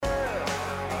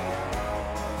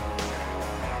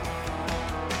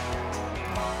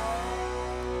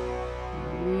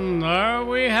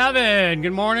11.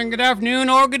 Good morning, good afternoon,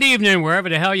 or good evening, wherever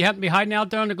the hell you happen to be hiding out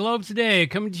there on the globe today.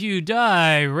 Coming to you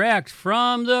direct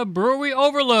from the Brewery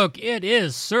Overlook. It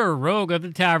is Sir Rogue of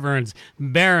the Taverns,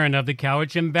 Baron of the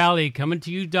Cowichan Valley, coming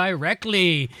to you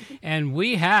directly. And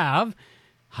we have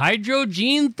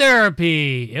Hydrogene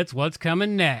Therapy. It's what's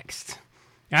coming next.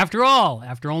 After all,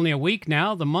 after only a week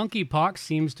now, the monkeypox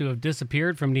seems to have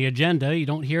disappeared from the agenda. You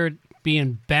don't hear it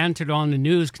being bantered on the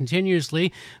news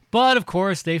continuously. But, of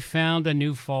course, they found a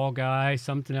new fall guy,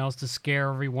 something else to scare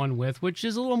everyone with, which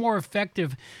is a little more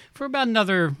effective for about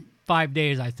another 5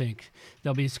 days, I think.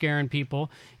 They'll be scaring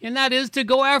people. And that is to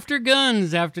go after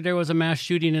guns after there was a mass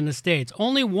shooting in the States.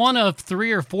 Only one of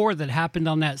 3 or 4 that happened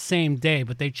on that same day,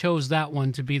 but they chose that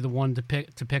one to be the one to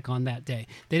pick on that day.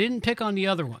 They didn't pick on the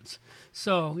other ones.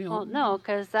 So, you know. Well, no,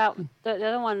 because the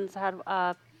other ones had,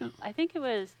 I think it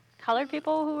was colored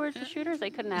people who were the shooters.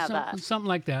 They couldn't have that. Something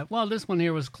like that. Well, this one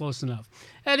here was close enough.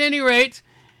 At any rate,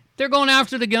 they're going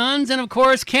after the guns. And, of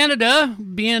course, Canada,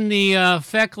 being the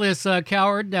feckless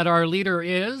coward that our leader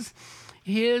is,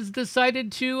 he has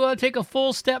decided to take a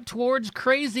full step towards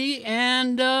crazy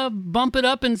and bump it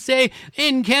up and say,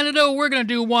 in Canada, we're going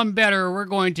to do one better. We're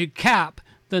going to cap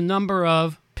the number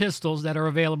of pistols that are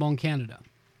available in Canada.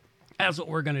 That's what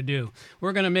we're going to do.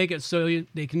 We're going to make it so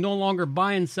they can no longer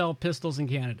buy and sell pistols in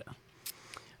Canada.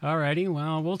 Alrighty,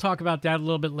 well, we'll talk about that a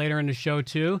little bit later in the show,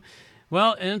 too.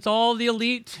 Well, and it's all the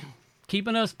elite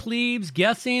keeping us plebes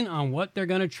guessing on what they're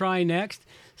going to try next.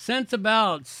 Since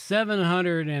about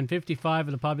 755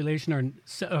 of the population are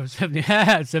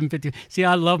 750. See,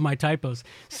 I love my typos.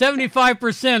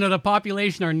 75% of the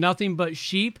population are nothing but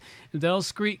sheep. They'll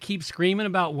keep screaming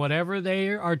about whatever they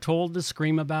are told to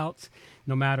scream about.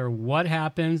 No matter what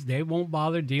happens, they won't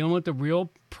bother dealing with the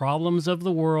real problems of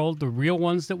the world, the real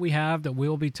ones that we have that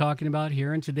we'll be talking about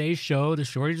here in today's show, the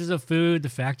shortages of food, the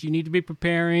fact you need to be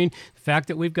preparing, the fact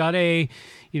that we've got a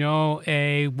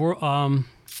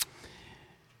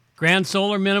grand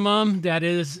solar minimum that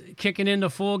is kicking into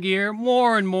full gear,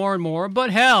 more and more and more. But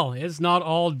hell, it's not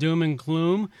all doom and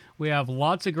gloom. We have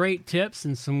lots of great tips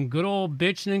and some good old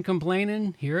bitching and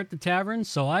complaining here at the tavern.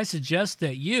 So I suggest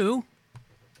that you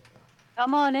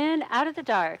come on in, out of the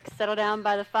dark, settle down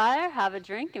by the fire, have a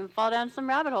drink, and fall down some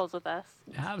rabbit holes with us.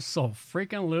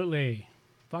 Absolutely.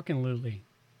 Fucking-lutely.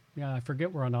 Yeah, I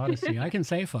forget we're on Odyssey. I can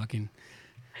say fucking.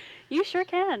 You sure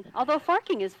can. Although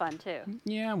farking is fun, too.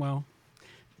 Yeah, well,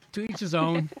 to each his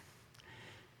own.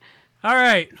 All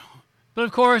right. But,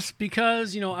 of course,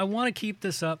 because, I want to keep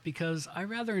this up because I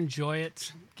rather enjoy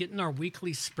it, getting our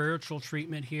weekly spiritual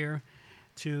treatment here,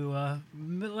 to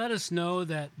let us know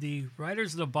that the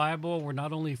writers of the Bible were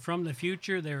not only from the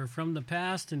future, they were from the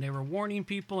past, and they were warning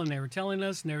people, and they were telling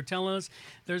us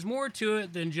there's more to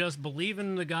it than just believing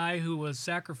in the guy who was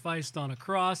sacrificed on a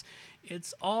cross.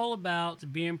 It's all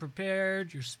about being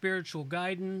prepared, your spiritual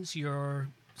guidance, your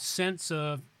sense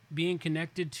of being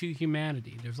connected to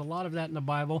humanity. There's a lot of that in the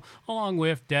Bible, along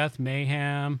with death,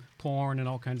 mayhem, porn, and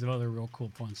all kinds of other real cool,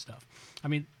 fun stuff. I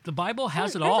mean, the Bible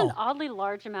has it all. There's an oddly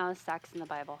large amount of sex in the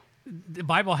Bible. The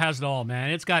Bible has it all,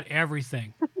 man. It's got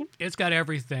everything. It's got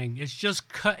everything. It's just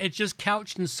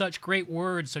couched in such great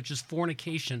words, such as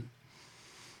fornication.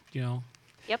 Yep.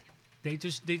 They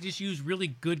just use really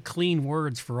good, clean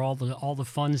words for all the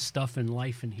fun stuff in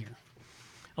life in here,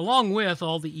 along with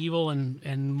all the evil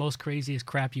and most craziest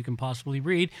crap you can possibly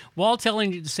read, while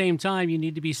telling you at the same time you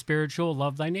need to be spiritual,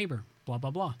 love thy neighbor, blah,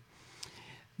 blah, blah.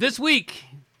 This week,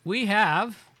 we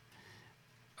have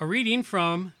a reading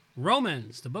from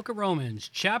Romans, the book of Romans,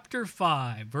 chapter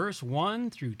 5, verse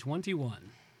 1 through 21.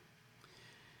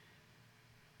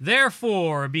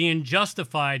 Therefore, being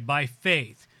justified by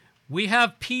faith, we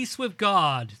have peace with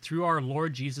God through our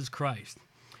Lord Jesus Christ,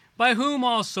 by whom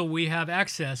also we have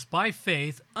access by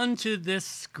faith unto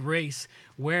this grace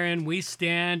wherein we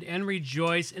stand and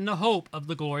rejoice in the hope of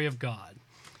the glory of God.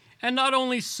 And not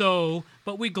only so,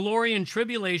 but we glory in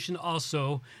tribulation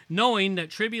also, knowing that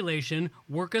tribulation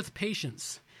worketh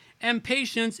patience, and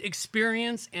patience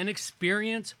experience, and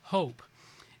experience hope.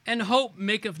 And hope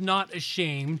maketh not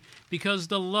ashamed, because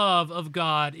the love of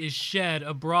God is shed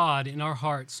abroad in our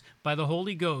hearts by the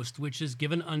Holy Ghost, which is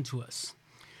given unto us.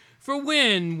 For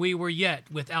when we were yet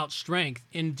without strength,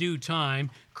 in due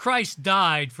time, Christ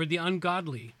died for the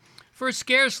ungodly. For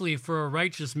scarcely for a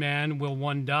righteous man will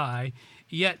one die,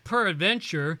 yet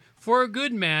peradventure for a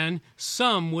good man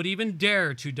some would even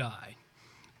dare to die.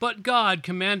 But God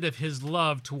commandeth his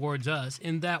love towards us,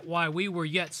 in that while we were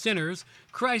yet sinners,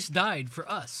 Christ died for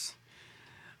us.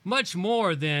 Much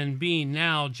more then, being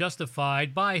now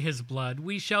justified by his blood,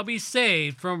 we shall be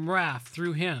saved from wrath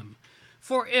through him.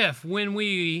 For if, when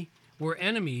we were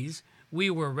enemies, we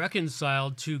were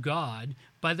reconciled to God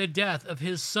by the death of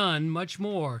his Son, much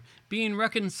more, being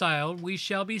reconciled, we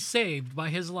shall be saved by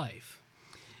his life.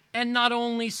 And not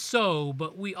only so,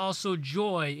 but we also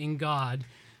joy in God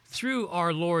through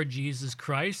our Lord Jesus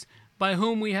Christ, by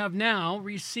whom we have now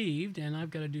received, and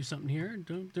I've got to do something here.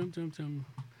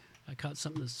 I caught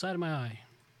something to the side of my eye.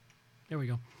 There we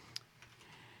go.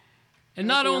 And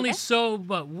not only so,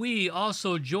 but we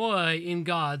also joy in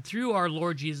God through our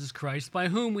Lord Jesus Christ, by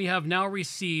whom we have now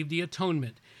received the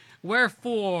atonement.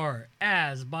 Wherefore,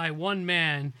 as by one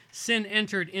man sin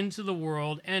entered into the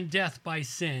world, and death by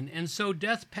sin, and so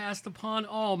death passed upon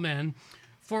all men,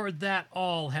 for that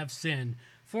all have sinned.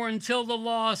 For until the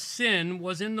law, sin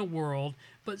was in the world,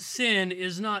 but sin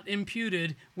is not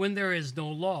imputed when there is no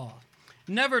law.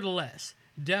 Nevertheless,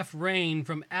 death reigned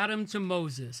from Adam to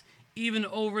Moses, even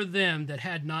over them that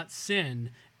had not sinned,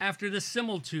 after the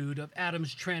similitude of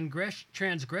Adam's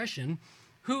transgression,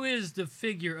 who is the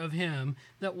figure of him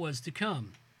that was to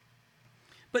come.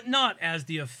 But not as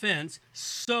the offense,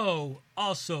 so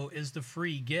also is the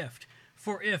free gift.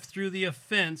 For if through the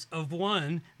offense of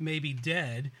one may be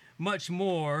dead, much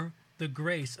more the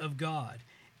grace of God,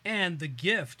 and the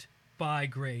gift by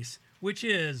grace, which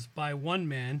is by one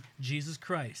man, Jesus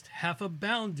Christ, hath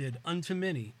abounded unto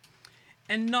many.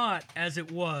 And not as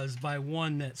it was by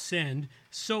one that sinned,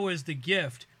 so is the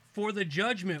gift. For the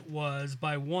judgment was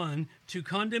by one to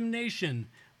condemnation,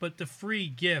 but the free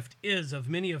gift is of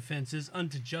many offenses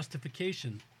unto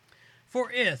justification. For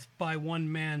if by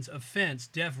one man's offense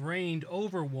death reigned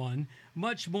over one,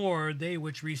 much more they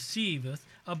which receiveth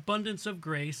abundance of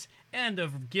grace and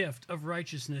of gift of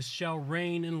righteousness shall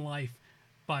reign in life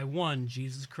by one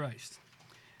Jesus Christ.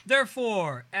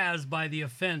 Therefore, as by the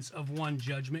offense of one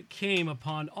judgment came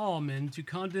upon all men to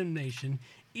condemnation,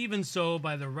 even so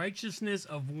by the righteousness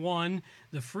of one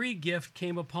the free gift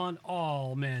came upon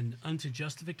all men unto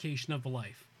justification of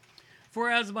life. For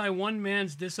as by one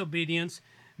man's disobedience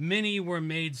many were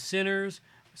made sinners,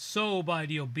 so by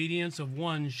the obedience of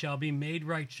one shall be made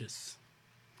righteous.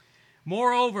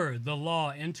 Moreover, the law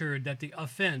entered that the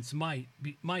offense might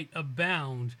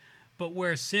abound, but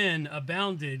where sin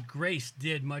abounded, grace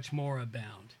did much more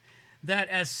abound. That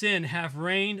as sin hath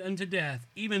reigned unto death,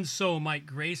 even so might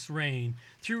grace reign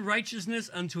through righteousness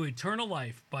unto eternal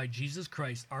life by Jesus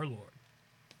Christ our Lord.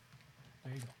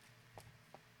 There you go.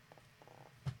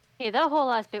 Hey, that whole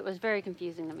last bit was very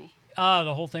confusing to me.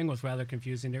 The whole thing was rather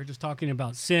confusing. They were just talking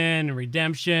about sin and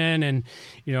redemption and,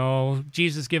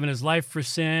 Jesus giving his life for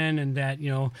sin, and that,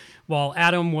 while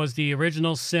Adam was the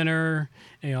original sinner,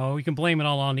 we can blame it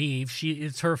all on Eve.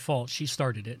 It's her fault. She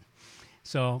started it.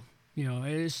 So,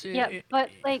 but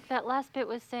like that last bit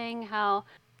was saying how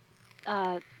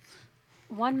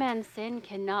one man's sin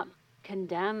cannot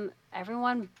condemn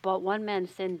everyone, but one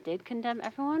man's sin did condemn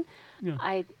everyone.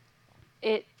 Yeah.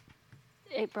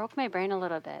 It broke my brain a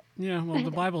little bit. Yeah, well,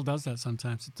 the Bible does that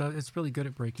sometimes. It's really good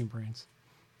at breaking brains.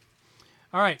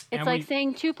 All right. It's like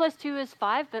saying 2 + 2 is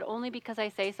 5, but only because I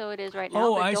say so it is right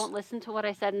now. But don't listen to what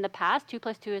I said in the past. 2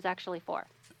 + 2 is actually 4.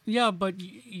 Yeah, but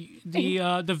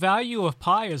the value of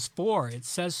pi is 4. It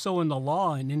says so in the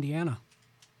law in Indiana.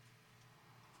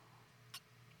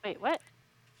 Wait, what?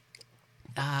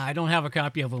 I don't have a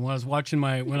copy of it. When I was watching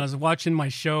my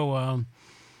show,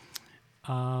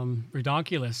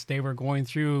 Redonkulous, they were going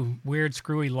through weird,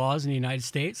 screwy laws in the United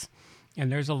States,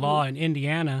 and there's a law in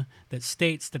Indiana that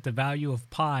states that the value of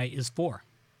pi is 4.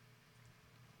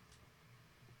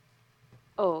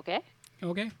 Oh, okay.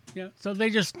 Okay, yeah. So they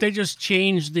just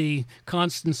changed the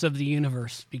constants of the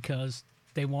universe because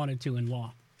they wanted to in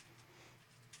law.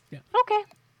 Yeah. Okay.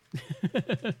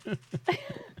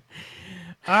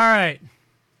 All right.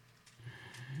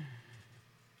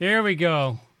 Here we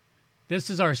go. This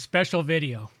is our special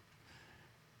video.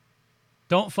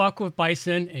 Don't fuck with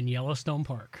bison in Yellowstone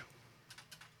Park.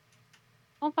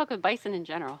 Don't fuck with bison in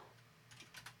general.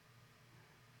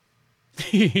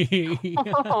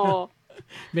 Oh.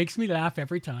 Makes me laugh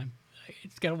every time. I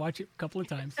just got to watch it a couple of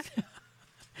times.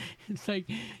 It's like,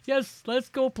 yes, let's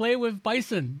go play with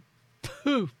bison.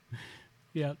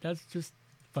 Yeah, that's just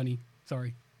funny.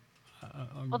 Sorry.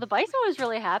 Well, the bison was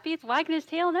really happy. It's wagging his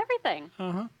tail and everything.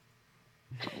 Uh-huh.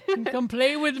 Come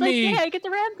play with me. me. Like, yeah, I get to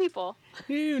ram people.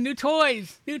 New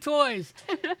toys.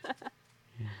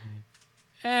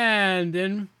 And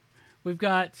then we've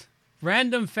got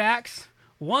random facts.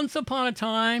 Once upon a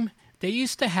time, they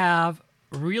used to have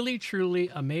really, truly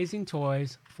amazing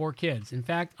toys for kids. In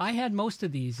fact, I had most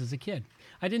of these as a kid.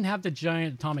 I didn't have the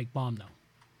giant atomic bomb, though.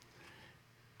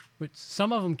 But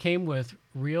some of them came with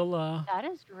real... that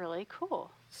is really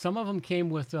cool. Some of them came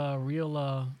with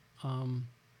real...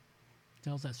 the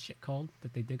hell's that shit called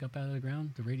that they dig up out of the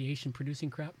ground? The radiation producing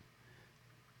crap?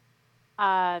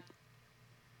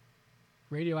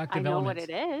 Radioactive I know elements. what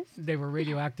it is. They were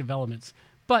radioactive elements.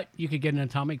 But you could get an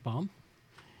atomic bomb.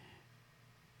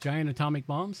 Giant atomic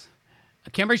bombs. A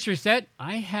chemistry set.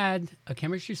 I had a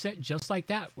chemistry set just like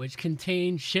that, which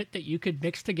contained shit that you could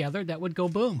mix together that would go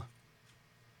boom.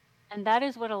 And that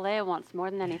is what Alea wants more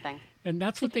than anything. And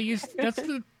that's what they used. That's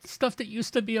the stuff that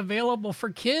used to be available for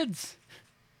kids.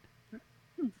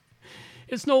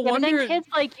 It's no Yeah, but wonder. then kids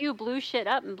like you blew shit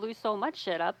up and blew so much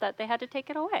shit up that they had to take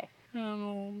it away.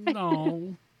 Oh,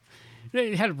 no.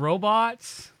 They had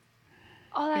robots.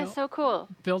 Oh, that's so cool.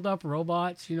 Build up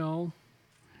robots,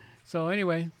 So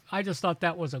anyway, I just thought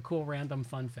that was a cool random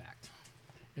fun fact.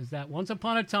 Is that once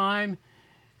upon a time,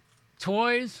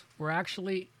 toys were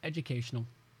actually educational.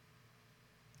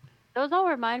 Those all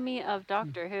remind me of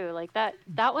Doctor Who. Like that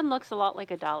one looks a lot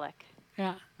like a Dalek.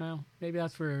 Yeah, well, maybe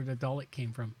that's where the Dalek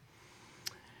came from.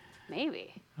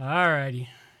 Maybe. Alrighty.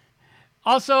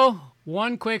 Also,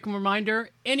 one quick reminder,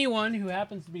 anyone who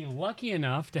happens to be lucky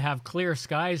enough to have clear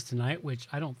skies tonight, which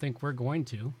I don't think we're going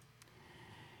to,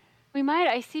 We might.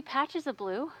 I see patches of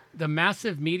blue. the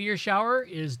massive meteor shower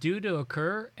is due to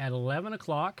occur at 11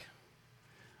 o'clock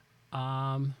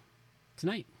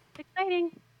tonight. It's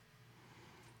exciting.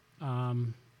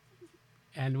 And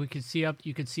you could see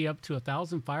up to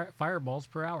 1,000 fireballs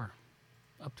per hour.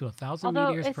 Up to 1,000 Although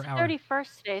meteors it's per hour.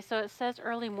 31st today, so it says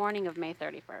early morning of May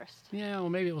 31st. Yeah, well,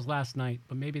 maybe it was last night,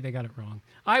 but maybe they got it wrong.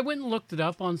 I went and looked it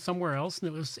up on somewhere else,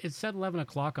 and it said 11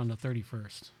 o'clock on the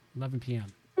 31st, 11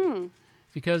 p.m.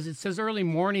 Because it says early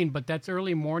morning, but that's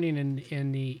early morning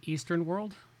in the Eastern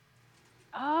world.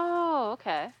 Oh,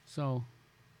 okay. So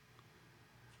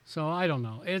I don't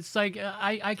know. It's like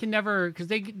I can never, because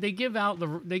they give out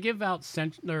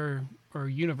or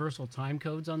universal time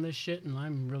codes on this shit, and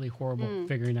I'm really horrible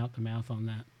figuring out the math on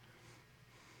that.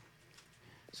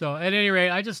 So at any rate,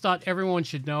 I just thought everyone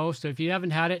should know. So if you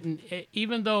haven't had it, and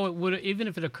even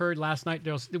if it occurred last night,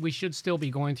 we should still be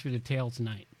going through the tail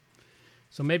tonight.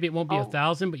 So maybe it won't be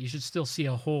 1,000, but you should still see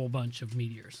a whole bunch of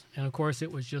meteors. And of course,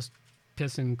 it was just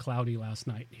pissing cloudy last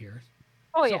night here.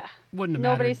 Oh, So yeah. wouldn't have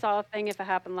Nobody mattered. saw a thing if it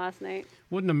happened last night.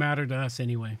 Wouldn't have mattered to us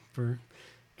anyway, for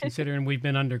considering we've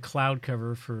been under cloud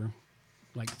cover for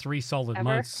like 3 solid Ever?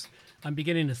 months. I'm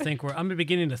beginning to think we're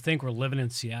living in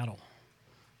Seattle.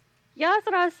 Yeah, that's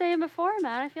what I was saying before,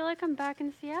 man. I feel like I'm back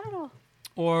in Seattle.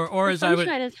 Or The as I would,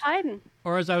 sunshine is hiding.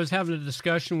 or as I was having a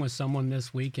discussion with someone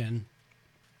this weekend,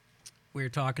 we were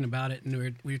talking about it,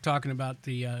 and we were talking about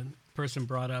the person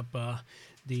brought up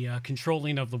the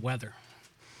controlling of the weather.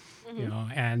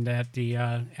 And that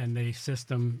the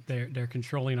system they're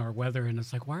controlling our weather, and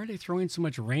it's like, why are they throwing so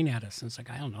much rain at us? And it's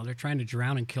like, I don't know, they're trying to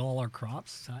drown and kill all our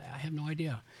crops. I have no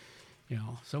idea,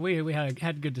 So we had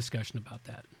a good discussion about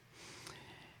that.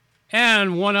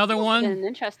 And one other It's one, been an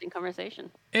interesting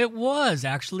conversation. it was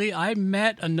actually I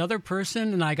met another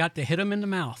person and I got to hit him in the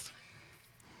mouth.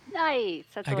 Nice.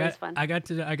 That's always fun. I got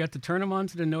to turn them on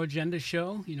to the No Agenda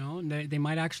show, and they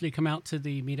might actually come out to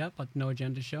the meetup at the No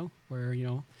Agenda show where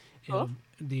Cool.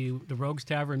 the Rogues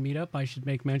Tavern meetup. I should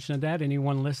make mention of that.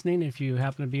 Anyone listening, if you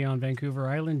happen to be on Vancouver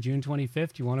Island, June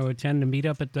 25th, you want to attend the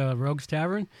meetup at the Rogues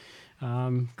Tavern,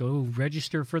 go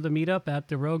register for the meetup at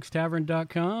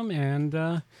theroguestavern.com,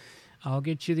 and I'll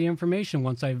get you the information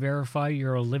once I verify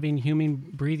you're a living,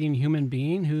 breathing human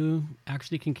being who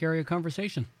actually can carry a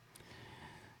conversation.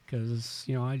 Because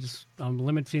I'm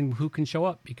limiting who can show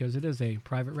up because it is a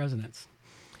private residence.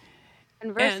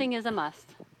 Conversing is a must.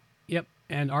 Yep,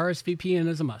 and RSVPing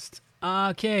is a must.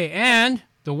 Okay, and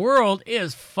the world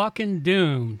is fucking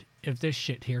doomed if this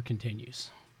shit here continues.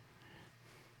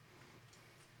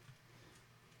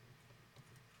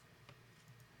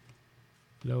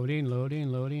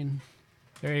 Loading.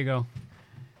 There you go.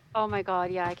 Oh my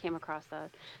God. Yeah, I came across that.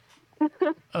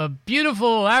 A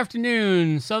beautiful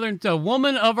afternoon, a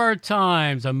woman of our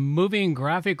times, a moving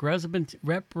graphic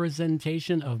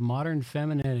representation of modern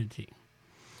femininity.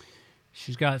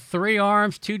 She's got 3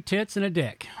 arms, 2 tits, and a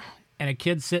dick, and a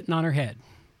kid sitting on her head.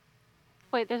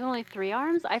 Wait, there's only 3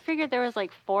 arms? I figured there was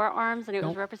like 4 arms and it was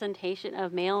Nope. representation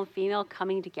of male and female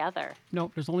coming together.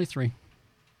 Nope, there's only 3.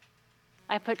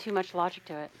 I put too much logic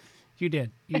to it. You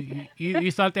did.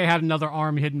 You thought they had another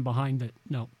arm hidden behind it.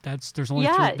 No, there's only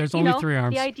Yeah, 3. There's only 3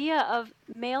 arms. The idea of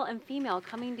male and female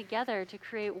coming together to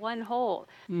create one whole,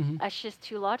 that's just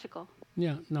too logical.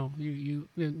 Yeah, no,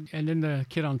 and then the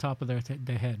kid on top of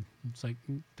the head. It's like,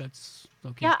 that's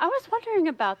okay. Yeah, I was wondering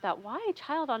about that. Why a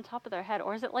child on top of their head?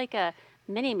 Or is it like a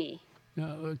mini-me?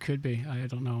 No, it could be. I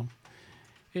don't know.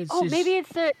 Maybe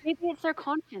it's their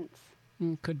conscience.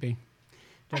 Could be.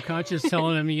 Their conscience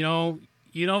telling them,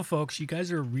 You know, folks, you guys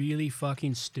are really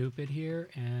fucking stupid here,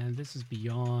 and this is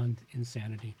beyond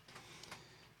insanity.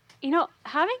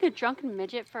 Having a drunken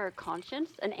midget for a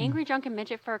conscience, an angry drunken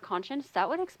midget for a conscience, that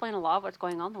would explain a lot of what's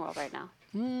going on in the world right now.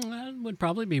 That would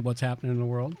probably be what's happening in the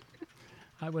world.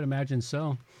 I would imagine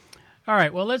so. All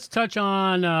right, well, let's touch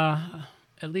on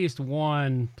at least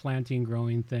one planting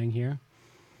growing thing here.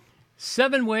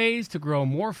 7 ways to grow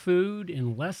more food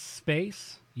in less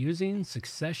space using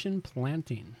succession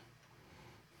planting.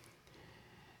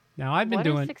 Now, I've been What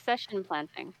doing... is succession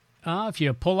planting? If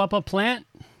you pull up a plant,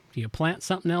 you plant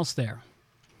something else there.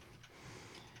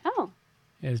 Oh,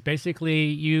 Is basically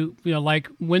you know, like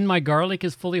when my garlic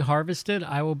is fully harvested,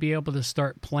 I will be able to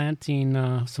start planting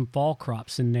some fall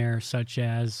crops in there, such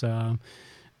as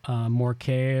more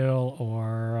kale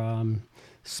or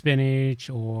spinach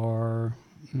or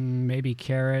maybe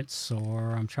carrots,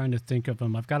 or I'm trying to think of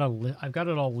them. I've got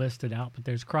it all listed out, but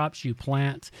there's crops you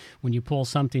plant when you pull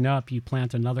something up. You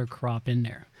plant another crop in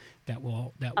there that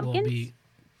will be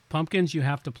pumpkins. You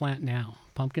have to plant now.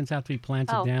 Pumpkins have to be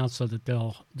planted now so that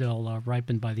they'll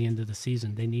ripen by the end of the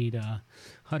season. They need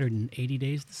 180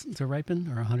 days to ripen,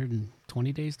 or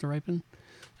 120 days to ripen.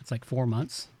 That's like 4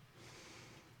 months.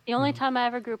 the only time I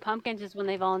ever grew pumpkins is when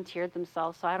they volunteered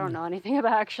themselves, so I don't know anything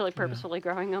about actually purposefully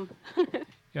growing them.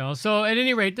 So at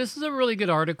any rate, this is a really good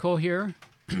article here.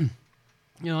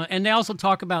 And they also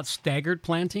talk about staggered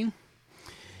planting.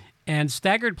 And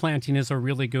staggered planting is a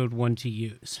really good one to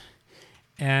use.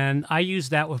 And I use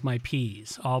that with my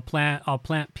peas. I'll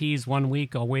plant peas 1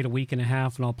 week, I'll wait a week and a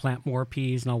half, and I'll plant more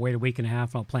peas, and I'll wait a week and a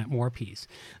half, and I'll plant more peas.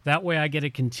 That way I get a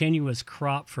continuous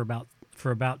crop for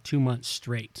about 2 months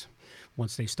straight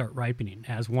once they start ripening.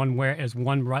 As one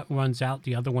runs out,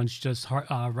 the other one's just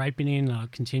ripening,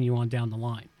 continue on down the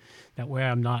line. That way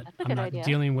I'm not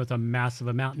dealing with a massive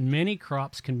amount. And many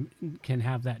crops can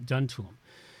have that done to them.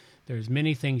 There's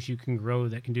many things you can grow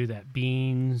that can do that.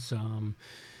 Beans,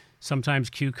 sometimes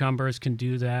cucumbers can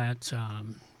do that.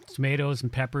 Tomatoes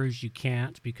and peppers you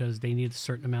can't, because they need a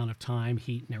certain amount of time,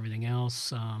 heat, and everything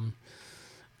else.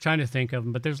 Trying to think of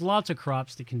them, but there's lots of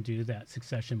crops that can do that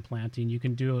succession planting. You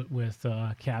can do it with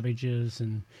cabbages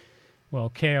and,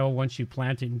 kale. Once you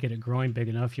plant it and get it growing big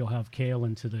enough, you'll have kale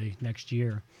into the next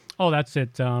year. Oh, that's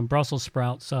it. Brussels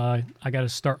sprouts. I got to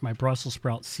start my Brussels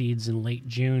sprout seeds in late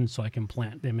June so I can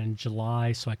plant them in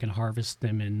July, so I can harvest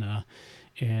them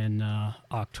in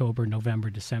October, November,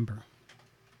 December.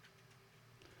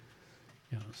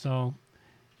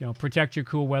 Protect your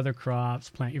cool weather crops,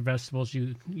 plant your vegetables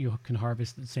you can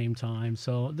harvest at the same time.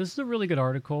 So this is a really good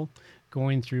article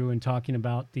going through and talking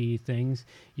about the things.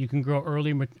 You can grow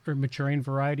early maturing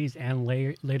varieties and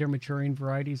later maturing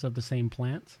varieties of the same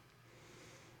plant.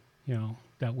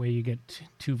 That way you get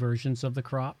 2 versions of the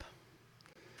crop.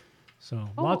 So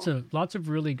lots of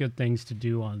really good things to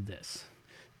do on this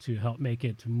to help make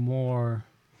it more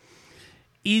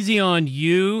easy on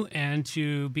you and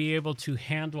to be able to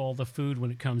handle all the food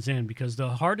when it comes in. Because the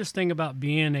hardest thing about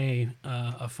being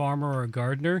a farmer or a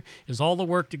gardener is all the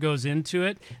work that goes into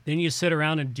it. Then you sit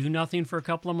around and do nothing for a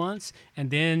couple of months, and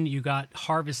then you got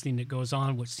harvesting that goes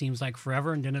on, which seems like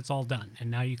forever, and then it's all done. And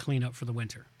now you clean up for the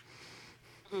winter.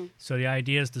 Mm-hmm. So the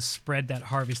idea is to spread that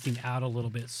harvesting out a little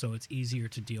bit so it's easier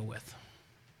to deal with.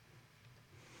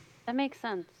 That makes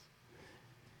sense.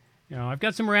 I've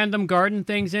got some random garden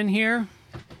things in here.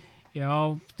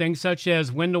 Things such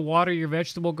as when to water your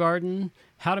vegetable garden,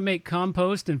 how to make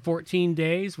compost in 14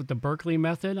 days with the Berkeley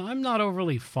method. I'm not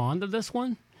overly fond of this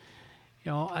one.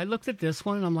 I looked at this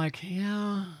one and I'm like,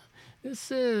 this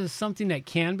is something that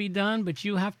can be done, but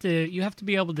you have to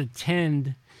be able to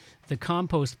tend the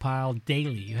compost pile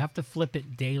daily. You have to flip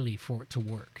it daily for it to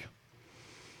work.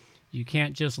 You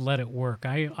can't just let it work.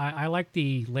 I like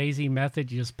the lazy method.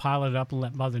 You just pile it up and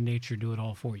let Mother Nature do it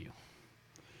all for you.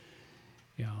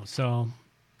 So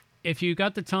if you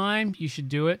got the time, you should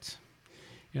do it.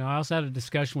 I also had a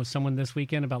discussion with someone this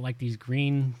weekend about like these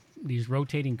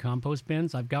rotating compost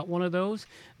bins. I've got one of those.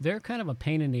 They're kind of a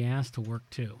pain in the ass to work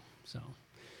too. So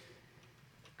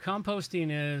composting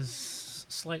is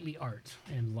slightly art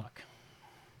and luck.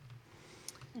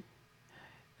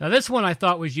 Now, this one I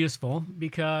thought was useful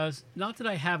because not that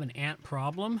I have an ant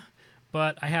problem,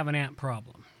 but I have an ant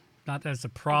problem. Not that it's a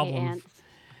problem. Ants.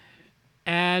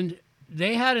 And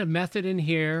they had a method in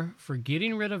here for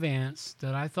getting rid of ants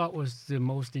that I thought was the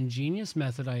most ingenious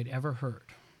method I had ever heard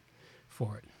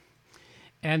for it.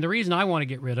 And the reason I want to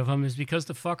get rid of them is because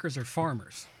the fuckers are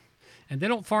farmers. And they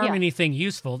don't farm anything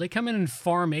useful. They come in and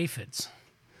farm aphids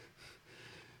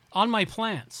on my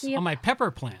plants, on my pepper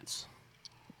plants.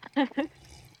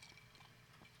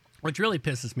 Which really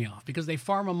pisses me off because they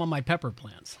farm them on my pepper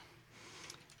plants.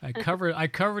 I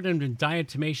covered them in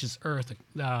diatomaceous earth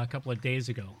a couple of days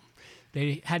ago.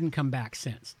 They hadn't come back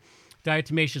since.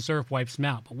 Diatomaceous earth wipes them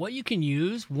out. But what you can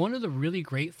use, one of the really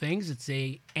great things, it's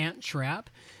a ant trap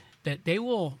that they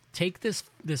will take this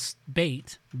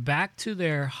bait back to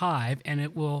their hive and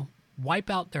it will wipe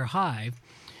out their hive,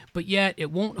 but yet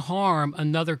it won't harm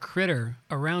another critter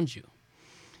around you.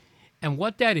 And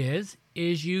what that is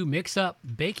you mix up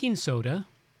baking soda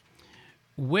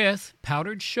with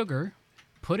powdered sugar,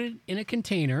 put it in a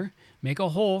container, make a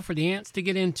hole for the ants to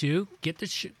get into,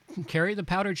 carry the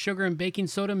powdered sugar and baking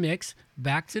soda mix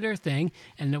back to their thing,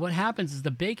 and then what happens is the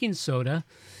baking soda,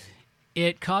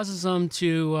 it causes them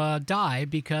to die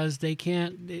because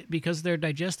their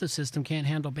digestive system can't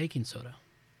handle baking soda.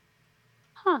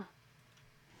 Huh.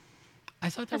 I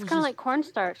thought that That's was kind of just, like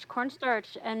cornstarch.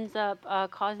 Cornstarch ends up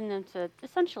causing them to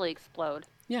essentially explode.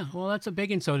 yeah, well, that's a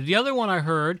baking soda. The other one I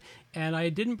heard, and I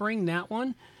didn't bring that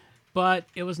one, but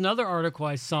it was another article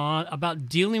I saw about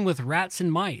dealing with rats and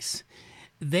mice.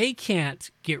 They can't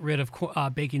get rid of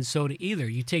baking soda either.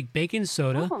 You take baking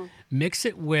soda, Oh. mix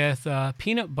it with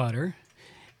peanut butter,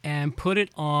 and put it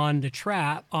on the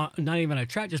trap, not even a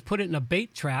trap, just put it in a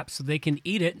bait trap so they can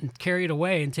eat it and carry it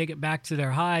away and take it back to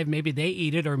their hive. Maybe they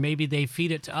eat it or maybe they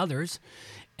feed it to others.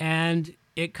 And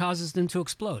it causes them to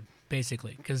explode,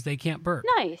 basically, because they can't burp.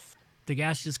 Nice. The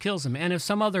gas just kills them. And if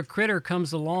some other critter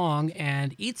comes along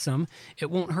and eats them,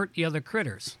 it won't hurt the other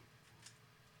critters.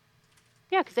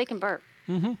 Yeah, because they can burp.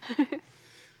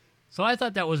 So I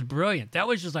thought that was brilliant. That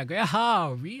was just like,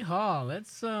 rehaw,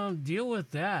 let's deal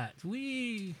with that.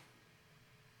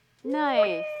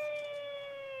 Nice.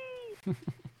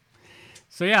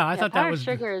 So yeah, I Yeah, thought that powdered was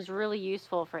sugar is really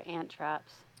useful for ant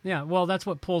traps. Yeah, well, that's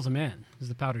what pulls them in, is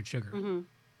the powdered sugar. Mm-hmm.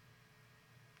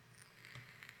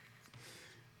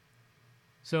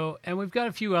 So, and we've got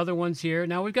a few other ones here.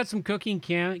 Now, we've got some cooking,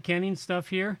 canning stuff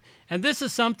here. And this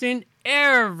is something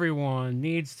everyone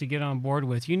needs to get on board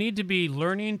with. You need to be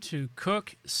learning to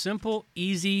cook simple,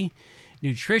 easy,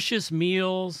 nutritious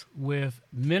meals with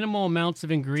minimal amounts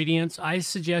of ingredients. I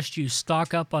suggest you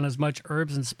stock up on as much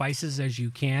herbs and spices as you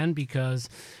can because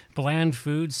bland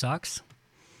food sucks.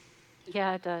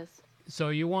 Yeah, it does. So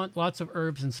you want lots of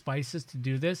herbs and spices to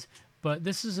do this. But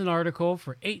this is an article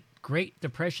for 8 Great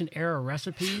Depression era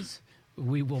recipes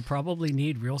we will probably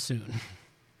need real soon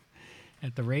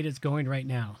at the rate it's going right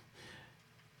now.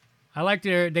 I like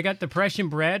they got Depression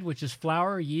bread, which is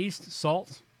flour, yeast,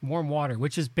 salt, warm water,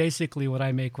 which is basically what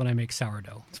I make when I make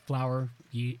sourdough. It's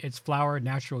flour,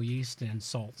 natural yeast, and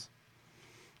salt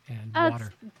and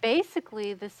water. It's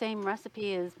basically the same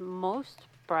recipe as most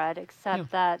bread,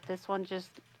 except that this one just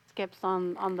skips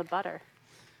on the butter.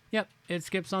 Yep, it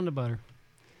skips on the butter.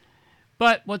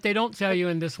 But what they don't tell you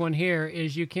in this one here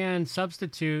is you can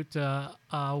substitute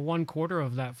 1/4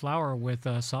 of that flour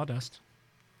with sawdust.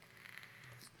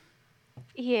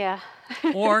 Yeah.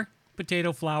 Or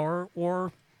potato flour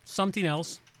or something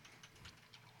else.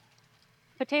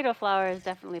 Potato flour is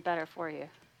definitely better for you.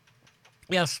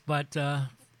 Yes, but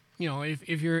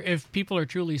if people are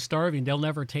truly starving, they'll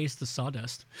never taste the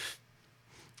sawdust.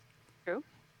 True.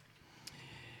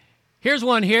 Here's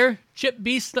one here: chipped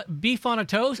beef on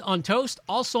toast,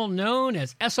 also known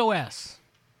as SOS.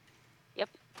 Yep.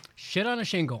 Shit on a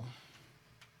shingle.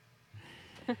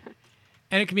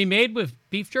 And it can be made with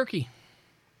beef jerky.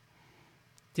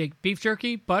 Take beef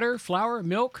jerky, butter, flour,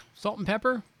 milk, salt and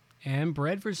pepper, and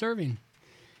bread for serving.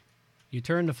 You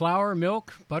turn the flour,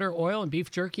 milk, butter, oil, and beef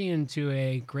jerky into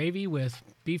a gravy with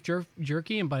beef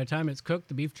jerky, and by the time it's cooked,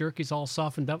 the beef jerky's all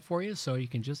softened up for you, so you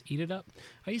can just eat it up.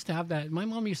 I used to have that. My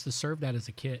mom used to serve that as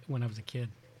a kid when I was a kid.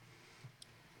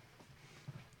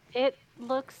 It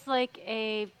looks like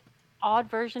a odd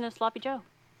version of Sloppy Joe.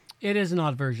 It is an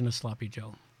odd version of Sloppy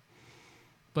Joe,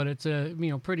 but it's a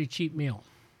pretty cheap meal.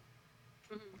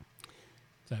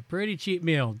 It's a pretty cheap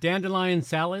meal. Dandelion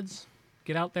salads.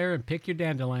 Get out there and pick your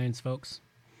dandelions, folks.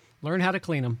 Learn how to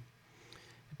clean them.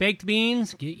 Baked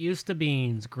beans, get used to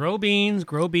beans. Grow beans,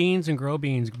 grow beans, and grow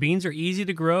beans. Beans are easy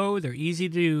to grow. They're easy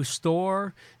to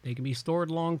store. They can be stored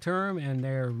long term, and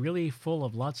they're really full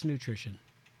of lots of nutrition.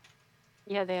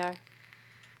 Yeah, they are.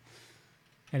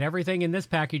 And everything in this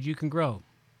package you can grow.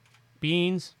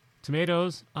 Beans,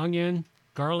 tomatoes, onion,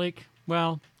 garlic.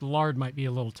 Well, the lard might be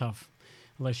a little tough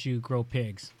unless you grow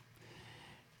pigs.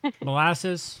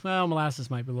 Molasses, well, molasses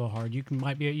might be a little hard. You can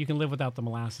live without the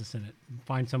molasses in it.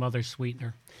 Find some other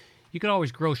sweetener. You could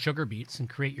always grow sugar beets and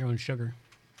create your own sugar.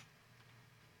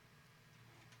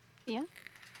 Yeah.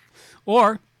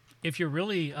 Or if you're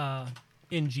really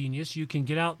ingenious, you can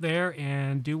get out there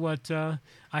and do what I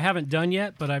haven't done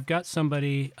yet, but I've got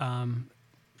somebody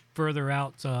further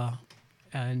out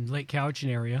in Lake Cowichan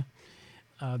area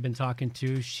I've been talking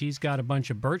to. She's got a bunch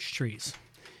of birch trees,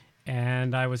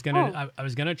 and I was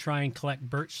gonna try and collect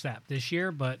birch sap this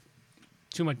year, but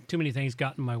too many things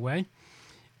got in my way.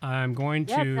 I'm going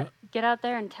to get out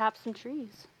there and tap some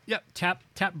trees. Yep,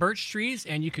 tap birch trees,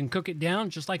 and you can cook it down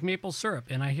just like maple syrup.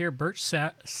 And I hear birch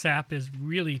sap is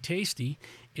really tasty.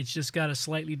 It's just got a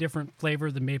slightly different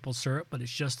flavor than maple syrup, but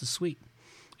it's just as sweet.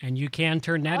 And you can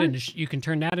turn that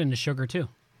into sugar too.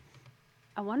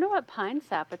 I wonder what pine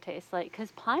sap would taste like,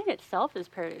 because pine itself is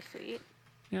pretty sweet.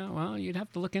 Yeah, well, you'd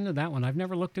have to look into that one. I've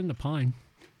never looked into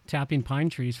tapping pine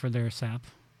trees for their sap.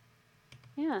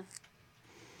 Yeah.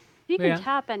 You can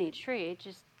tap any tree,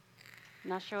 just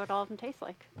not sure what all of them taste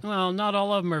like. Well, not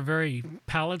all of them are very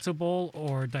palatable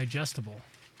or digestible.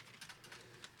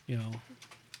 You know.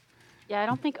 Yeah, I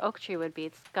don't think oak tree would be.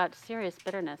 It's got serious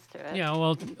bitterness to it. Yeah,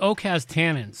 well, oak has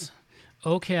tannins.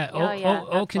 Oak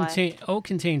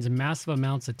contains massive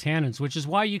amounts of tannins, which is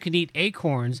why you can eat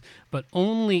acorns, but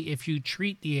only if you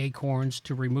treat the acorns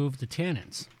to remove the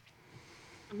tannins.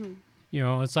 Mm-hmm. You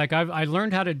know, it's like I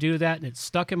learned how to do that, and it's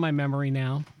stuck in my memory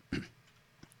now.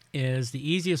 Is the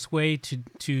easiest way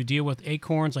to deal with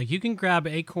acorns. Like, you can grab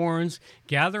acorns,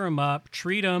 gather them up,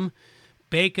 treat them,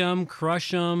 bake them,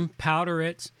 crush them, powder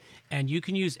it, and you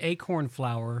can use acorn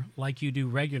flour like you do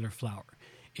regular flour.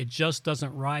 It just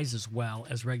doesn't rise as well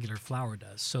as regular flour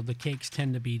does, so the cakes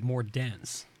tend to be more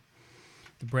dense.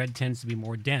 The bread tends to be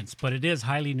more dense, but it is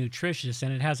highly nutritious,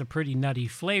 and it has a pretty nutty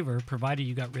flavor, provided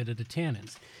you got rid of the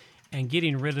tannins. And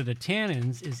getting rid of the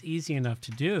tannins is easy enough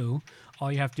to do. All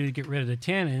you have to do to get rid of the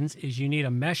tannins is you need a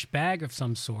mesh bag of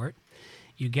some sort.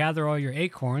 You gather all your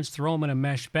acorns, throw them in a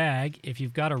mesh bag. If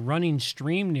you've got a running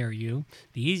stream near you,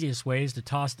 the easiest way is to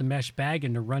toss the mesh bag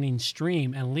in the running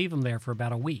stream and leave them there for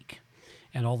about a week,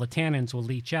 and all the tannins will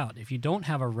leach out. If you don't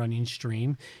have a running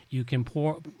stream, you can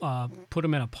put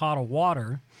them in a pot of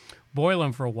water, boil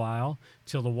them for a while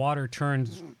till the water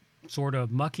turns sort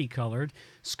of mucky colored,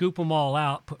 scoop them all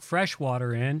out, put fresh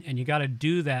water in, and you got to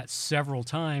do that several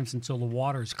times until the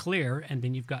water's clear, and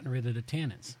then you've gotten rid of the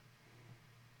tannins.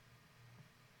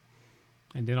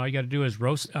 And then all you got to do is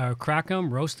crack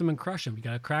them, roast them, and crush them. You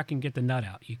got to crack and get the nut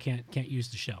out. You can't use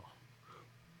the shell.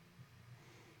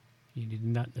 You need the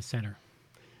nut in the center.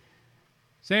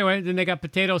 So anyway, then they got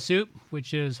potato soup,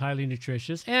 which is highly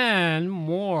nutritious, and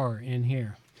more in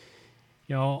here.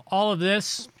 You know, all of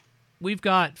this. We've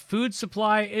got food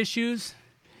supply issues,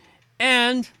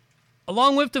 and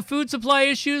along with the food supply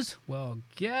issues, well,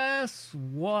 guess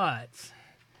what?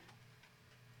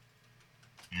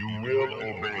 You will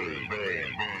obey.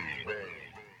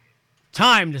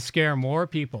 Time to scare more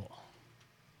people.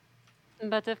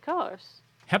 But of course.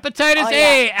 Hepatitis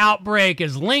A outbreak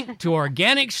is linked to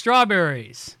organic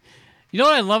strawberries. You know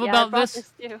what I love about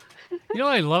this? You know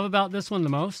what I love about this one the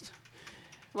most?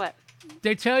 What?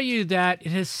 They tell you that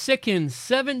it has sickened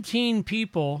 17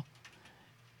 people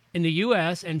in the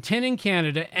U.S. and 10 in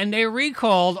Canada, and they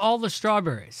recalled all the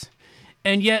strawberries.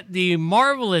 And yet the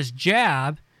marvelous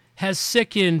jab has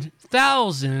sickened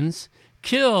thousands,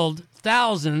 killed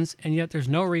thousands, and yet there's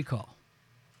no recall.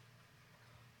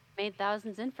 Made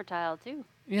thousands infertile, too.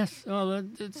 Yes. Well,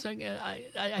 it's like,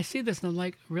 I see this, and I'm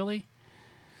like, really?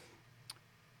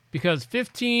 Because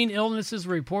 15 illnesses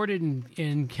reported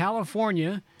in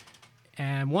California,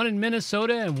 and one in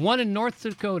Minnesota, and one in North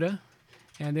Dakota,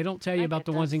 and they don't tell you about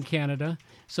the ones in Canada.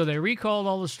 So they recalled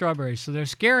all the strawberries. So they're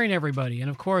scaring everybody. And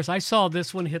of course, I saw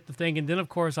this one hit the thing, and then of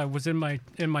course I was in my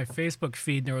Facebook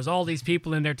feed, and there was all these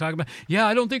people in there talking about, yeah,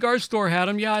 I don't think our store had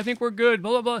them. Yeah, I think we're good.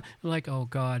 Blah blah blah. I'm like, oh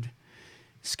God,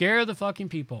 scare the fucking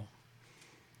people.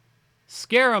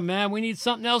 Scare them, man. We need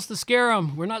something else to scare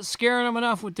them. We're not scaring them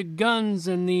enough with the guns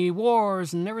and the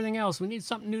wars and everything else. We need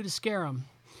something new to scare them.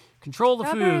 Control the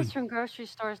Strawberries food. from grocery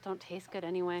stores don't taste good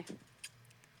anyway.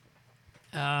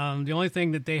 The only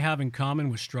thing that they have in common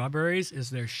with strawberries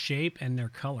is their shape and their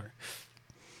color.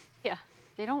 Yeah,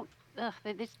 they don't.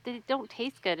 They don't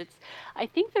taste good. I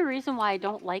think the reason why I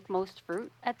don't like most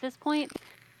fruit at this point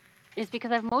is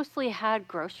because I've mostly had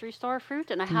grocery store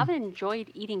fruit, and I haven't enjoyed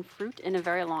eating fruit in a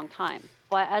very long time.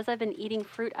 But as I've been eating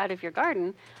fruit out of your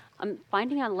garden, I'm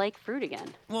finding I like fruit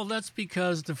again. Well, that's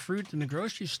because the fruit in the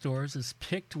grocery stores is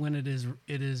picked when it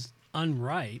is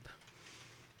unripe.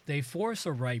 They force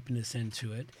a ripeness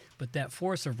into it, but that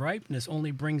force of ripeness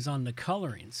only brings on the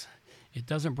colorings. It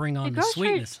doesn't bring on the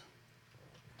sweetness.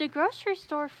 Did grocery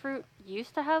store fruit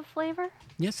used to have flavor?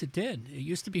 Yes, it did. It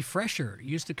used to be fresher. It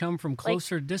used to come from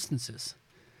closer distances.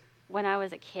 When I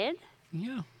was a kid?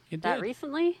 Yeah, it did. That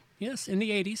recently? Yes, in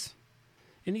the 80s.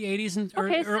 In the 80s and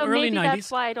early 90s. Okay, so maybe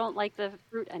that's why I don't like the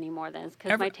fruit anymore then,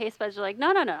 because my taste buds are like,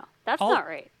 no, that's not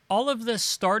right. all of this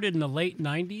started in the late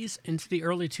 90s into the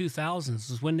early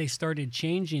 2000s is when they started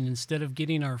changing. Instead of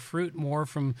getting our fruit more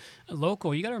from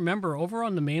local, you got to remember, over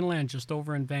on the mainland, just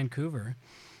over in Vancouver,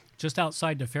 just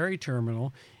outside the ferry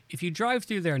terminal, if you drive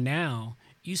through there now,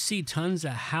 you see tons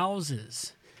of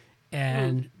houses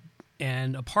and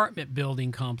apartment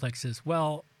building complexes.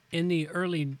 Well, in the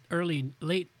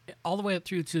late, all the way up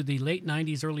through to the late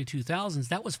 90s, early 2000s,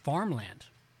 that was farmland.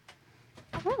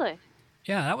 Oh, really?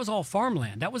 Yeah, that was all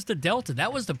farmland. That was the Delta.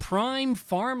 That was the prime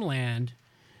farmland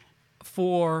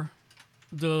for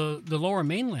the lower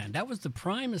mainland. That was the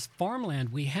primest farmland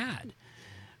we had.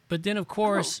 But then, of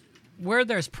course, where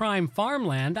there's prime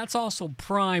farmland, that's also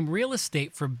prime real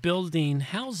estate for building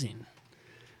housing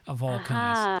of all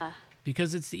kinds.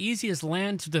 Because it's the easiest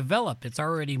land to develop. It's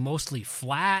already mostly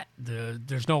flat.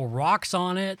 There's no rocks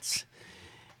on it.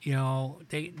 You know,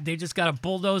 they just got to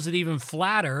bulldoze it even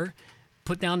flatter,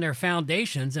 put down their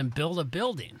foundations, and build a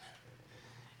building.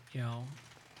 You know.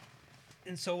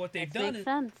 And so what they've done is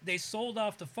they sold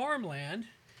off the farmland,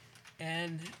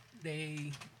 and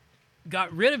they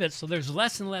got rid of it, so there's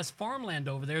less and less farmland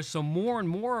over there. So more and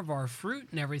more of our fruit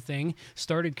and everything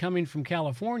started coming from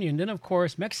California. And then, of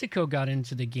course, Mexico got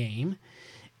into the game,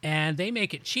 and they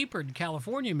make it cheaper than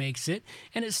California makes it.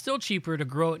 And it's still cheaper to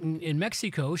grow it in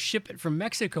Mexico, ship it from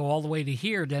Mexico all the way to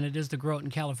here, than it is to grow it in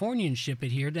California and ship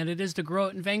it here, than it is to grow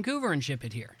it in Vancouver and ship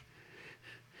it here.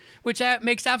 Which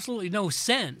makes absolutely no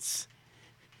sense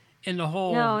in the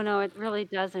whole... No, it really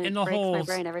doesn't. It breaks my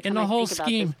brain every time I think about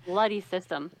this bloody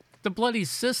system. The bloody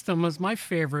system is my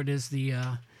favorite. Is the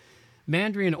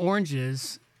mandarin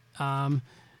oranges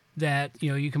that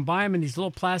you can buy them in these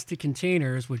little plastic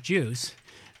containers with juice.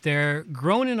 They're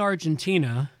grown in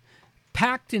Argentina,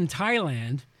 packed in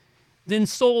Thailand, then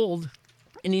sold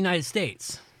in the United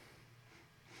States.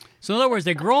 So in other words,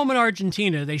 they grow them in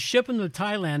Argentina, they ship them to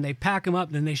Thailand, they pack them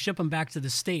up, then they ship them back to the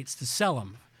States to sell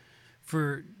them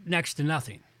for next to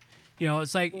nothing.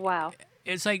 It's like, wow.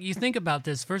 It's like, you think about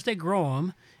this. First they grow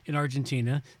them in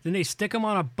Argentina, then they stick them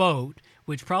on a boat,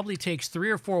 which probably takes 3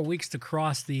 or 4 weeks to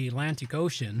cross the Atlantic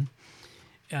Ocean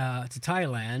to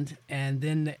Thailand, and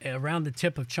then around the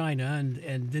tip of China,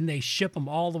 and then they ship them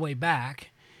all the way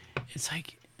back. It's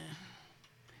like,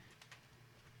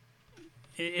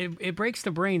 it breaks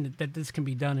the brain that this can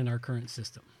be done in our current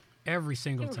system every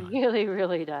single time. It really,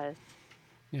 really does.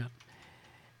 Yeah.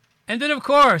 And then, of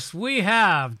course, we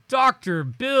have Dr.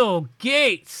 Bill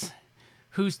Gates,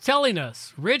 who's telling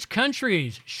us rich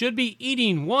countries should be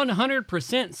eating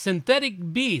 100%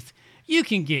 synthetic beef. You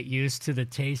can get used to the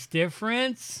taste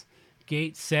difference,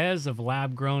 Gates says, of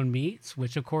lab-grown meats,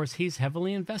 which, of course, he's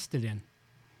heavily invested in.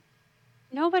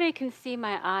 Nobody can see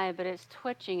my eye, but it's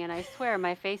twitching, and I swear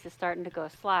my face is starting to go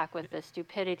slack with the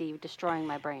stupidity destroying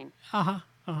my brain.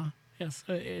 Yes,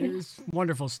 it is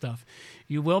wonderful stuff.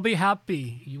 You will be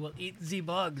happy. You will eat the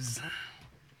bugs.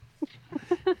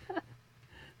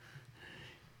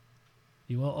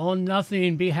 You will own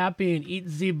nothing, be happy, and eat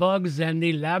the bugs and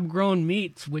the lab-grown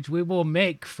meats, which we will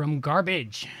make from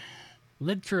garbage.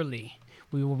 Literally.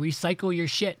 We will recycle your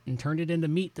shit and turn it into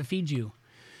meat to feed you.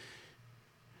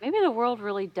 Maybe the world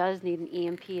really does need an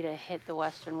EMP to hit the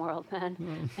Western world,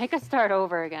 man. Make us start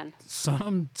over again.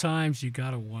 Sometimes you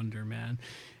gotta wonder, man.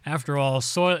 After all,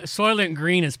 Soylent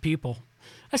Green is people.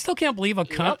 I still can't believe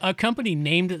a company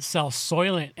named itself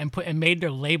Soylent and made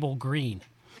their label green.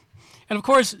 And of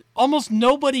course, almost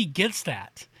nobody gets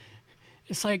that.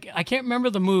 It's like, I can't remember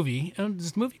the movie.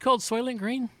 Is the movie called Soylent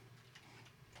Green?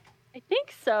 I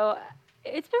think so.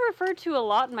 It's been referred to a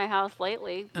lot in my house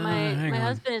lately. My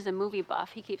husband is a movie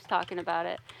buff. He keeps talking about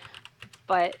it.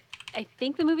 But I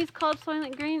think the movie's called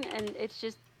Soylent Green, and it's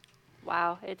just,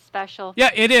 wow, it's special.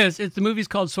 Yeah, it is. The movie's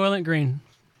called Soylent Green.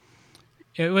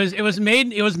 It was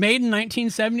made in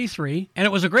 1973, and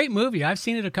it was a great movie. I've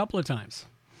seen it a couple of times.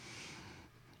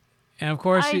 And of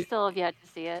course, I still have yet to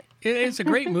see it. It's a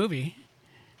great movie.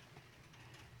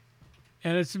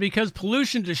 And it's because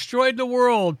pollution destroyed the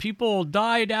world. People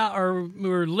died out or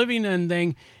were living in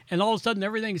thing, and all of a sudden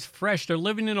everything's fresh. They're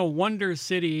living in a wonder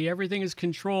city. Everything is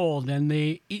controlled, and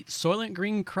they eat Soylent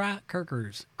Green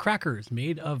crackers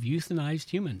made of euthanized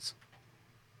humans.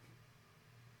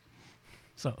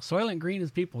 So Soylent Green is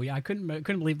people. Yeah, I couldn't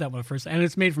believe that one at first. And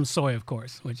it's made from soy, of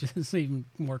course, which is even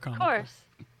more common. Of course.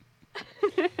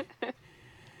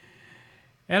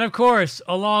 And of course,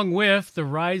 along with the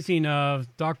rising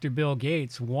of Dr. Bill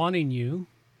Gates wanting you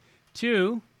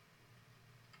to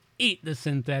eat the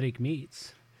synthetic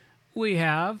meats, we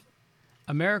have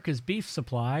America's beef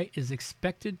supply is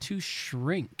expected to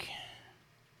shrink.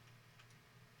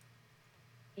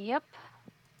 Yep.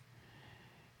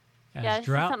 As Yeah, this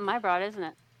is something I brought, isn't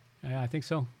it? Yeah, I think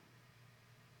so.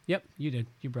 Yep, you did.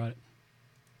 You brought it.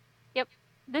 Yep.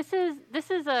 This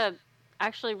is a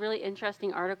actually really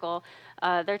interesting article.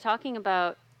 They're talking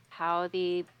about how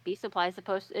the beef supply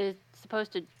is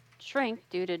supposed to shrink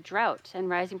due to drought and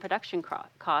rising production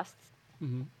costs,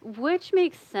 Hmm. which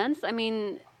makes sense. I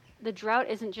mean, the drought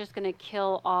isn't just going to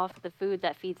kill off the food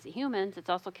that feeds the humans; it's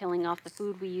also killing off the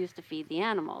food we use to feed the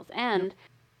animals. Yep. And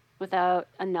without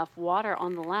enough water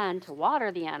on the land to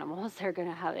water the animals, they're going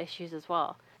to have issues as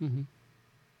well. Hmm.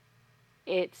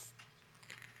 It's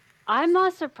I'm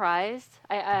not surprised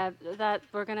that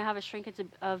we're going to have a shrinkage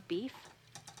of beef.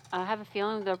 I have a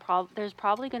feeling there's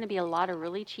probably going to be a lot of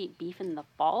really cheap beef in the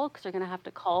fall because they're going to have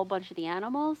to cull a bunch of the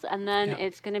animals, and then Yep.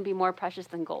 it's going to be more precious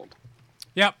than gold.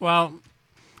 Yep. Well,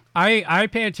 I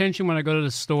pay attention when I go to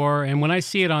the store, and when I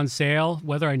see it on sale,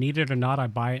 whether I need it or not, I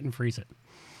buy it and freeze it.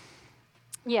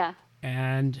 Yeah.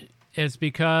 And it's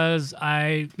because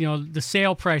the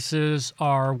sale prices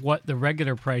are what the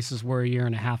regular prices were a year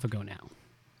and a half ago now.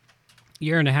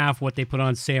 Year and a half, what they put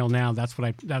on sale now, that's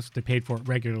what they paid for it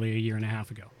regularly a year and a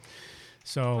half ago.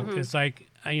 So it's like,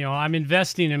 I'm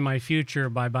investing in my future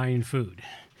by buying food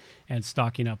and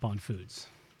stocking up on foods.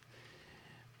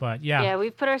 But Yeah,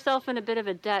 we've put ourselves in a bit of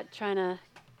a debt trying to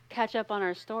catch up on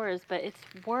our stores, but it's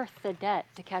worth the debt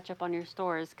to catch up on your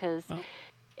stores because Well,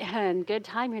 in good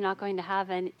time you're not going to have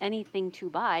anything to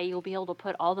buy. You'll be able to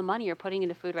put all the money you're putting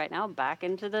into food right now back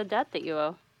into the debt that you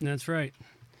owe. that's right.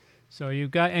 So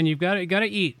you've got to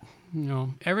eat.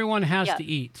 Everyone has Yeah. to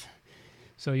eat.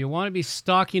 So you want to be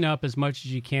stocking up as much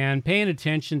as you can, paying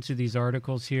attention to these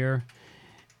articles here.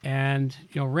 And,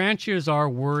 ranchers are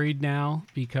worried now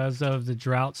because of the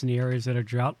droughts in the areas that are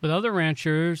drought. But other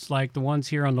ranchers, like the ones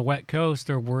here on the wet coast,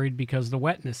 are worried because of the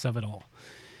wetness of it all.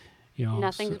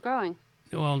 Nothing's growing.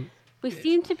 Well, We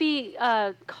seem to be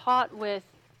caught with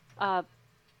uh,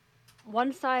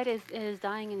 one side is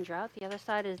dying in drought, the other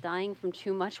side is dying from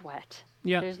too much wet.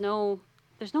 yeah. There's no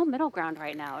middle ground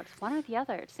right now. It's one or the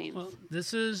other, it seems. Well,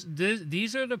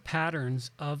 these are the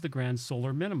patterns of the grand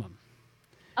solar minimum.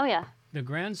 Oh yeah. The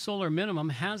grand solar minimum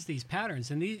has these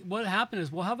patterns, and what happened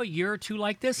is we'll have a year or two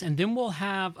like this, and then we'll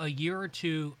have a year or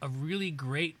two of really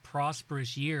great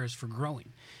prosperous years for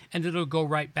growing, and it'll go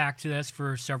right back to this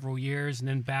for several years and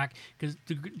then back, because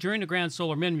during the grand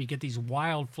solar minimum you get these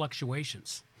wild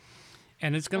fluctuations,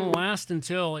 and it's going to last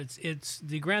until it's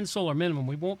the grand solar minimum.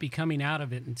 We won't be coming out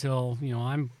of it until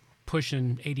I'm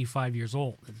pushing 85 years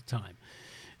old at the time,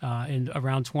 in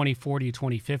around 2040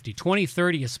 2050.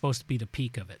 2030 is supposed to be the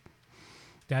peak of it.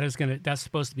 That's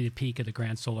supposed to be the peak of the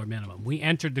grand solar minimum. We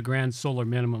entered the grand solar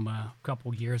minimum a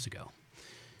couple years ago,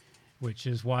 which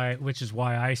is why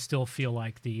I still feel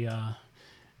like the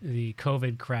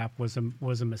COVID crap was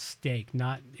a mistake.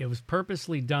 It was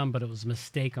purposely done, but it was a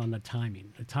mistake on the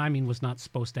timing. The timing was not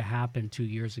supposed to happen 2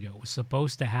 years ago. It was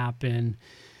supposed to happen.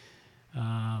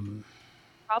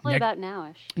 Probably about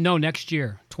nowish. No, next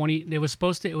year. It was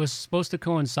supposed to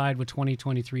coincide with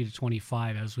 2023 to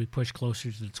 25 as we push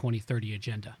closer to the 2030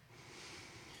 agenda.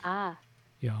 Ah.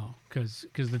 Because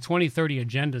the 2030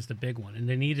 agenda is the big one, and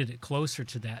they needed it closer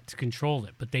to that to control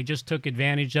it. But they just took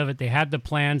advantage of it. They had the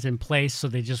plans in place, so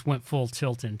they just went full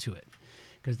tilt into it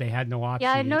because they had no option.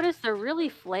 Yeah, I've noticed they're really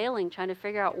flailing trying to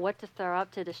figure out what to throw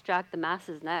up to distract the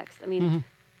masses next. I mean,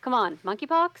 come on,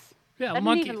 monkeypox? Yeah, That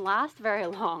didn't even last very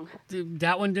long.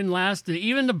 That one didn't last.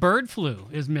 Even the bird flu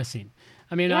is missing.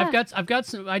 I mean, Yeah. I've got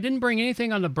some. I didn't bring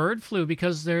anything on the bird flu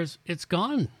because it's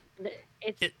gone.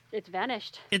 It's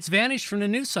vanished. It's vanished from the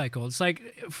news cycle. It's like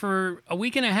for a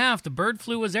week and a half, the bird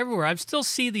flu was everywhere. I still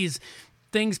see these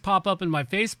things pop up in my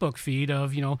Facebook feed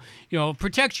of,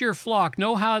 protect your flock,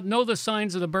 know the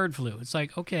signs of the bird flu. It's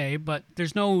like, okay, but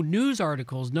there's no news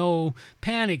articles, no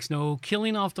panics, no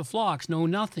killing off the flocks, no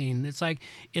nothing. It's like,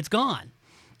 it's gone.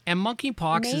 And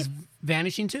monkeypox is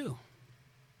vanishing too.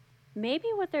 Maybe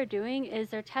what they're doing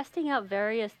is they're testing out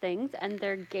various things and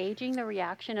they're gauging the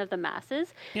reaction of the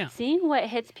masses, Yeah. seeing what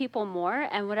hits people more,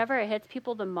 and whatever it hits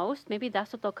people the most, maybe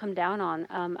that's what they'll come down on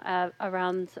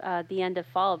around the end of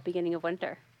fall, beginning of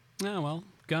winter. Oh, well,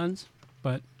 guns,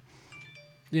 but,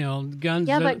 guns.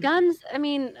 Yeah, but guns, I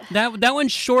mean, That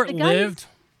one's short-lived.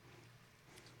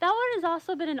 that one has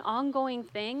also been an ongoing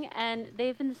thing, and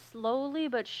they've been slowly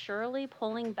but surely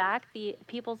pulling back the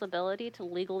people's ability to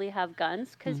legally have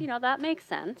guns, because, that makes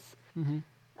sense.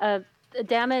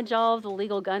 Damage all of the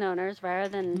legal gun owners rather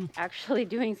than actually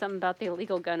doing something about the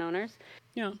illegal gun owners.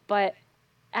 Yeah. But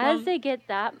as Well- they get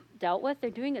that dealt with, they're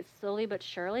doing it slowly but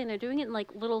surely, and they're doing it in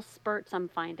like little spurts, I'm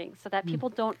finding, so that people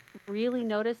don't really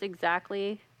notice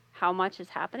exactly how much is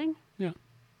happening. Yeah.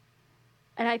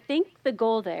 And I think the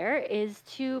goal there is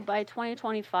to, by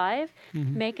 2025,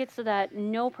 Hmm. make it so that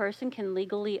no person can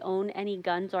legally own any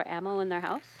guns or ammo in their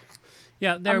house.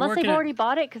 Yeah, they're Unless they've working at. already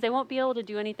bought it, because they won't be able to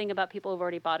do anything about people who've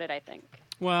already bought it, I think.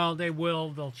 Well, they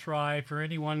will. They'll try for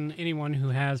anyone who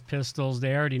has pistols.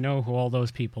 They already know who all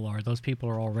those people are. Those people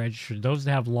are all registered. Those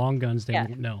that have long guns, they Yeah.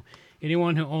 won't know.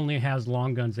 Anyone who only has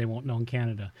long guns, they won't know in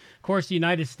Canada. Of course, the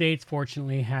United States,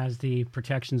 fortunately, has the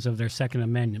protections of their Second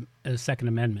Amendment. Second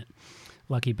Amendment.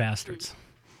 Lucky bastards.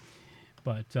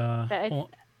 But But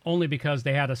only because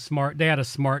they had a smart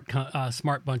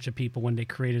smart bunch of people when they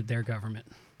created their government.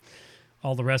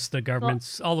 All the rest of the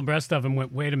governments, all the rest of them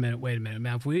went. Wait a minute,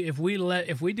 man. If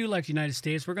we do like the United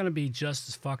States, we're going to be just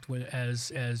as fucked with as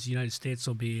the United States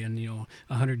will be in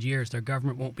 100 years. Their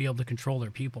government won't be able to control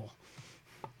their people.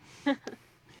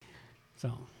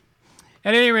 So,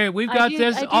 at any rate, we've got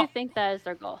this. I do think that is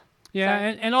their goal. Yeah,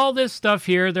 Sorry. and all this stuff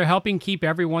here, they're helping keep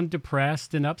everyone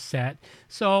depressed and upset.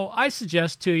 So I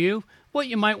suggest to you, what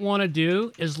you might want to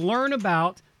do is learn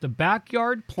about the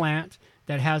backyard plant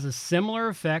that has a similar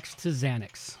effects to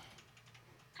Xanax.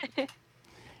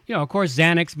 Of course,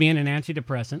 Xanax being an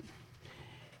antidepressant.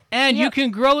 And you Yep.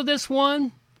 can grow this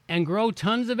one and grow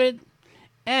tons of it,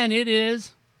 and it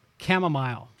is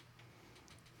chamomile.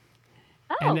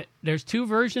 Oh, And there's two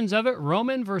versions of it,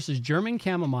 Roman versus German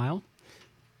chamomile.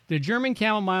 The German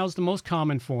chamomile is the most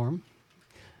common form.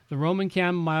 The Roman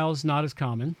chamomile is not as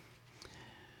common.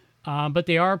 But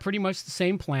they are pretty much the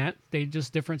same plant. They're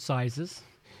just different sizes.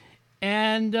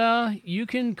 And you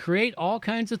can create all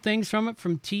kinds of things from it,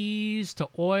 from teas to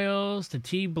oils to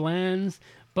tea blends.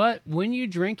 But when you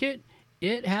drink it,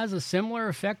 it has a similar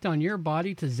effect on your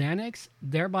body to Xanax,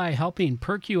 thereby helping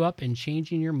perk you up and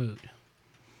changing your mood.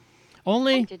 I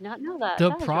Only did not know that. the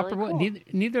That was proper really way. cool.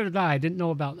 Neither did I. I didn't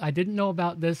know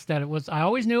about this. That it was. I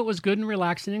always knew it was good and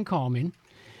relaxing and calming.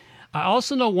 I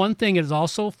also know one thing it is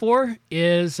also for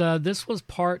is this was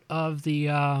part of the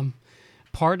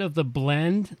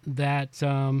blend that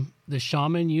the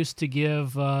shaman used to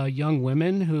give young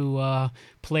women who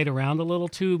played around a little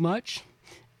too much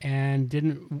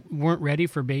and weren't ready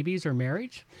for babies or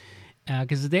marriage,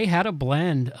 because they had a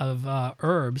blend of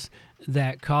herbs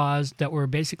that were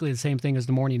basically the same thing as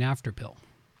the morning after pill.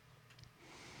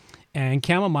 And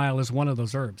chamomile is one of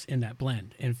those herbs in that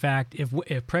blend. In fact,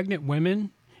 if pregnant women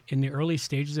in the early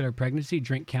stages of their pregnancy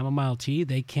drink chamomile tea,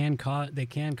 they can cause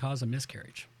a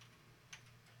miscarriage.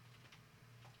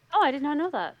 Oh, I did not know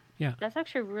that. Yeah. That's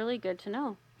actually really good to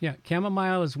know. Yeah,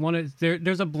 chamomile is one of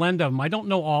there's a blend of them. I don't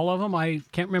know all of them. I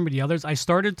can't remember the others. I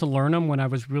started to learn them when I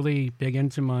was really big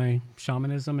into my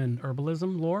shamanism and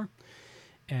herbalism lore,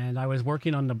 and I was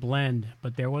working on the blend.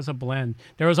 But there was a blend.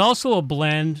 There was also a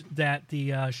blend that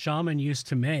the shaman used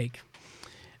to make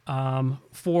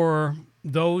for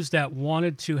those that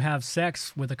wanted to have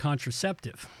sex with a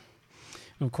contraceptive.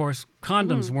 Of course,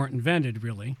 condoms weren't invented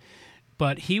really,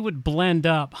 but he would blend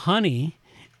up honey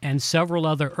and several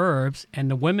other herbs, and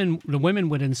the women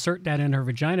would insert that in her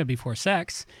vagina before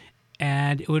sex,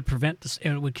 and it would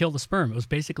it would kill the sperm. It was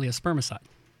basically a spermicide.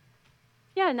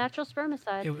 Yeah, natural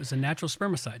spermicide. It was a natural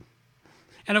spermicide.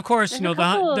 And of course, There's a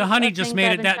couple the honey of just things made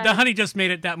I've it been that trying the to- honey just made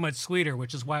it that much sweeter,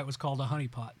 which is why it was called a honey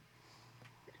pot.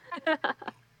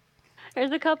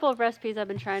 There's a couple of recipes I've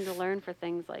been trying to learn for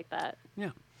things like that. Yeah.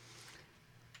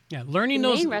 Yeah, The learning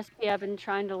those main recipe I've been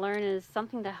trying to learn is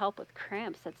something to help with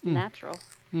cramps that's natural.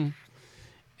 And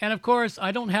of course,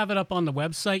 I don't have it up on the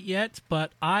website yet,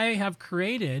 but I have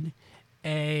created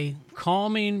a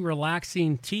calming,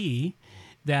 relaxing tea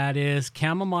that is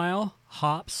chamomile,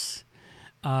 hops,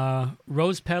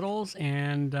 rose petals,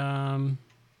 and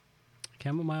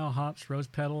chamomile, hops, rose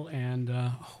petal, and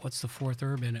what's the fourth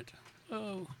herb in it?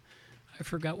 Oh, I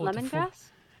forgot what Lemongrass?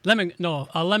 lemon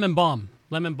balm.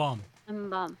 Lemon balm. Lemon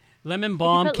balm. Lemon If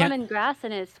balm. you put lemongrass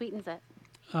in it, it sweetens it.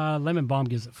 Lemon balm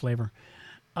gives it flavor.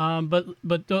 But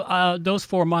those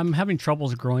four, I'm having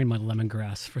troubles growing my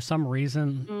lemongrass. For some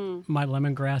reason, my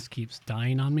lemongrass keeps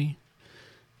dying on me.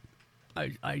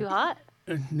 Too hot?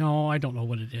 No, I don't know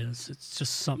what it is. It's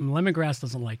just something. Lemongrass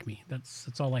doesn't like me.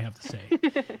 That's all I have to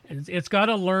say. It's got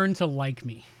to learn to like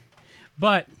me.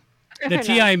 But the Fair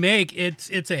tea enough. I make,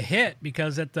 it's a hit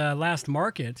because at the last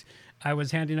market, I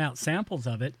was handing out samples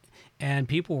of it, and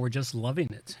people were just loving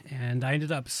it. And I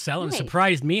ended up selling. Nice.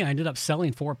 Surprised me. I ended up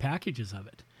selling 4 packages of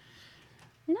it.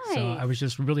 Nice. So I was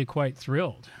just really quite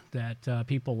thrilled that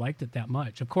people liked it that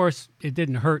much. Of course, it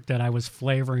didn't hurt that I was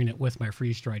flavoring it with my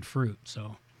freeze-dried fruit.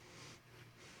 So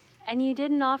And you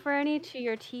didn't offer any to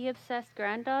your tea-obsessed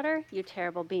granddaughter? You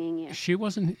terrible being, you. she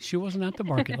wasn't at the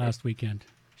market last weekend.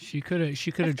 She could have That's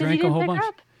 'cause you drank a didn't whole pick bunch. her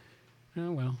up.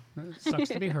 Oh well, it sucks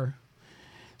to be her.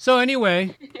 So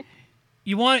anyway,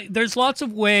 there's lots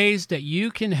of ways that you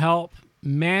can help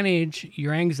manage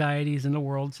your anxieties in the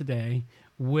world today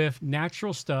with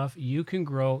natural stuff you can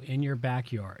grow in your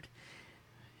backyard.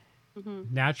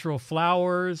 Natural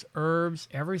flowers, herbs,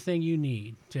 everything you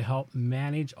need to help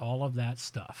manage all of that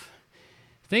stuff.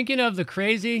 Thinking of the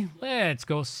crazy, let's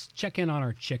go check in on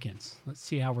our chickens. Let's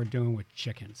see how we're doing with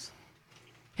chickens.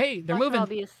 Hey, they're moving. I'll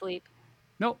be asleep.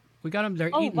 Nope, we got them. They're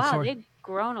Oh eating. wow, they've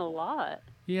grown a lot.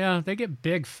 Yeah, they get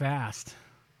big fast.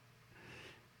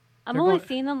 I'm They're only going-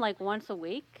 seeing them like once a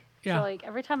week. Yeah. So like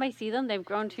every time I see them, they've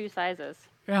grown 2 sizes.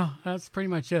 Yeah, that's pretty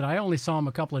much it. I only saw them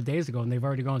a couple of days ago, and they've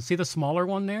already gone. See the smaller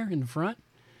one there in the front?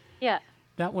 Yeah.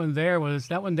 That one there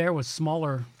was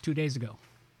smaller 2 days ago.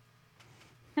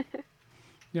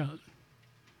 Yeah.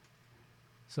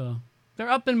 So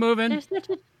they're up and moving.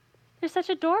 They're such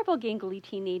adorable gangly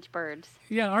teenage birds.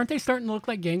 Yeah, aren't they starting to look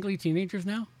like gangly teenagers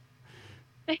now?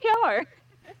 They are.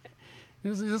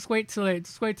 Just wait till I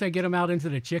get them out into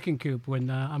the chicken coop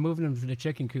when I'm moving them to the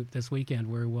chicken coop this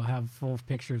weekend, where we'll have full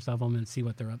pictures of them and see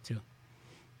what they're up to.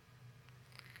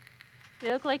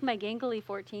 They look like my gangly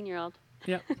 14-year-old.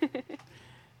 Yep.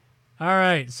 All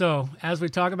right. So as we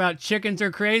talk about chickens are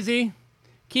crazy,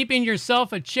 keeping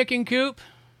yourself a chicken coop.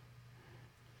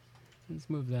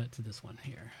 Let's move that to this one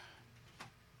here.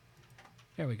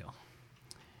 There we go.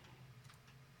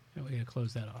 Now we gotta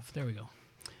close that off. There we go.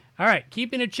 All right,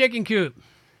 keeping a chicken coop.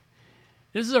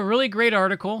 This is a really great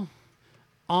article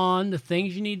on the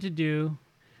things you need to do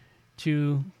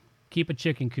to keep a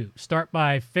chicken coop. Start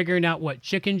by figuring out what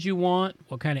chickens you want,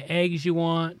 what kind of eggs you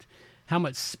want, how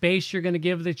much space you're going to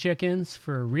give the chickens.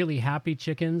 For really happy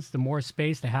chickens, the more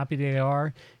space, the happier they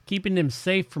are. Keeping them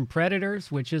safe from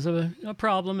predators, which is a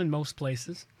problem in most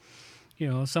places. You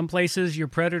know, some places your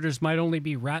predators might only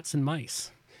be rats and mice.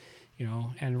 You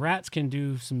know, and rats can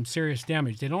do some serious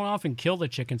damage. They don't often kill the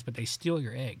chickens, but they steal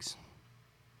your eggs.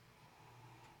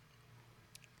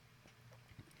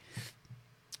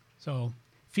 So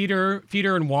feeder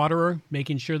and waterer,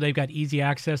 making sure they've got easy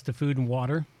access to food and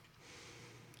water.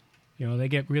 You know, they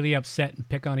get really upset and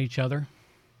pick on each other.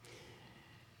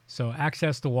 So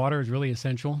access to water is really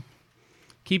essential.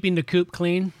 Keeping the coop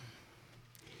clean.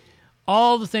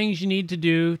 All the things you need to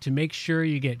do to make sure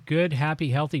you get good,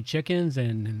 happy, healthy chickens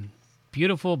and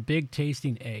beautiful, big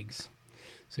tasting eggs.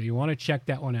 So you want to check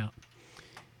that one out.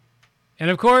 And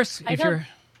of course,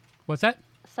 what's that?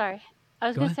 Sorry. I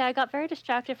was Go going ahead. to say I got very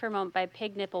distracted for a moment by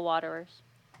pig nipple waterers.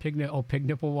 Pig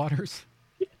nipple waters.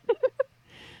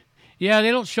 Yeah,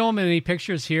 they don't show them in any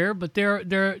pictures here, but they're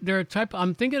a type.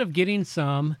 I'm thinking of getting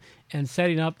some and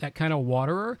setting up that kind of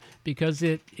waterer because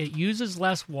it uses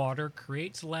less water,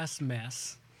 creates less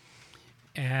mess,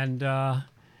 and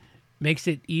makes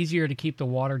it easier to keep the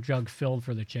water jug filled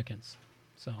for the chickens.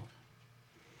 So.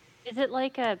 Is it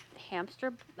like a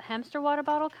hamster water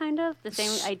bottle kind of? The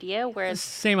same idea where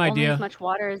Same only idea. as much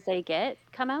water as they get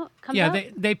comes out?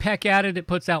 They peck at it, it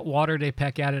puts out water. They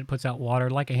peck at it, it puts out water,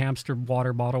 like a hamster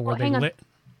water bottle where they hang on. lit.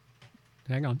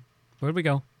 Hang on. Where'd we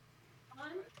go?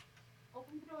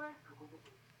 Open the door.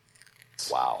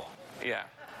 Wow. Yeah.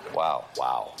 Wow.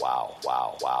 Wow. Wow.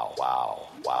 Wow. Wow. Wow.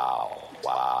 Wow.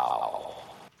 Wow.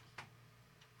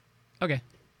 Okay.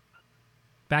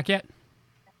 Back yet?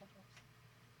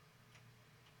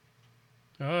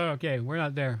 Okay, we're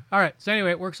not there. All right. So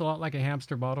anyway, it works a lot like a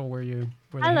hamster bottle where the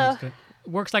Hello. hamster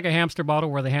works like a hamster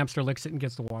bottle where the hamster licks it and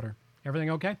gets the water.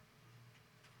 Everything okay?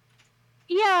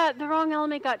 Yeah, the wrong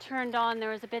element got turned on.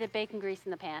 There was a bit of bacon grease in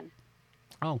the pan.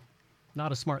 Oh,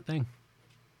 not a smart thing.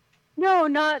 No,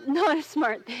 not a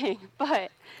smart thing, but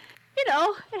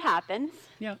it happens.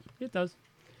 Yeah, it does.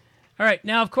 All right.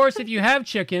 Now, of course, if you have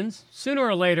chickens, sooner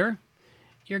or later,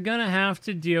 you're going to have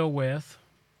to deal with,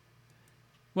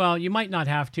 well, you might not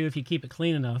have to if you keep it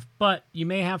clean enough, but you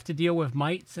may have to deal with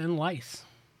mites and lice.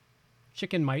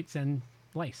 Chicken mites and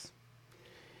lice.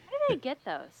 How do they get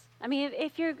those? I mean,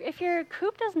 if your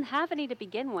coop doesn't have any to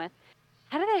begin with,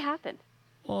 how do they happen?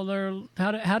 Well,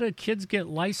 how do kids get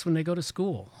lice when they go to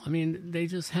school? I mean, they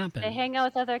just happen. They hang out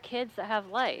with other kids that have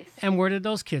lice. And where did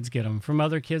those kids get them? From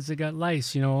other kids that got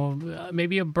lice. You know,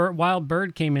 maybe a wild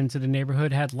bird came into the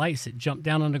neighborhood, had lice. It jumped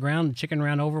down on the ground. The chicken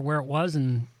ran over where it was,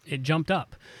 and it jumped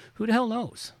up. Who the hell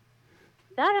knows?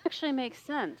 That actually makes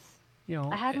sense. You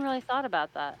know, I hadn't really thought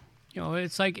about that. You know,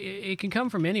 it's like it can come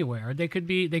from anywhere. They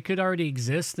could already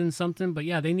exist in something, but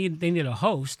yeah, they need a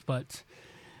host, but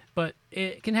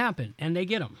it can happen, and they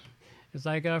get them. It's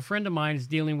like a friend of mine is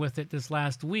dealing with it this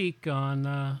last week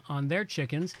on their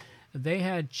chickens. They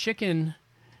had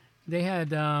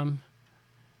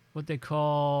what they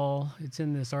call, it's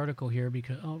in this article here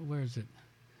because, where is it?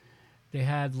 They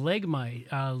had leg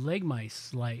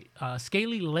mice, like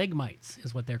scaly leg mites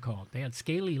is what they're called. They had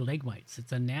scaly leg mites.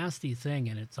 It's a nasty thing,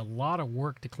 and it's a lot of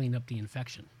work to clean up the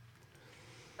infection.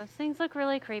 Those things look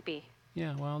really creepy.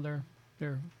 Yeah, well,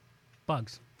 they're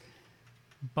bugs.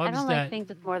 I Bugs don't like that things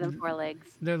with more than 4 legs.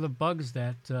 they're the bugs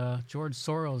that George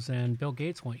Soros and Bill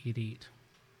Gates want you to eat.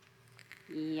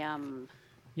 Yum.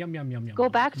 Yum yum yum yum. Go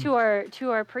yum. back to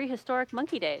our prehistoric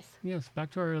monkey days. Yes,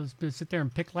 back to our sit there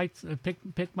and pick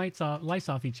lice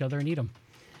off each other and eat them.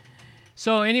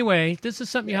 So anyway, this is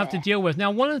something you have to deal with. Now,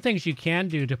 one of the things you can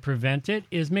do to prevent it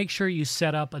is make sure you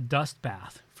set up a dust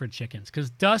bath for chickens,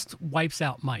 because dust wipes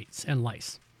out mites and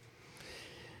lice,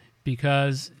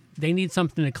 because they need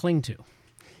something to cling to.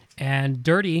 And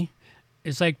dirty,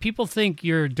 it's like people think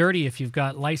you're dirty if you've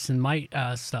got lice and mite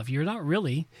stuff. You're not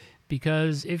really,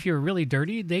 because if you're really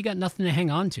dirty, they got nothing to hang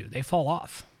on to. They fall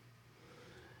off.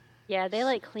 Yeah, they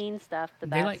like clean stuff the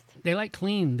best. They like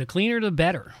clean. The cleaner, the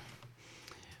better.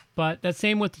 But that's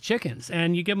same with the chickens.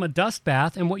 And you give them a dust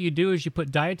bath, and what you do is you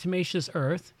put diatomaceous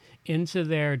earth into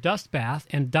their dust bath,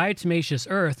 and diatomaceous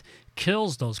earth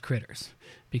kills those critters,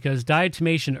 because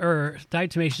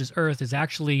diatomaceous earth is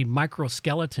actually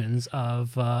microskeletons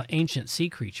of ancient sea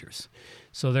creatures.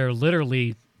 So they're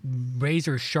literally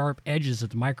razor sharp edges at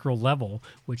the micro level,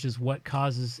 which is what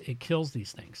kills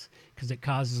these things, because it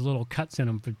causes little cuts in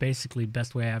them. But basically,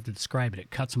 best way I have to describe it, it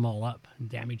cuts them all up and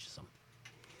damages them.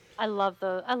 I love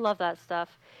that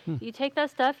stuff. You take that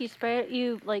stuff, you spray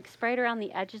it around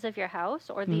the edges of your house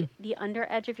or the under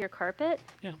edge of your carpet.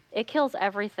 Yeah. It kills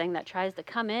everything that tries to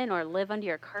come in or live under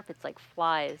your carpets, like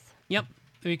flies. Yep,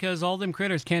 because all them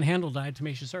critters can't handle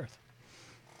diatomaceous earth.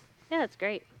 Yeah, that's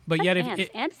great. But yet,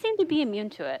 ants seem to be immune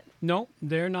to it. No,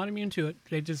 they're not immune to it.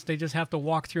 They just have to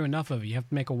walk through enough of it. You have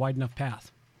to make a wide enough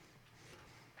path.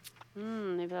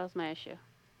 Maybe that was my issue.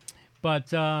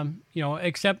 But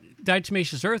except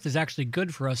diatomaceous earth is actually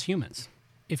good for us humans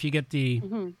if you get the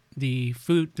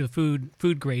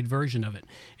food grade version of it,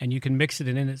 and you can mix it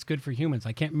in. It's good for humans.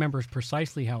 I can't remember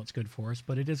precisely how it's good for us,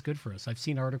 but it is good for us. I've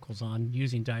seen articles on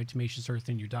using diatomaceous earth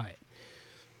in your diet.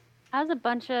 It has a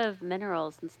bunch of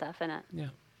minerals and stuff in it. Yeah.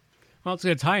 Well,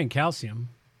 it's high in calcium,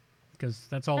 because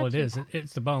that's all it is.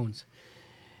 It's the bones.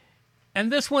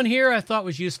 And this one here I thought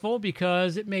was useful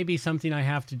because it may be something I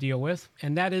have to deal with,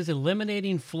 and that is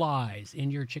eliminating flies in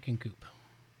your chicken coop.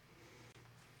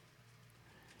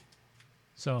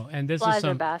 So, and this Flies is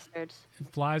some are bastards.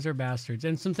 Flies are bastards,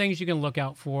 and some things you can look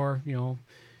out for.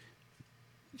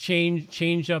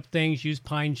 Change up things. Use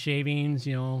pine shavings.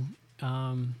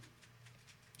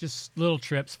 Just little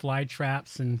trips, fly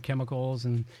traps, and chemicals,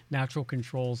 and natural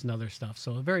controls, and other stuff.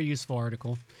 So a very useful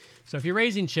article. So if you're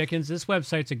raising chickens, this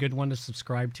website's a good one to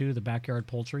subscribe to, the Backyard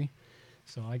Poultry.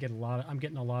 So I'm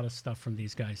getting a lot of stuff from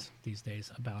these guys these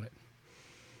days about it.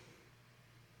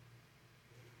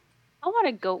 I want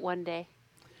a goat one day.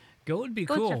 Goat would be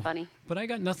Goats cool. are funny. But I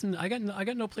got nothing. I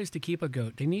got no place to keep a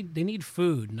goat. They need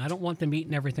food, and I don't want them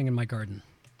eating everything in my garden.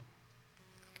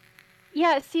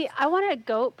 Yeah, see, I want a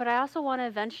goat, but I also want to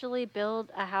eventually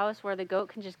build a house where the goat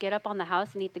can just get up on the house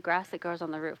and eat the grass that grows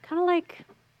on the roof. Kind of like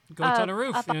Goats on a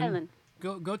roof. up island.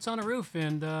 Goats on a roof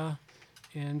and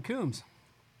Coombs.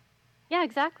 Yeah,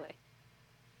 exactly.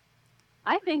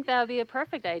 I think that would be a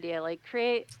perfect idea. Like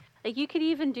you could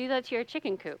even do that to your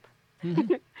chicken coop.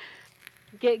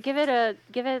 Give it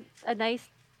a nice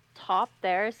top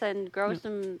there, and grow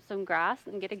some grass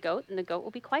and get a goat, and the goat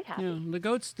will be quite happy. Yeah, the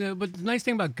goats. But the nice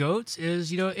thing about goats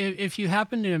is, if you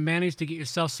happen to manage to get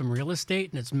yourself some real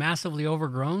estate and it's massively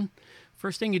overgrown,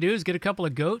 first thing you do is get a couple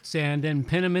of goats and then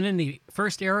pin them in the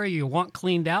first area you want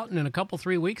cleaned out, and in a couple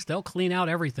 3 weeks they'll clean out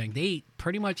everything. They eat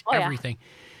pretty much everything.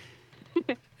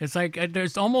 Yeah. It's like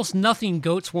there's almost nothing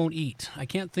goats won't eat. I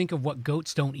can't think of what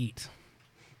goats don't eat.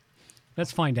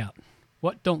 Let's find out.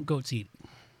 What don't goats eat?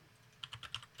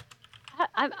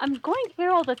 I'm going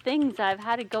through all the things I've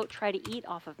had a goat try to eat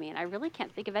off of me, and I really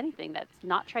can't think of anything that's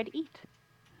not tried to eat.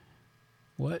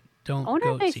 What don't I wonder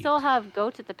goats if they eat? still have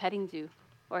goats at the petting zoo,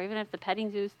 or even if the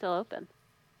petting zoo is still open.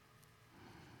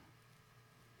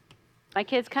 My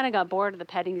kids kind of got bored of the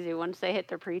petting zoo once they hit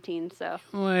their preteen, so.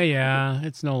 Well, yeah,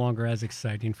 it's no longer as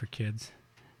exciting for kids.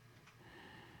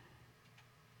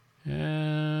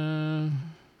 Yeah,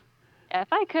 if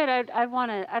I could, I'd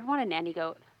want a nanny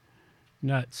goat.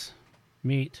 Nuts,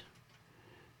 meat,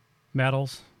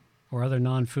 metals, or other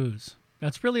non-foods.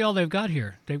 That's really all they've got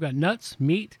here. They've got nuts,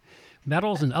 meat,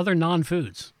 metals, and other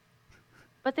non-foods.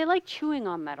 But they like chewing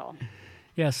on metal.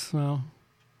 Yes, well.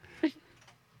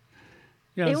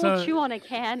 Yeah, they will chew on a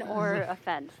can or a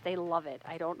fence. They love it.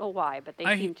 I don't know why, but they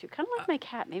seem to. Kind of like my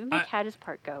cat. Maybe my cat is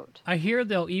part goat. I hear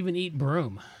they'll even eat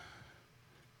broom.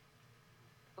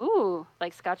 Ooh,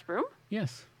 like Scotch broom?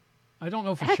 Yes. I don't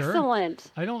know for sure.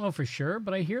 Excellent. I don't know for sure,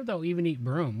 but I hear they'll even eat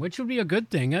broom, which would be a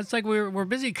good thing. That's like we're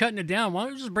busy cutting it down. Why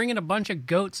don't we just bring in a bunch of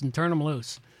goats and turn them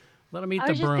loose? Let them eat I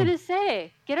the was just broom. gonna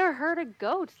say, get a herd of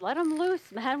goats, let them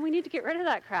loose, man. We need to get rid of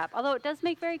that crap. Although it does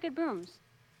make very good brooms.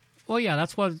 Well, yeah,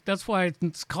 that's why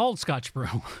it's called Scotch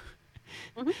broom.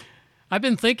 I've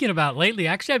been thinking about lately.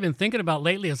 Actually, I've been thinking about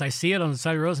lately as I see it on the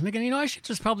side of the road. I'm thinking, I should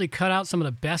just probably cut out some of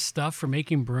the best stuff for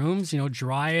making brooms.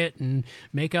 Dry it and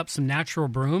make up some natural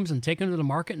brooms and take them to the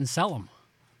market and sell them.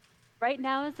 Right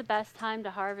now is the best time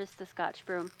to harvest the Scotch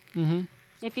broom.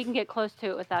 If you can get close to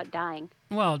it without dying.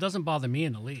 Well, it doesn't bother me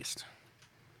in the least.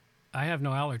 I have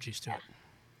no allergies to it.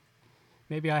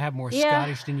 Maybe I have more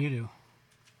Scottish than you do.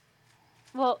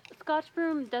 Well, Scotch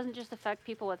broom doesn't just affect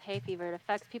people with hay fever; it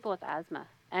affects people with asthma.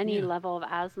 Any level of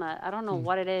asthma. I don't know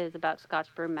what it is about Scotch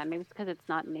broom, man. Maybe it's because it's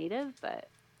not native, but.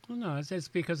 Well, no, it's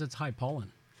because it's high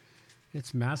pollen.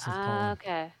 It's massive pollen.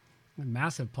 Okay.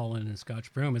 Massive pollen in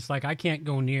Scotch broom. It's like I can't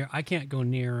go near a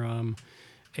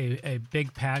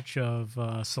big patch of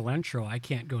cilantro. I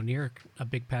can't go near a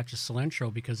big patch of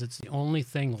cilantro because it's the only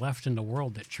thing left in the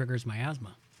world that triggers my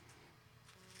asthma.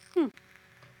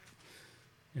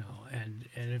 And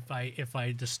if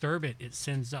I disturb it, it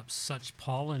sends up such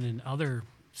pollen and other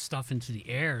stuff into the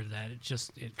air that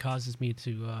it causes me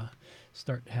to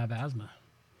start to have asthma.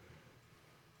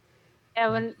 Yeah,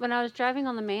 when I was driving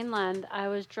on the mainland, I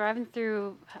was driving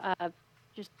through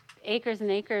just acres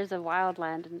and acres of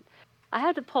wildland, and I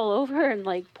had to pull over and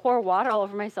pour water all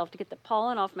over myself to get the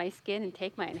pollen off my skin and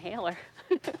take my inhaler.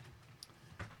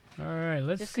 All right,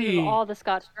 let's Just 'cause see. of all the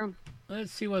Scotch broom.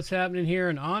 Let's see what's happening here.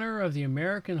 In honor of the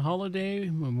American holiday,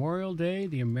 Memorial Day,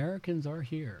 the Americans are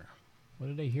here. What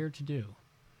are they here to do?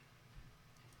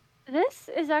 This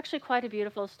is actually quite a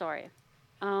beautiful story.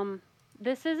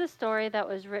 This is a story that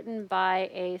was written by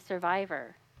a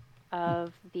survivor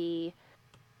of the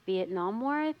Vietnam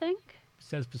War, I think. It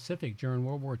says Pacific during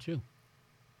World War II.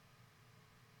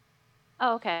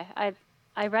 Oh, okay.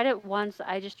 I read it once.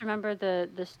 I just remember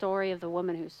the story of the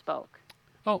woman who spoke.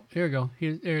 Oh, here we go.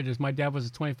 There it is. My dad was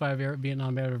a 25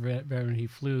 Vietnam era veteran. He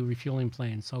flew refueling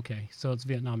planes. Okay, so it's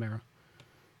Vietnam era.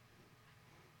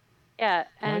 Yeah,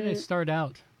 Why and did it start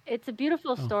out? it's a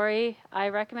beautiful Oh. story. I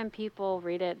recommend people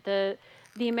read it. The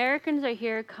Americans Are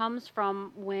Here comes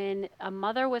from when a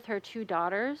mother with her two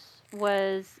daughters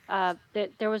was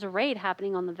there was a raid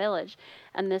happening on the village,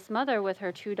 and this mother with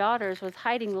her two daughters was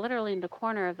hiding literally in the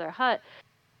corner of their hut,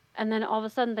 and then all of a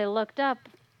sudden they looked up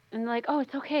and like, oh,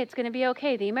 it's okay, it's gonna be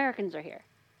okay. The Americans are here.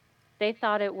 They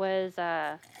thought it was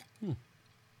I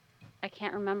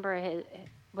can't remember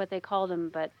what they called him,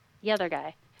 but the other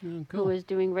guy Oh, who cool. was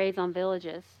doing raids on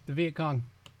villages. The Viet Cong.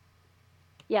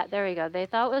 Yeah, there we go. They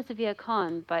thought it was the Viet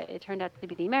Cong, but it turned out to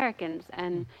be the Americans.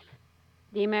 And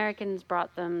the Americans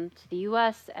brought them to the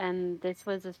U.S., and this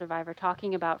was a survivor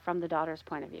talking about from the daughter's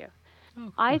point of view. Oh,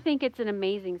 cool. I think it's an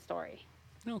amazing story.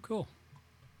 Oh, cool.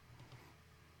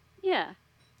 Yeah.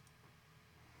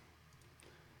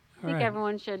 I All think right.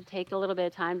 everyone should take a little bit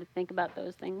of time to think about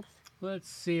those things. Let's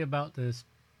see about this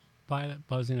pilot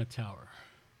buzzing a tower.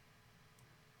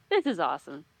 This is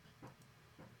awesome.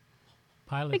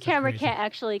 Pilots The are camera crazy. can't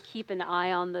actually keep an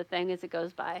eye on the thing as it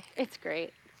goes by. It's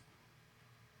great.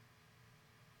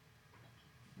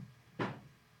 I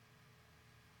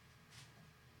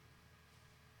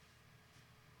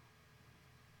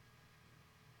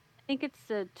think it's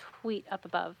a tweet up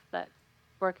above that's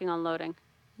working on loading.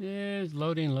 It's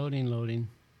loading, loading, loading.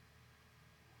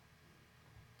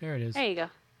 There it is. There you go.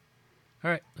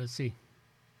 All right, let's see.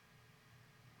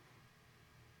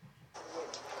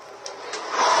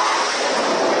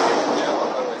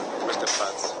 Mr.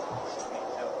 Putz.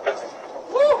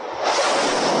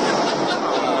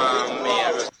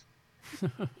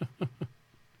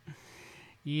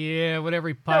 Yeah, what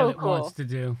every pilot cool. wants to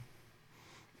do.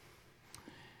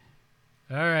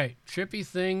 All right, trippy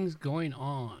things going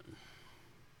on.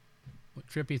 What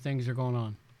trippy things are going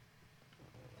on?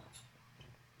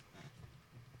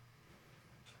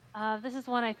 This is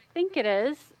one I think it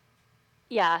is.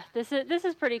 Yeah, this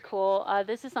is pretty cool.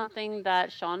 This is something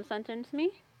that Sean sent in to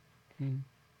me.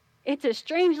 It's a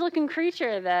strange looking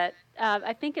creature that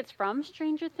I think it's from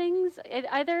Stranger Things.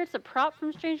 Either it's a prop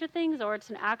from Stranger Things or it's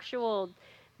an actual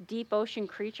deep ocean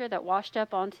creature that washed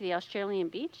up onto the Australian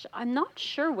beach. I'm not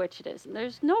sure which it is.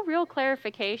 There's no real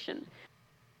clarification.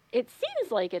 It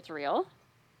seems like it's real,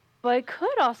 but it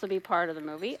could also be part of the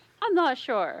movie. I'm not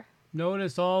sure.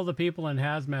 Notice all the people in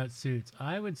hazmat suits.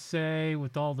 I would say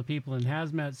with all the people in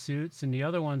hazmat suits and the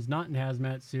other ones not in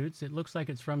hazmat suits, it looks like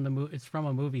it's from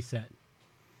a movie set.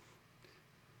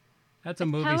 That's a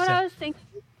Kind movie of what I set. was thinking.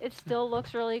 It still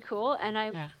looks really cool, and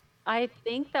Yeah. I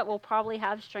think that we'll probably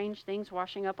have strange things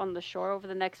washing up on the shore over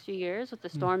the next few years with the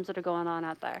storms that are going on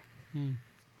out there.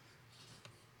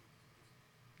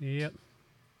 Yep.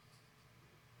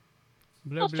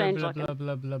 Blah Still blah strange blah blah looking.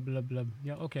 blah blah blah blah.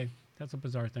 Yeah. Okay. That's a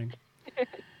bizarre thing.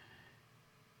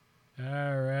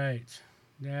 All right.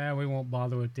 Yeah, we won't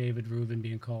bother with David Rubin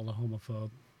being called a homophobe.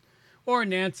 Or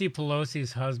Nancy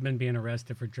Pelosi's husband being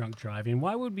arrested for drunk driving.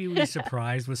 Why would we be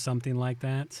surprised with something like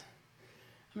that?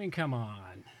 I mean, come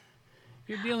on.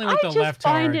 You're dealing I with the just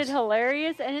find it leftards.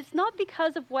 hilarious, and it's not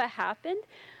because of what happened.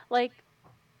 Like,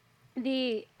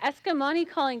 the Escamani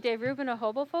calling Dave Rubin a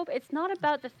homophobe, it's not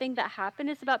about the thing that happened.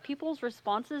 It's about people's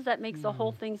responses that makes the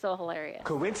whole thing so hilarious.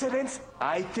 Coincidence?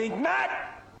 I think not.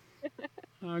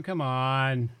 Oh, come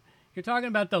on. You're talking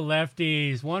about the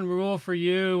lefties. One rule for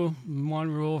you, one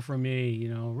rule for me.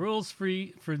 You know, rules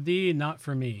for thee, not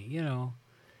for me. You know.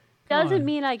 Come Doesn't on.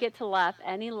 mean I get to laugh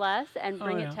any less and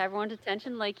bring yeah. it to everyone's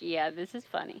attention like, yeah, this is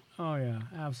funny. Oh, yeah,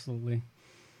 absolutely.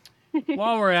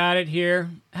 While we're at it here,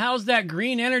 how's that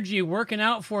green energy working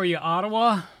out for you,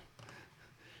 Ottawa?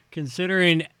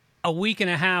 Considering a week and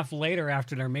a half later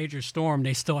after their major storm,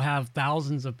 they still have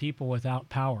thousands of people without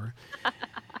power.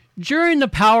 During the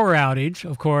power outage,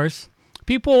 of course,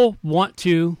 people want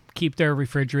to keep their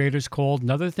refrigerators cold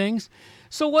and other things.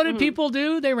 So what did people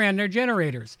do? They ran their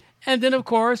generators. And then, of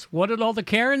course, what did all the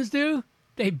Karens do?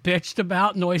 They bitched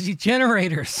about noisy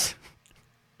generators.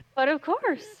 But of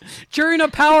course. During a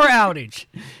power outage.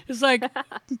 It's like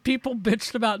people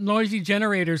bitched about noisy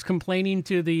generators, complaining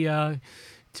to the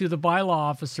bylaw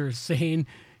officers, saying,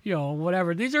 you know,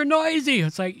 whatever, these are noisy.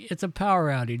 It's like, it's a power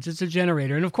outage. It's a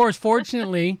generator. And of course,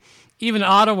 fortunately, even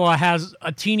Ottawa has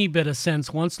a teeny bit of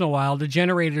sense once in a while. The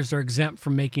generators are exempt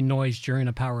from making noise during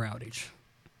a power outage.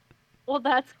 Well,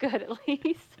 that's good at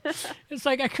least. It's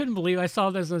like, I couldn't believe I saw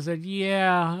this and I said,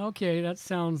 yeah, okay, that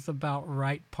sounds about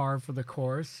right, par for the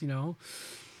course, you know.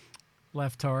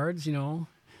 Leftards, you know.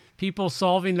 People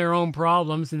solving their own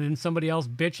problems and then somebody else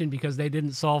bitching because they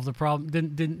didn't solve the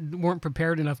problem, weren't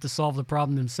prepared enough to solve the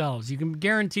problem themselves. You can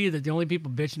guarantee that the only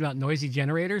people bitching about noisy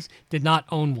generators did not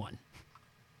own one.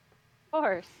 Of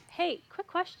course. Hey, quick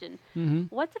question.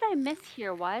 What did I miss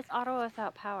here? Why is Ottawa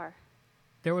without power?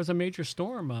 There was a major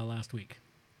storm last week.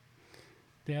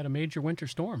 They had a major winter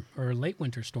storm, or late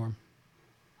winter storm.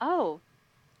 Oh.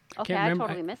 Okay, can't I remember-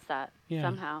 totally missed that Yeah.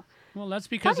 somehow. Well, that's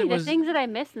because Funny, it was... the things that I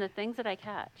miss and the things that I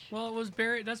catch. Well, it was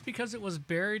buried. That's because it was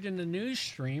buried in the news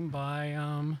stream by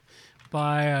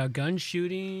gun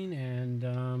shooting and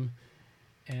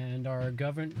our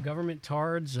government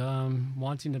tards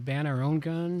wanting to ban our own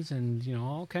guns and, you know,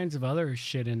 all kinds of other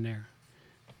shit in there.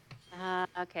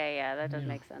 Okay, yeah, that does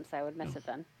make sense. I would miss it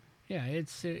then. Yeah,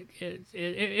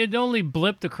 it only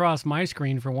blipped across my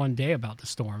screen for one day about the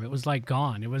storm. It was like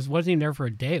gone. It wasn't even there for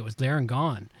a day. It was there and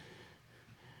gone.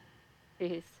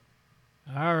 Jeez.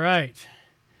 All right.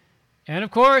 And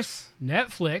of course,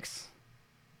 Netflix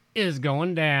is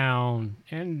going down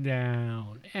and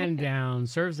down and down.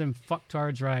 Serves them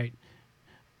fucktards right.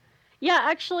 Yeah,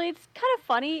 actually, it's kind of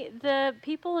funny. The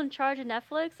people in charge of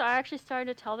Netflix are actually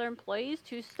starting to tell their employees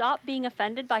to stop being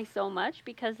offended by so much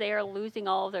because they are losing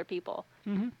all of their people.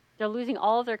 They're losing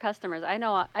all of their customers. I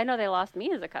know they lost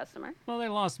me as a customer. Well, they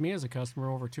lost me as a customer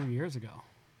over 2 years ago.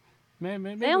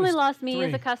 Maybe They it only was lost me as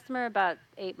 3. a customer about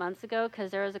 8 months ago because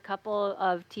there was a couple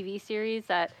of TV series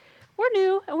that were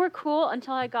new and were cool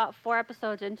until I got 4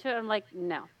 episodes into it. I'm like,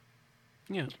 no.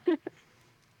 Yeah.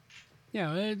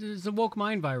 Yeah, it's a woke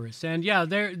mind virus. And yeah,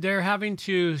 they're having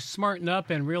to smarten up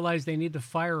and realize they need to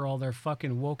fire all their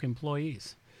fucking woke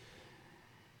employees.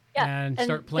 Yeah, And start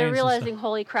they're playing some realizing, stuff.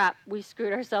 holy crap, we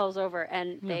screwed ourselves over,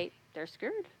 and they're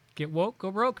screwed. Get woke,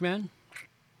 go broke, man.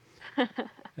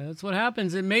 That's what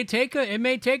happens. It may take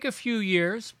a few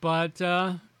years, but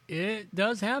it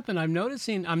does happen. I'm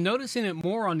noticing it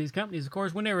more on these companies. Of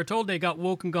course, when they were told they got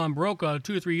woke and gone broke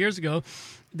 2 or 3 years ago,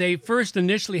 they first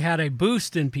initially had a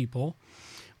boost in people,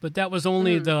 but that was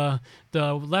only the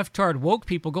leftard woke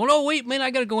people going, oh wait, man,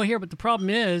 I got to go here. But the problem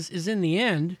is in the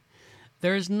end,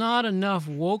 there's not enough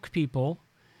woke people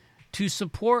to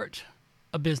support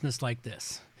a business like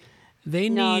this. They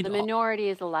need The minority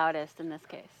is the loudest in this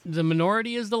case. the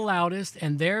minority is the loudest,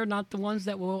 and they're not the ones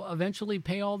that will eventually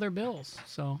pay all their bills.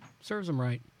 So serves them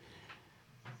right.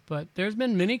 But there's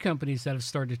been many companies that have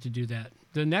started to do that.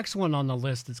 The next one on the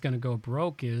list that's going to go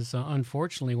broke is,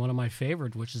 unfortunately, one of my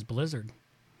favorite, which is Blizzard.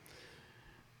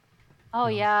 Oh,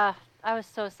 yeah. I was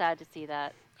so sad to see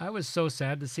that. I was so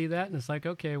sad to see that, and it's like,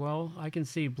 okay, well, I can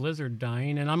see Blizzard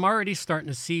dying, and I'm already starting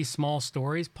to see small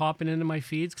stories popping into my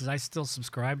feeds because I still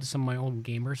subscribe to some of my own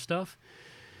gamer stuff.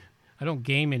 I don't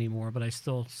game anymore, but I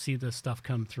still see this stuff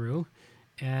come through,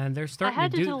 and they're I starting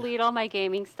had to to do. delete all my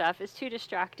gaming stuff. It's too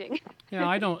distracting. Yeah,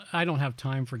 I don't have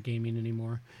time for gaming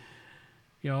anymore.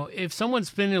 If someone's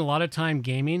spending a lot of time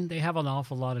gaming, they have an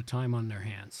awful lot of time on their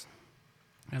hands.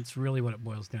 That's really what it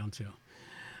boils down to.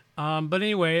 But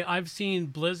anyway, I've seen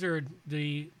Blizzard,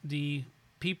 the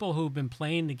people who've been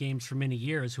playing the games for many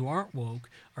years who aren't woke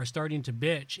are starting to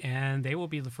bitch, and they will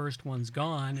be the first ones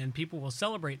gone, and people will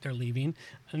celebrate their leaving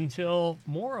until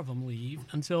more of them leave,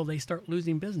 until they start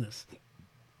losing business.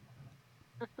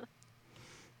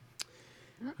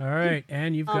 All right,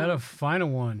 and you've got a final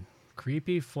one.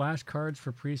 Creepy flashcards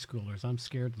for preschoolers. I'm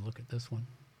scared to look at this one.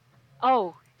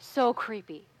 Oh, so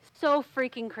creepy. So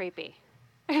freaking creepy.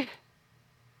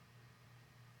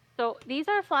 So these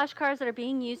are flashcards that are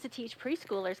being used to teach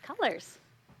preschoolers colors.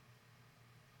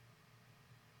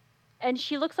 And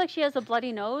she looks like she has a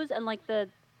bloody nose, and like the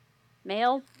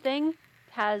male thing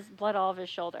has blood all over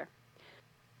his shoulder.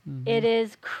 Mm-hmm. It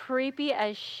is creepy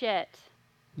as shit.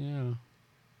 Yeah,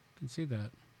 I can see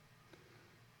that.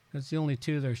 That's the only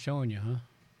two they're showing you, huh?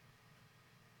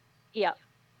 Yeah.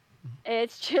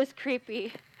 It's just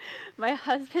creepy. My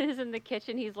husband is in the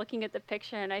kitchen. He's looking at the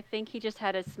picture, and I think he just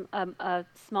had a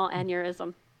small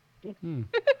aneurysm.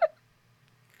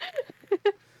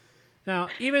 Now,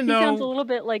 even He sounds a though little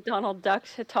bit like Donald Duck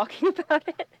talking about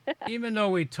it. even though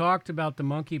we talked about the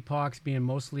monkeypox being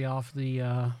mostly off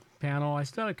the panel, I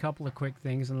still had a couple of quick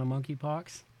things on the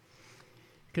monkeypox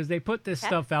because they put this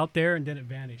stuff out there and then it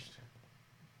vanished.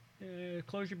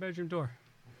 Close your bedroom door.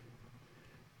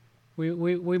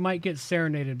 We might get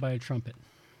serenaded by a trumpet.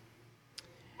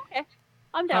 Okay,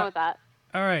 I'm down with that.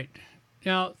 All right.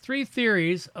 Now, 3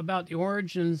 theories about the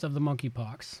origins of the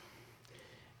monkeypox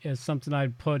is something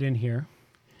I'd put in here.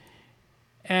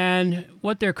 And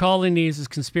what they're calling these is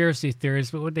conspiracy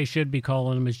theories, but what they should be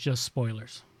calling them is just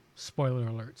spoilers. Spoiler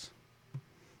alerts.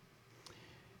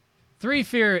 3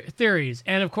 theories.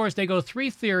 And, of course, they go 3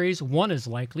 theories. One is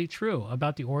likely true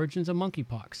about the origins of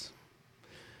monkeypox.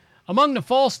 Among the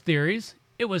false theories,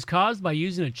 it was caused by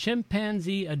using a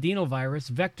chimpanzee adenovirus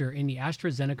vector in the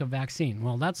AstraZeneca vaccine.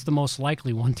 Well, that's the most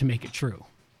likely one to make it true.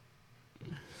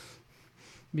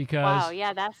 Because, Wow,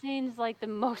 yeah, that seems like the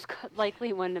most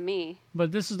likely one to me.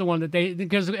 but this is the one that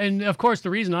and of course the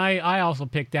reason I also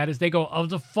picked that is they go of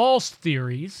the false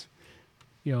theories,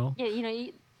 Yeah,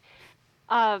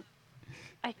 I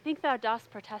think thou dost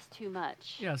protest too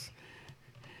much. Yes.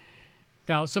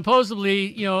 Now,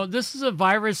 supposedly, this is a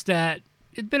virus that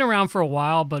it's been around for a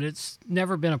while, but it's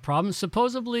never been a problem.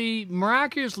 Supposedly,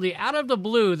 miraculously, out of the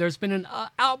blue, there's been an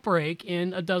outbreak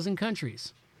in a dozen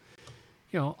countries.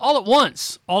 All at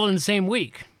once, all in the same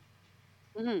week.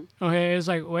 Mm-hmm. Okay, it's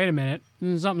like, wait a minute,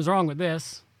 something's wrong with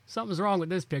this. Something's wrong with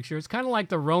this picture. It's kind of like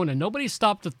the Rona. Nobody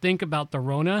stopped to think about the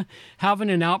Rona having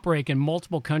an outbreak in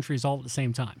multiple countries all at the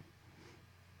same time.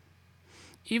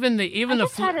 I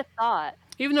just had a thought.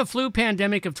 Even the flu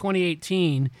pandemic of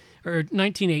 2018 or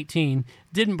 1918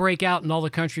 didn't break out in all the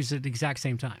countries at the exact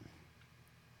same time.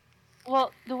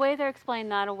 Well, the way they're explaining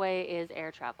that away is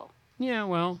air travel. Yeah,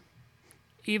 well,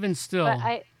 even still.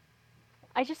 But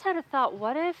I just had a thought.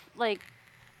 What if,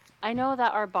 I know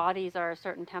that our bodies are a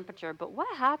certain temperature, but what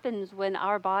happens when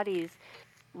our bodies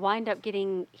wind up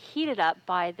getting heated up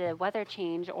by the weather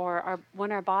change, or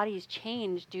when our bodies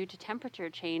change due to temperature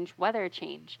change, weather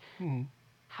change? Mm-hmm.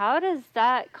 How does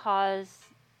that cause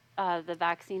the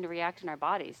vaccine to react in our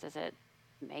bodies? Does it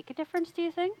make a difference, do you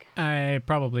think? I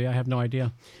have no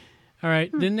idea. All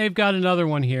right, then they've got another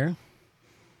one here.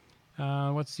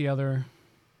 What's the other?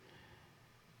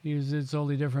 It's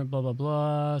only different, blah, blah,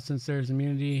 blah, since there's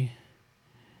immunity.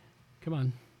 Come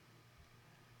on.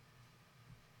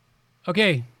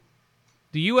 Okay,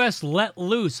 the U.S. let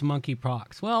loose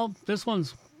monkeypox. Well, this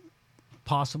one's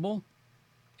possible,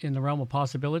 in the realm of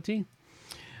possibility.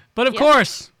 But of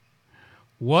course,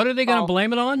 what are they going to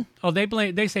blame it on? Oh,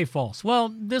 they say false.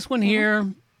 Well, this one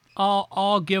here,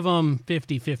 I'll give them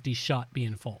 50-50 shot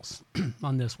being false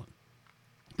on this one.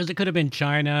 Because it could have been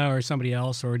China or somebody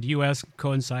else, or the U.S.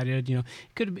 coincided.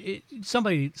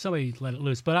 Somebody let it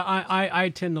loose. But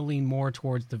I tend to lean more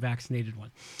towards the vaccinated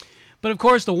one. But of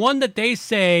course, the one that they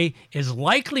say is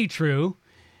likely true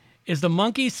is the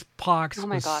monkeypox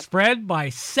was spread by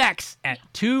sex at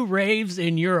 2 raves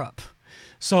in Europe.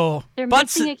 So they're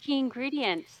missing a key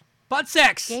ingredient. Butt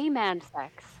sex. Gay man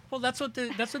sex. Well, that's what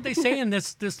they say in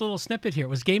this little snippet here. It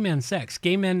was gay man sex.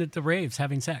 Gay men at the raves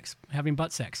having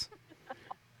butt sex.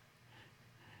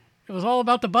 It was all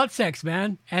about the butt sex,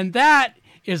 man. And that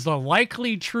is the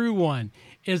likely true one,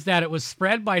 is that it was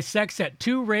spread by sex at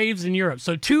 2 raves in Europe.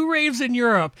 So 2 raves in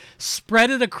Europe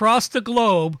spread it across the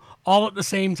globe all at the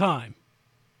same time.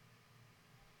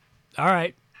 All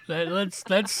right.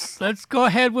 Let's go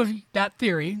ahead with that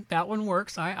theory. That one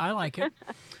works. I like it.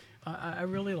 I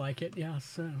really like it. Yeah,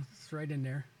 it's right in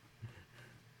there.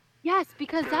 Yes,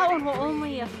 because that one will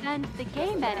only offend the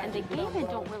gay men, and the gay men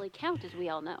don't really count, as we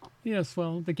all know. Yes,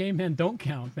 well, the gay men don't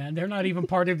count, man. They're not even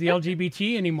part of the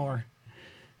LGBT anymore.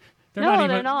 They're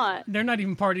not. They're not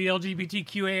even part of the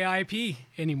LGBTQAIP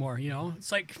anymore. You know,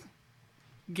 it's like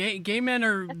gay men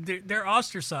they're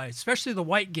ostracized, especially the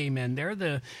white gay men. They're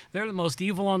the most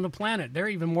evil on the planet. They're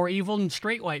even more evil than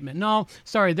straight white men. No,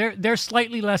 sorry, they're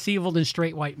slightly less evil than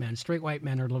straight white men. Straight white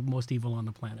men are the most evil on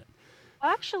the planet.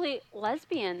 Actually,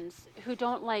 lesbians who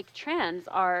don't like trans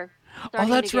are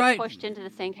starting to get pushed into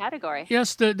the same category.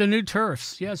 Yes, the new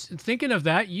TERFs. Yes, thinking of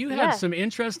that, you had some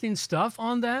interesting stuff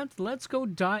on that. Let's go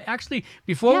dive. Actually,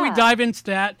 before we dive into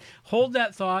that, hold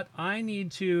that thought. We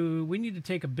need to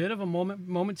take a bit of a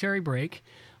momentary break.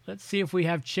 Let's see if we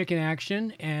have chicken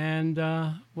action, and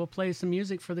we'll play some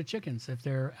music for the chickens if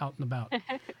they're out and about.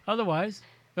 Otherwise...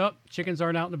 Oh, chickens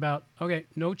aren't out and about. Okay,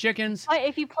 no chickens.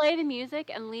 If you play the music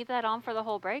and leave that on for the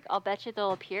whole break, I'll bet you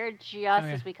they'll appear just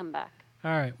as we come back.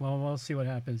 All right, well, we'll see what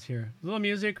happens here. A little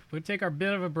music. We'll take our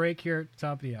bit of a break here at the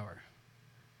top of the hour.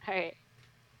 All right.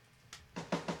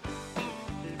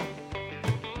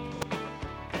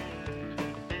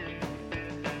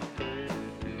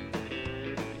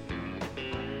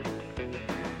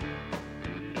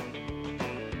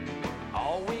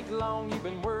 All week long you've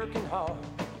been working hard.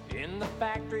 In the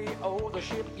factory or the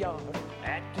shipyard,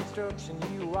 at construction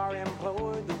you are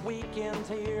employed. The weekend's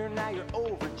here, now you're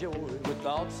overjoyed with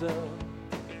thoughts of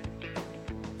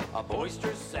a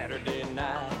boisterous Saturday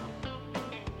night.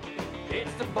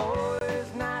 It's the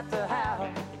boys' night to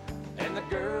howl, and the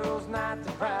girls' night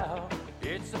to prowl.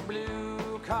 It's the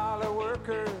blue-collar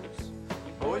workers'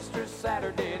 boisterous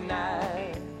Saturday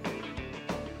night.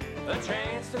 A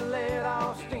chance to let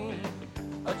off steam,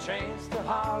 a chance to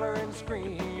holler and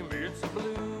scream. It's a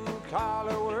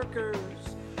blue-collar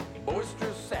workers'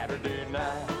 boisterous Saturday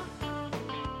night.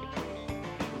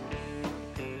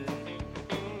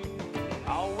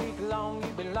 All week long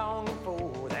you've been longing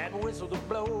for that whistle to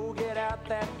blow, get out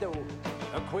that door.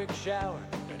 A quick shower,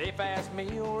 a fast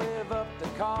meal, rev up the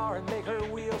car and make her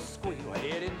wheels squeal,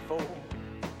 heading for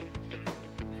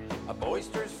a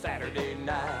boisterous Saturday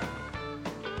night.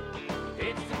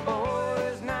 It's the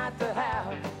boys' night to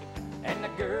howl, and the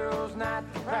girls' night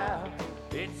to proud.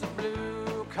 It's a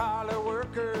blue-collar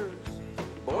workers'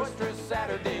 boisterous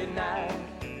Saturday night.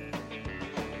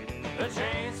 A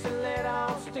chance to let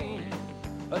off steam,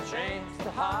 a chance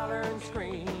to holler and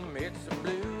scream. It's a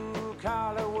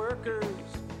blue-collar workers'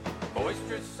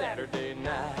 boisterous Saturday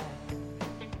night.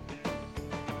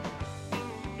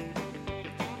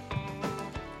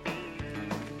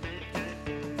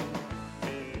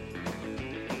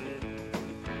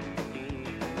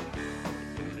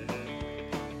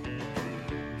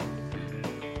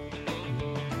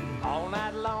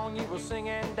 Long you will sing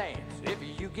and dance. If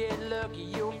you get lucky,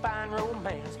 you'll find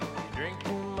romance. You drink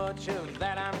too much of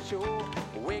that, I'm sure.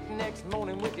 Wake next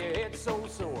morning with your head so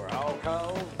sore, all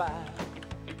caused by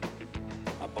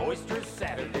a boisterous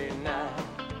Saturday night.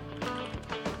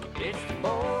 It's the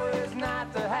boys'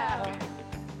 night to howl,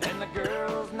 and the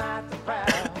girls' night to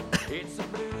proud. It's the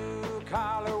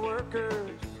blue-collar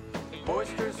workers'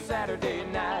 boisterous Saturday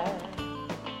night.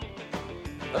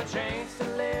 A chance to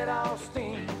let off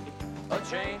steam, a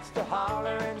chance to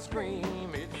holler and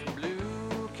scream. It's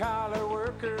blue-collar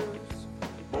workers'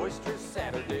 boisterous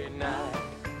Saturday night.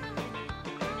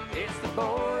 It's the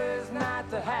boys' night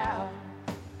to howl,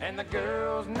 and the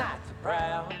girls' night to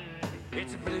proud.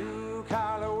 It's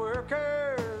blue-collar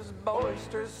workers'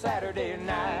 boisterous Saturday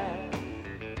night.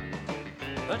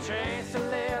 A chance to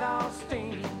let off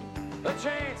steam, a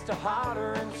chance to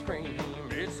holler and scream.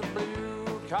 It's the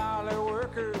blue-collar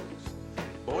workers'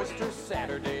 boisterous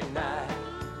Saturday night.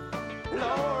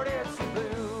 Lord, it's the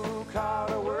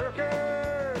blue-collar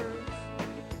workers'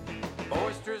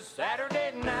 boisterous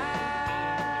Saturday night.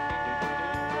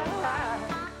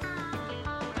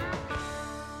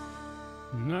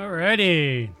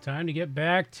 Alrighty, time to get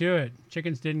back to it.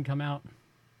 Chickens didn't come out.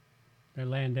 They're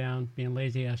laying down, being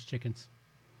lazy-ass chickens.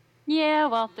 Yeah,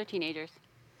 well, they're teenagers.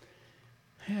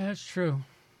 Yeah, that's true.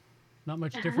 Not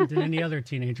much different than any other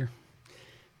teenager.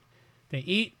 They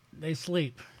eat, they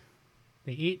sleep.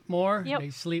 They eat more, They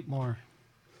sleep more.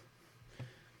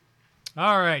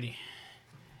 All righty.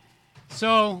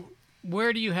 So,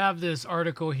 where do you have this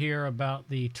article here about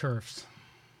the TERFs?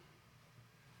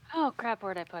 Oh, crap,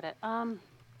 where'd I put it?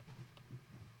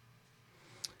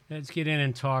 Let's get in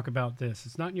and talk about this.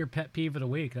 It's not in your pet peeve of the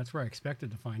week. That's where I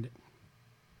expected to find it.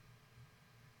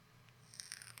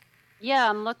 Yeah,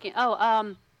 I'm looking.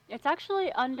 Oh, it's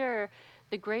actually under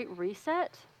the Great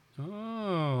Reset.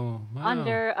 Oh, wow.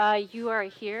 Under you are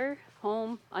here,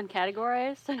 home,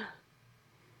 uncategorized.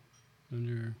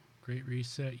 Under Great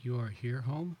Reset, you are here,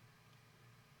 home?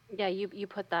 Yeah, you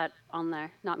put that on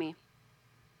there, not me.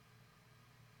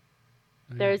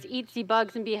 I- There's eat the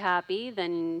bugs and be happy,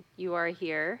 then you are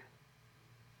here.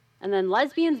 And then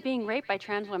lesbians being raped by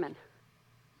trans women.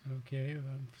 Okay,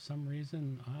 for some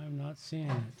reason, I'm not seeing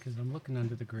it because I'm looking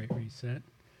under the Great Reset.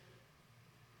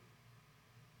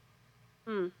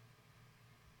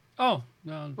 Oh,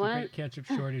 no, the What? Great Ketchup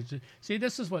Shortage. See,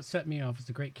 this is what set me off, is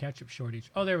the Great Ketchup Shortage.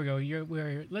 Oh, there we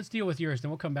go. Let's deal with yours, then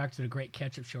we'll come back to the Great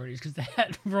Ketchup Shortage because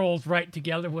that rolls right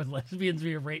together with lesbians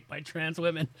being raped by trans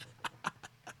women.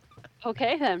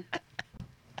 Okay then.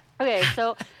 Okay,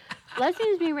 so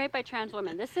lesbians being raped by trans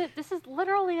women. This is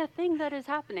literally a thing that is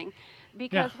happening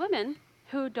because Yeah. women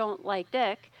who don't like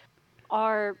dick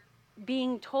are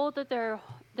being told that they're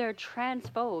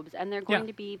transphobes and they're going Yeah.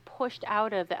 to be pushed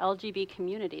out of the LGBT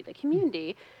community, the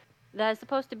community that is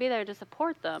supposed to be there to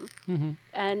support them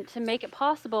and to make it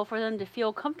possible for them to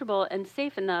feel comfortable and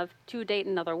safe enough to date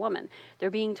another woman.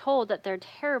 They're being told that they're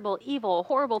terrible, evil,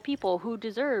 horrible people who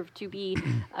deserve to be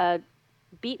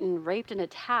beaten, raped, and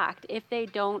attacked if they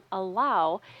don't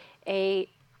allow a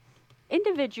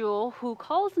individual who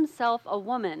calls himself a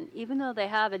woman, even though they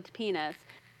have a penis,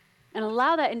 and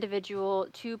allow that individual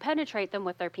to penetrate them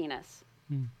with their penis.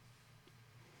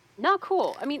 Not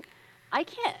cool. I mean, I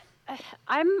can't.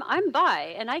 I'm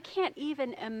bi, and I can't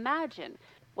even imagine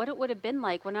what it would have been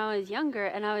like when I was younger,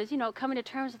 and I was, coming to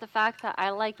terms with the fact that I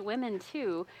liked women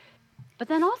too, but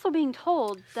then also being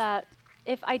told that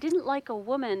if I didn't like a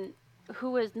woman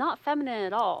who was not feminine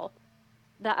at all,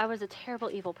 that I was a terrible,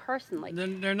 evil person. Like,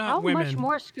 They're not how women. much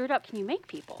more screwed up can you make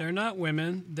people? They're not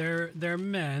women. They're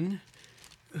men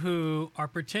who are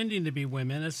pretending to be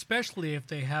women, especially if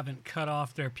they haven't cut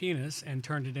off their penis and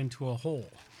turned it into a hole.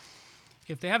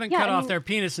 If they haven't cut off their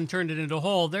penis and turned it into a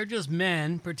hole, they're just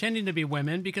men pretending to be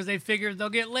women because they figure they'll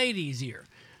get laid easier.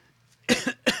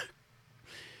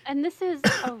 And this is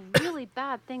a really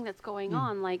bad thing that's going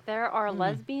on. Like, there are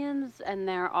lesbians and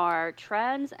there are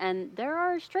trans and there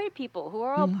are straight people who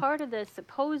are all part of this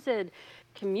supposed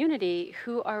community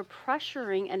who are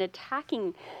pressuring and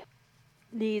attacking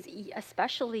these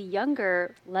especially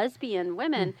younger lesbian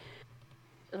women,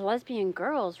 lesbian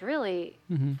girls, really,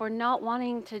 for not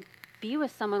wanting to be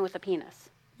with someone with a penis.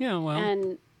 Yeah, well,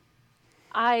 And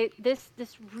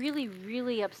this really,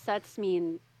 really upsets me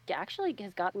and actually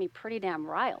has gotten me pretty damn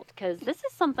riled because this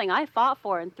is something I fought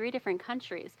for in 3 different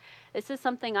countries. This is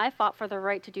something I fought for the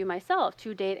right to do myself,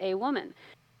 to date a woman.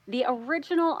 The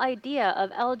original idea of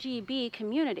LGBT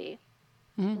community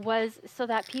was so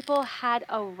that people had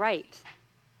a right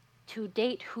to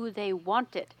date who they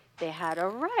wanted. They had a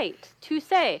right to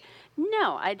say,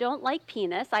 no, I don't like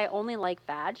penis. I only like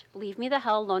vag. Leave me the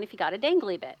hell alone if you got a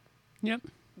dangly bit. yep.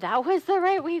 That was the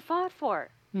right we fought for.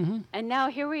 And now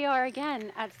here we are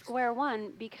again at square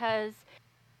one because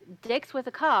dicks with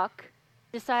a cock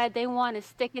decide they want to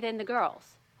stick it into girls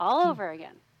all over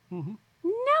again.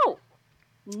 No,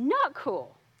 not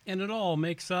cool. And it all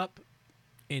makes up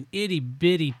an itty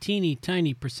bitty, teeny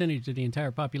tiny percentage of the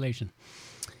entire population.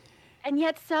 And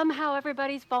yet somehow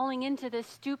everybody's falling into this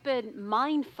stupid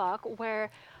mind fuck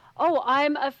where, oh,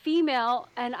 I'm a female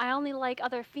and I only like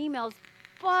other females.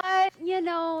 But,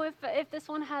 if this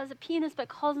one has a penis but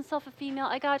calls himself a female,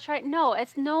 I gotta try it. No,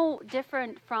 it's no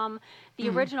different from the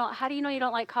original. How do you know you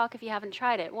don't like cock if you haven't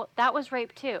tried it? Well, that was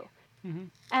rape too.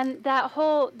 And that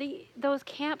whole, those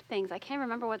camp things, I can't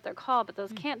remember what they're called, but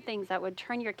those camp things that would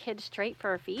turn your kid straight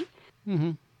for a fee.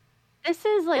 This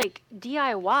is like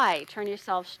DIY, turn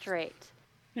yourself straight.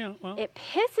 Yeah, well, It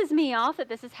pisses me off that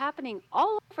this is happening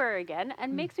all over again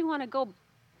and makes me want to go.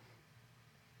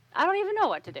 I don't even know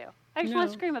what to do. I just want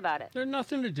No. to scream about it. there's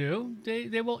nothing to do.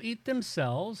 They will eat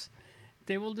themselves.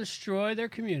 They will destroy their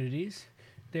communities.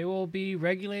 They will be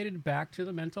regulated back to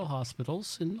the mental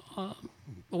hospitals, and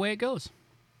away it goes.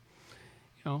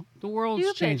 The world's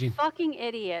Stupid changing. fucking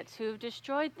idiots who've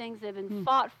destroyed things they've been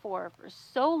fought for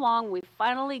so long. We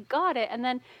finally got it, and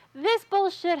then this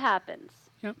bullshit happens.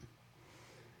 Yep.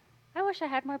 I wish I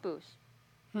had more booze.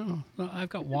 Oh, well, I've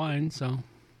got wine, so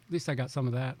at least I got some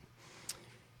of that.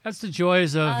 That's the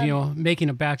joys of making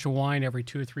a batch of wine every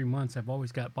 2 or 3 months. I've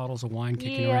always got bottles of wine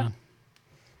kicking Yeah. around.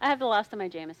 I have the last of my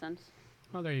Jamesons.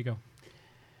 Oh, there you go.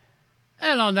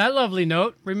 And on that lovely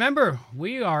note, remember,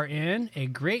 we are in a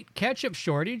great ketchup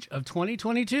shortage of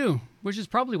 2022, which is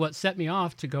probably what set me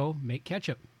off to go make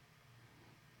ketchup.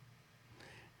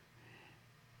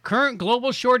 Current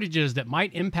global shortages that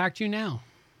might impact you now.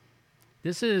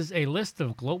 This is a list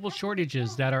of global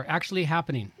shortages that are actually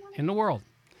happening in the world.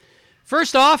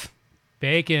 First off,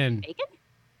 bacon. Bacon?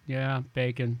 Yeah,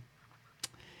 bacon.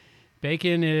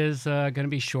 Bacon is going to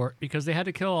be short because they had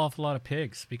to kill off a lot of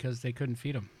pigs because they couldn't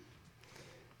feed them.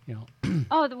 You know.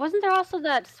 Oh, wasn't there also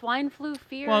that swine flu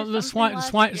fear? Well, the swine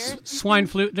swine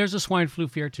flu. There's a swine flu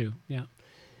fear too. Yeah.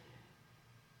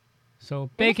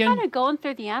 So They're bacon. kind of going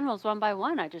through the animals one by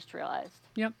one. I just realized.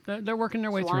 Yep, they're working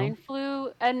their way Swine through.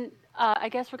 flu, and I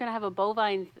guess we're gonna have a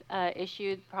bovine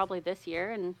issue probably this year,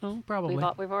 and Oh, probably.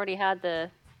 we've already had the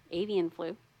avian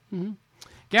flu.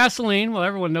 Gasoline. Well,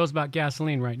 everyone knows about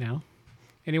gasoline right now.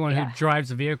 Anyone Yeah. who drives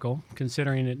a vehicle,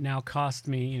 considering it now costs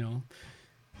me,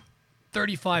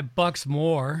 $35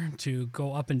 more to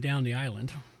go up and down the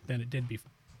island than it did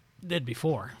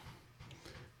before.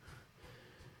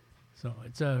 So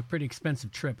it's a pretty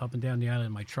expensive trip up and down the island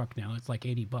in my truck now. It's like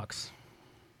 $80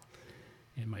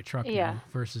 in my truck Yeah. now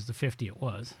versus the 50 it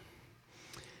was.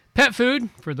 Pet food.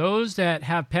 For those that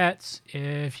have pets,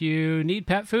 if you need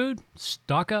pet food,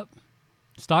 stock up.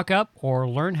 Stock up or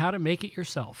learn how to make it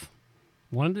yourself.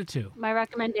 One of the two. My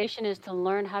recommendation is to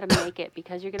learn how to make it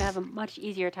because you're gonna have a much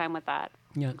easier time with that.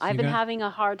 Yeah, so I've you're been gonna- having a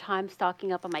hard time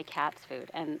stocking up on my cat's food,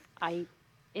 and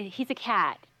he's a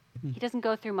cat. He doesn't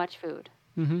go through much food.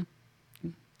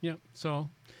 Yep. So,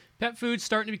 pet food's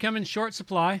starting to become in short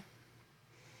supply.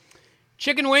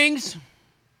 Chicken wings,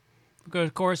 because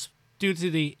of course, due to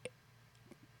the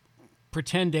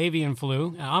pretend avian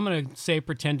flu. I'm going to say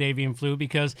pretend avian flu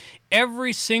because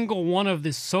every single one of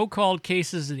the so-called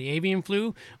cases of the avian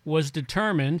flu was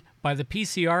determined by the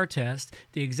PCR test,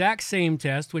 the exact same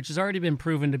test, which has already been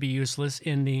proven to be useless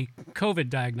in the COVID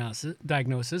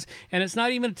diagnosis, and it's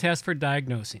not even a test for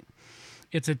diagnosing.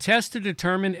 It's a test to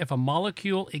determine if a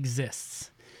molecule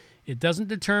exists. It doesn't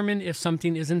determine if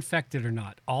something is infected or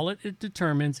not. All it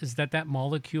determines is that that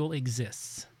molecule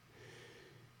exists.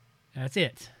 That's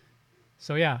it.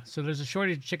 So yeah, so there's a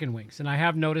shortage of chicken wings. And I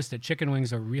have noticed that chicken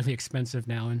wings are really expensive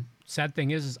now. And sad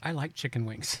thing is I like chicken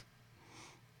wings.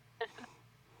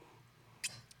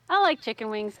 I like chicken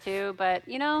wings too, but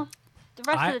the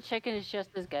rest of the chicken is just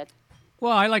as good.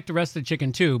 Well, I like the rest of the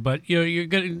chicken too, but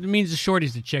it means the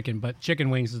shortage of chicken, but chicken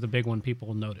wings is the big one people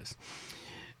will notice.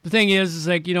 The thing is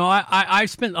like, I've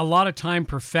spent a lot of time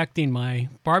perfecting my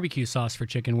barbecue sauce for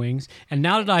chicken wings. And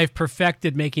now that I've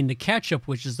perfected making the ketchup,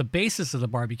 which is the basis of the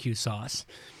barbecue sauce,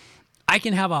 I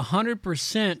can have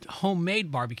 100%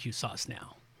 homemade barbecue sauce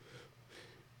now.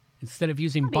 Instead of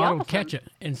using bottled ketchup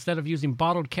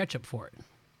for it.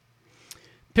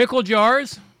 Pickle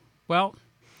jars, well,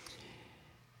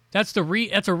 that's a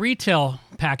retail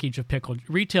package of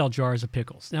retail jars of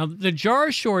pickles. Now, the jar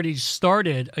shortage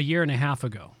started a year and a half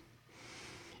ago.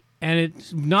 And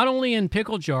it's not only in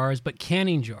pickle jars, but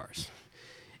canning jars.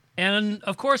 And,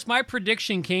 of course, my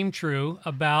prediction came true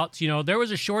about, there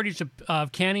was a shortage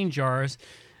of canning jars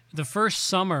the first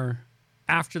summer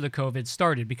after the COVID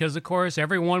started because, of course,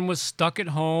 everyone was stuck at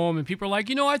home and people were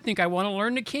like, I think I want to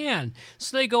learn to can.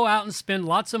 So they go out and spend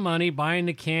lots of money buying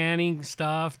the canning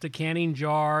stuff, the canning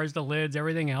jars, the lids,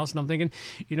 everything else. And I'm thinking,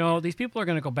 these people are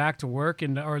going to go back to work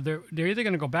or they're either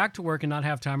going to go back to work and not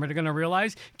have time or they're going to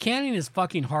realize canning is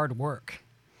fucking hard work.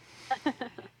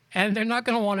 And they're not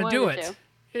going to want to do it.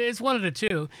 It's one of the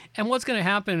two. And what's going to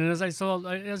happen? And as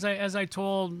I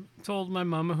told my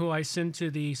mama, who I send to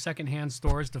the secondhand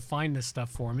stores to find this stuff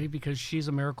for me, because she's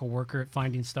a miracle worker at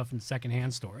finding stuff in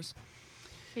secondhand stores.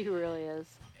 She really is.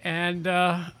 And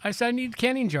I said I need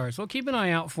canning jars. Well, keep an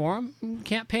eye out for them.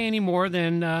 Can't pay any more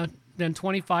than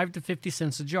 25 to 50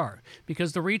 cents a jar,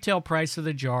 because the retail price of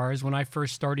the jars when I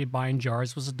first started buying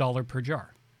jars was $1 per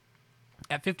jar.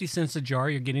 At 50 cents a jar,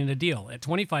 you're getting a deal. At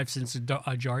 25 cents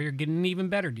a jar, you're getting an even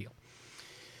better deal.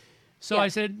 So I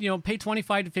said, pay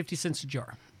 25 to 50 cents a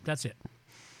jar. That's it.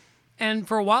 And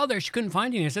for a while there, she couldn't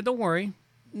find any. I said, don't worry,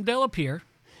 they'll appear.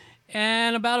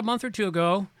 And about a month or two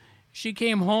ago, she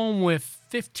came home with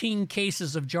 15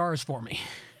 cases of jars for me.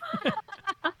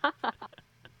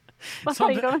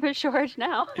 Well, you don't have a shortage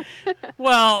now.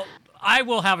 Well, I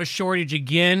will have a shortage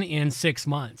again in 6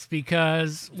 months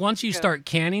because once you start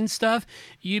canning stuff,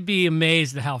 you'd be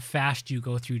amazed at how fast you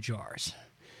go through jars.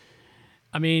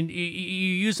 I mean, you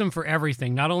use them for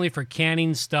everything, not only for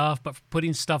canning stuff, but for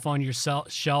putting stuff on your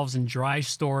shelves in dry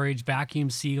storage,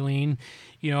 vacuum sealing.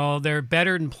 They're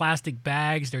better than plastic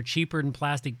bags. They're cheaper than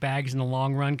plastic bags in the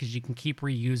long run because you can keep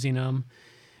reusing them.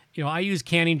 I use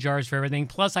canning jars for everything.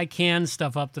 Plus, I can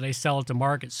stuff up that I sell at the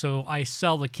market. So I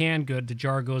sell the canned good. The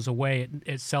jar goes away.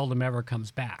 It seldom ever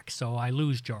comes back. So I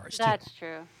lose jars too. That's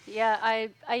true. Yeah,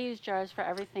 I use jars for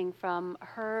everything from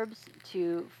herbs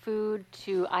to food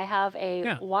to I have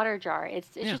a water jar. It's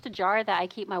just a jar that I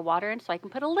keep my water in so I can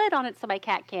put a lid on it so my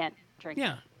cat can't drink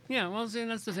it. Yeah, well, see,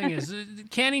 that's the thing is,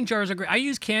 canning jars are great. I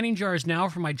use canning jars now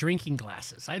for my drinking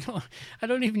glasses. I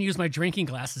don't even use my drinking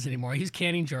glasses anymore. I use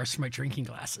canning jars for my drinking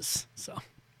glasses. So,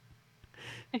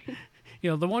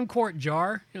 the 1 quart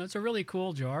jar, it's a really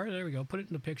cool jar. There we go. Put it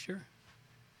in the picture.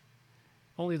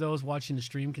 Only those watching the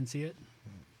stream can see it.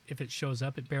 If it shows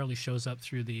up, it barely shows up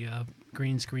through the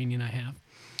green screening I have.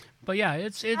 But yeah,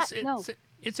 it's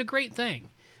a great thing.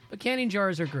 But canning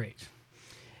jars are great.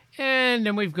 And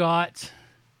then we've got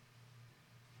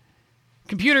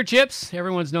computer chips.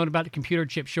 Everyone's known about the computer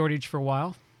chip shortage for a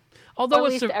while. Although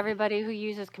at least everybody who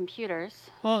uses computers.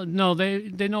 Well, no,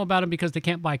 they know about them because they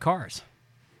can't buy cars.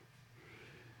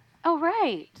 Oh,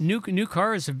 right. New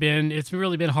cars it's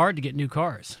really been hard to get new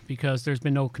cars because there's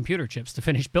been no computer chips to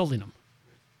finish building them.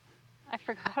 I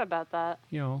forgot about that.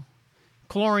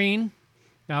 Chlorine.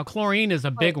 Now, chlorine is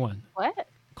a big one. What?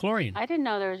 Chlorine. I didn't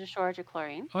know there was a shortage of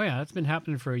chlorine. Oh, yeah, that's been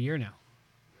happening for a year now.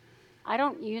 I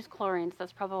don't use chlorine, so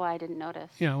that's probably why I didn't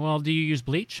notice. Yeah, well, do you use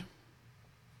bleach?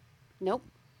 Nope.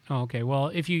 Oh, okay, well,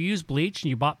 if you use bleach and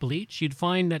you bought bleach, you'd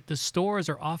find that the stores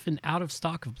are often out of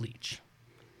stock of bleach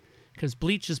because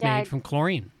bleach is made from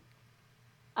chlorine.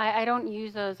 I don't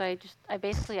use those. I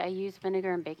use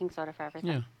vinegar and baking soda for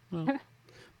everything. Yeah. Well,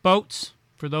 boats,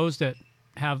 for those that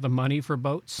have the money for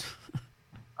boats.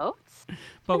 Boats?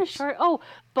 Boats.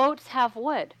 Boats have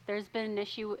wood. There's been an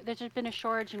issue. There's just been a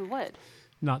shortage in wood.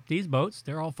 Not these boats.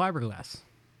 They're all fiberglass.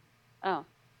 Oh.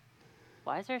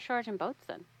 Why is there a shortage in boats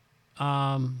then?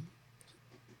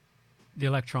 The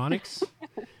electronics,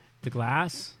 the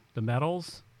glass, the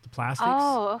metals, the plastics.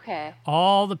 Oh, okay.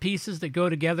 All the pieces that go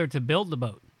together to build the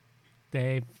boat.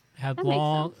 They have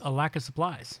a lack of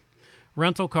supplies.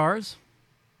 Rental cars.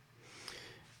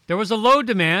 There was a low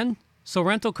demand, so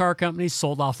rental car companies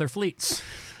sold off their fleets.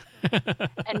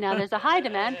 And now there's a high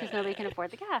demand because nobody can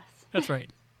afford the gas. That's right.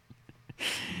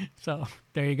 So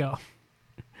there you go.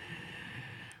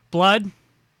 Blood.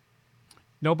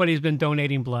 Nobody's been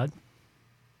donating blood.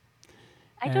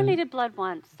 I donated blood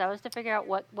once. That was to figure out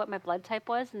what my blood type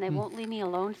was, and they won't leave me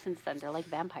alone since then. They're like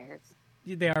vampires.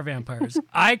 They are vampires.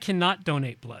 I cannot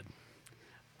donate blood.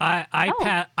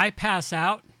 I pass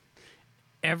out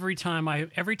every time.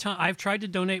 I've tried to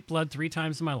donate blood 3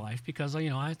 times in my life because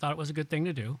I thought it was a good thing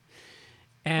to do,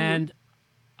 and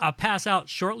I'll pass out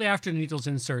shortly after the needle's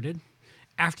inserted,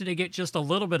 after they get just a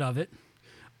little bit of it,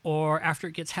 or after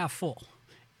it gets half full.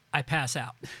 I pass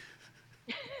out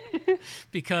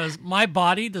because my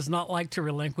body does not like to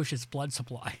relinquish its blood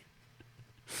supply.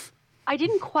 I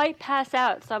didn't quite pass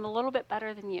out, so I'm a little bit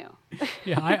better than you.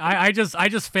 Yeah, I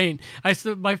just faint.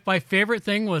 My favorite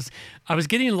thing was I was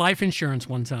getting life insurance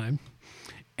one time,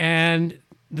 and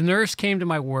the nurse came to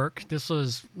my work. This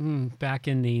was back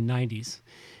in the 90s.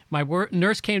 The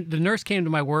nurse came to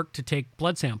my work to take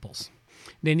blood samples.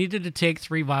 They needed to take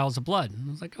 3 vials of blood.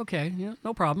 I was like, okay, yeah,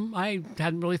 no problem. I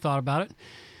hadn't really thought about it.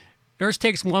 Nurse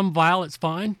takes 1 vial, it's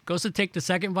fine. Goes to take the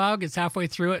 2nd vial, gets halfway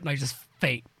through it, and I just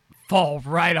fall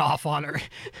right off on her.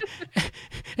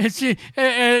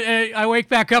 and I wake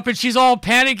back up, and she's all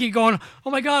panicky, going, "Oh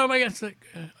my god!" It's like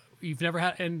you've never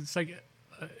had, and it's like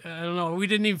I don't know. We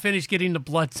didn't even finish getting the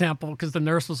blood sample because the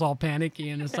nurse was all panicky,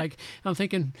 and it's like I'm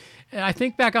thinking. I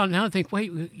think back on it now and think,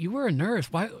 wait, you were a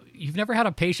nurse. Why you've never had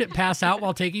a patient pass out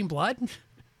while taking blood?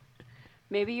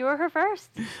 Maybe you were her first.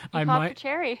 You popped the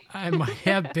cherry. I might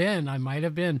have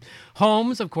been.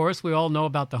 Homes, of course, we all know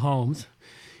about the homes.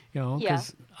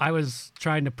 Because I was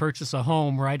trying to purchase a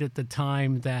home right at the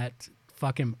time that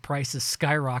fucking prices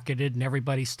skyrocketed and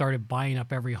everybody started buying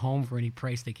up every home for any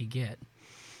price they could get,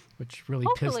 which really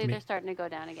pissed me. Hopefully they're starting to go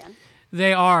down again.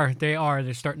 They are.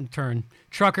 They're starting to turn.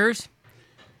 Truckers,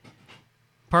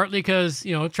 partly because,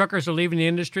 truckers are leaving the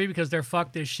industry because they're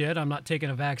fuck this shit. I'm not taking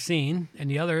a vaccine. And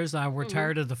the others, we're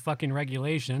tired of the fucking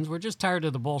regulations. We're just tired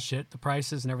of the bullshit, the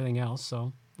prices and everything else.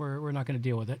 So we're not going to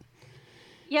deal with it.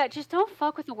 Yeah, just don't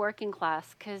fuck with the working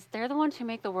class because they're the ones who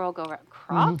make the world go round.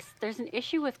 Crocs? There's an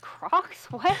issue with Crocs?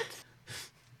 What?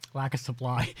 Lack of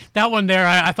supply. That one there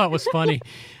I thought was funny.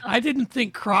 I didn't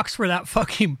think Crocs were that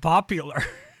fucking popular.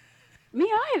 Me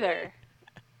either.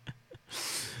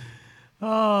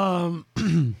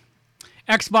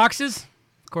 Xboxes,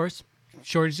 of course.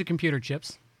 Shortage of computer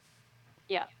chips.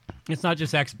 Yeah. It's not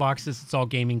just Xboxes, it's all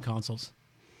gaming consoles.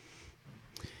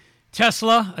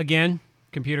 Tesla, again,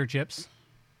 computer chips.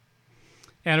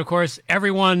 And of course,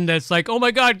 everyone that's like, oh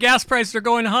my God, gas prices are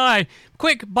going high.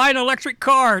 Quick, buy an electric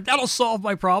car. That'll solve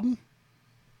my problem.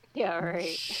 Yeah, right.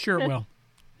 Sure will.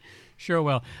 Sure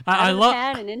will. Out of the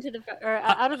pan and into the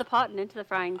out of the pot and into the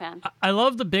frying pan. I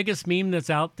love the biggest meme that's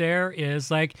out there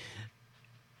is like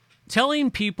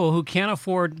telling people who can't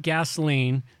afford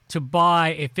gasoline to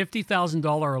buy a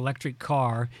 $50,000 electric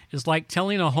car is like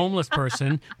telling a homeless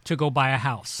person to go buy a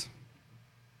house.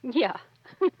 Yeah.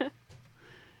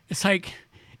 It's like,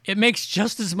 it makes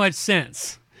just as much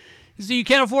sense. So you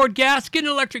can't afford gas, get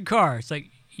an electric car. It's like,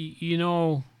 you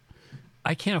know,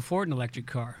 I can't afford an electric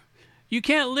car. You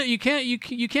can't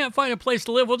you can't find a place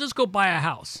to live. Well, just go buy a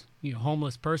house. You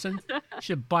homeless person, you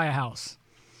should buy a house.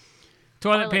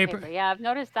 Toilet paper. Yeah, I've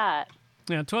noticed that.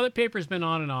 Yeah, toilet paper's been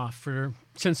on and off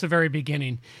since the very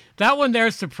beginning. That one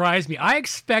there surprised me. I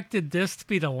expected this to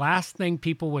be the last thing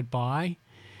people would buy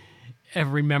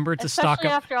and remember to stock up. Especially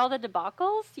after all the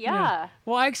debacles? Yeah.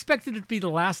 Well, I expected it to be the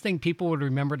last thing people would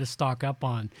remember to stock up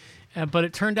on. But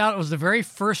it turned out it was the very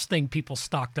first thing people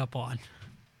stocked up on.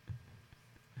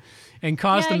 And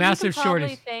caused a massive shortage.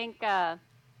 You can probably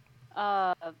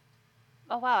thank,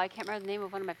 oh wow, I can't remember the name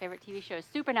of one of my favorite TV shows,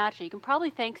 Supernatural. You can probably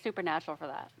thank Supernatural for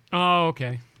that. Oh,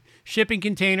 okay. Shipping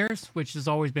containers, which has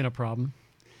always been a problem.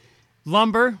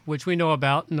 Lumber, which we know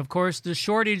about. And of course, the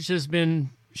shortage has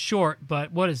been short,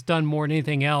 but what it's done more than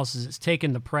anything else is it's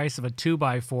taken the price of a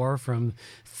 2x4 from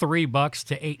 $3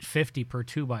 to $8.50 per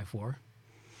 2x4.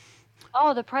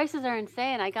 Oh, the prices are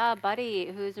insane. I got a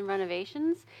buddy who's in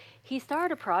renovations. He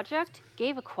started a project,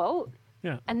 gave a quote,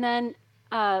 and then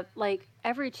like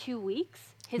every 2 weeks,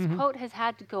 his quote has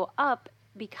had to go up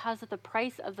because of the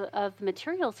price of the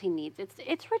materials he needs.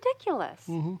 It's ridiculous.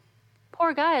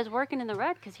 Poor guy is working in the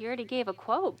red because he already gave a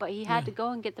quote, but he had to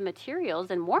go and get the materials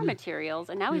and more materials,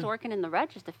 and now he's working in the red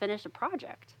just to finish the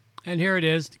project. And here it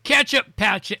is, ketchup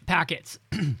packets.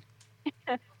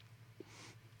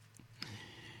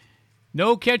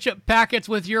 No ketchup packets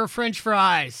with your French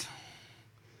fries.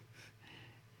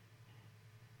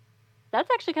 That's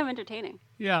actually kind of entertaining.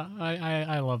 Yeah,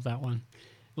 I love that one.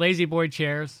 Lazy boy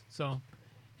chairs. So,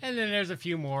 and then there's a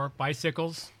few more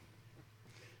bicycles.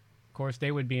 Of course,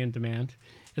 they would be in demand.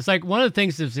 It's like one of the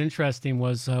things that was interesting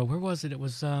was where was it? It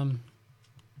was I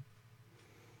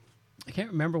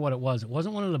can't remember what it was. It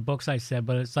wasn't one of the books I said,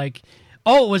 but it's like,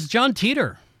 oh, it was John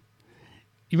Teeter.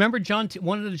 You remember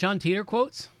one of the John Teeter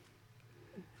quotes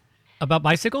about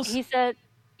bicycles? He said,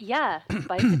 "Yeah,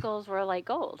 bicycles were like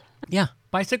gold." Yeah,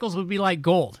 bicycles would be like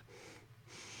gold.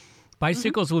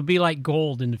 Bicycles would be like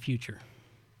gold in the future.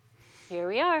 Here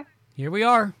we are. Here we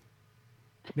are.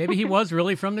 Maybe he was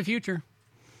really from the future.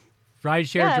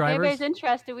 Rideshare If drivers. anybody's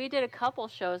interested, we did a couple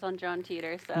shows on John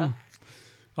Teeter. So,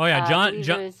 Oh yeah, John. it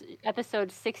was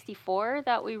episode 64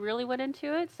 that we really went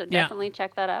into it. So definitely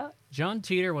check that out. John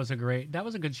Teeter was that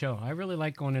was a good show. I really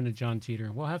like going into John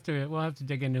Teeter. We'll have to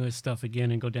dig into his stuff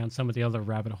again and go down some of the other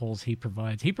rabbit holes he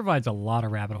provides. He provides a lot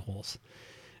of rabbit holes.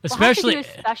 Especially we'll have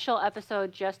to do a special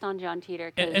episode just on John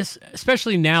Teeter.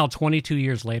 Especially now, 22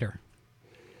 years later.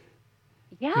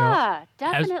 Yeah,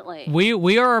 definitely.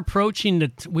 We are approaching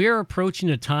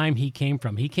the time he came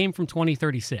from. He came from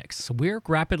 2036, so we're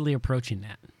rapidly approaching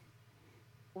that.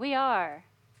 We are.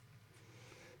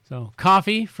 So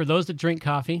coffee for those that drink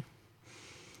coffee.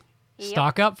 Yep.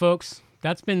 Stock up, folks.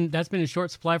 That's been in short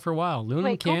supply for a while.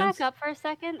 Aluminum cans. Go back up for a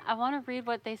second. I want to read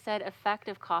what they said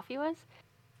effective coffee was.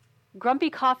 Grumpy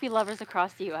coffee lovers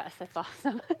across the U.S. That's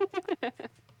awesome.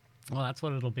 Well, that's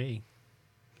what it'll be.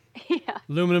 Yeah.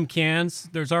 Aluminum cans.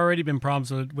 There's already been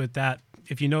problems with that.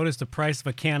 If you notice, the price of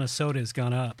a can of soda has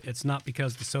gone up. It's not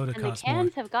because the soda costs more. And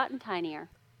the cans have gotten tinier.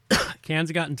 Cans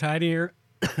have gotten tinier.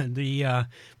 The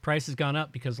price has gone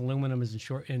up because aluminum is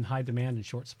in high demand and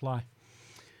short supply.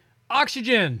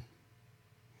 Oxygen.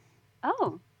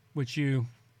 Oh. Which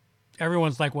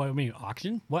everyone's like, what do you mean,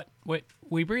 oxygen? What? Wait,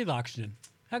 we breathe oxygen.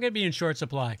 How can it be in short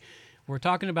supply? We're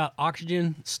talking about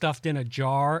oxygen stuffed in a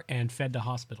jar and fed to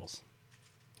hospitals.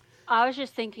 I was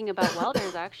just thinking about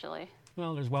welders, actually.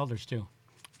 Well, there's welders, too.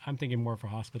 I'm thinking more for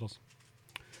hospitals.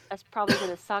 That's probably going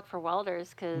to suck for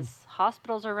welders because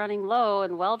hospitals are running low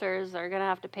and welders are going to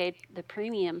have to pay the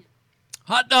premium.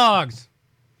 Hot dogs!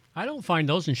 I don't find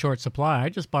those in short supply. I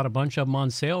just bought a bunch of them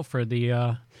on sale for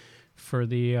the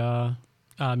meetup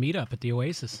at the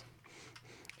Oasis.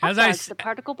 The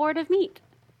particle board of meat.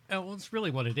 Well, it's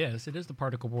really what it is. It is the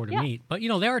particle board of meat. But, they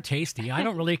are tasty. I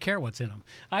don't really care what's in them.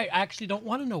 I actually don't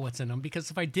want to know what's in them because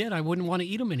if I did, I wouldn't want to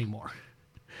eat them anymore.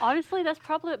 Honestly, that's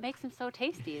probably what makes them so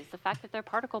tasty is the fact that they're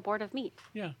particle board of meat.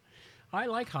 Yeah. I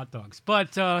like hot dogs,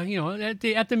 but at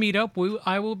the meetup,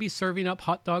 I will be serving up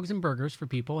hot dogs and burgers for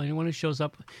people. Anyone who shows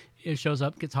up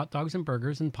gets hot dogs and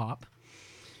burgers and pop.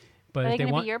 But Are if they they going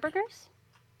to want, be your burgers?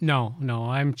 no,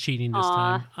 I'm cheating this Aw.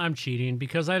 time. I'm cheating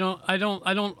because I don't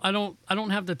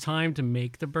have the time to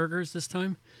make the burgers this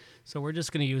time. So we're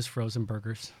just going to use frozen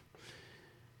burgers.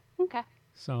 Okay.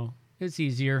 So it's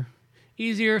easier,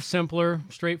 simpler,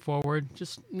 straightforward.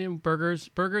 Just burgers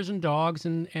and dogs,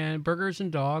 and burgers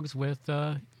and dogs with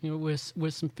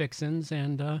with some fixins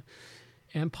and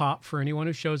pop for anyone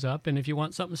who shows up. And if you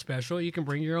want something special, you can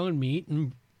bring your own meat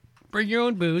and bring your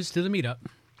own booze to the meetup.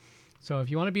 So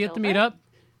if you want to be at the Silver?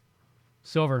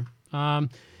 meetup, silver.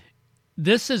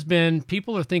 This has been,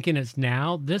 people are thinking it's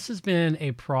now. This has been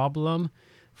a problem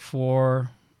for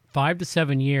 5 to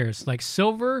 7 years. Like,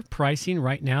 silver pricing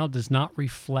right now does not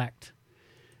reflect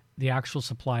the actual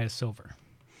supply of silver.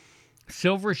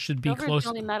 Silver should be Silver's close. the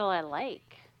only metal I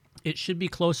like. It should be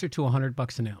closer to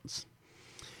 $100 an ounce.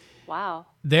 Wow.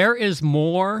 There is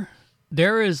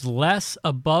less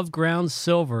above ground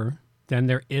silver than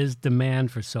there is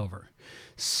demand for silver.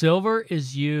 Silver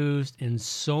is used in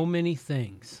so many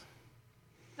things.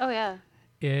 Oh, yeah.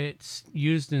 It's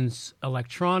used in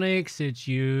electronics. It's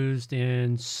used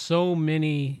in there's so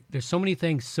many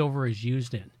things silver is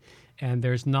used in. And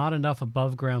there's not enough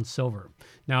above ground silver.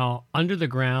 Now, under the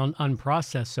ground,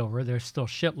 unprocessed silver, there's still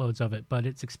shitloads of it, but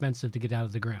it's expensive to get out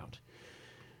of the ground.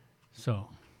 So,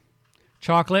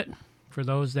 chocolate, for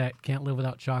those that can't live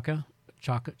without chocolate.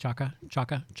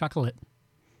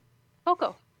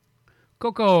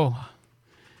 Cocoa.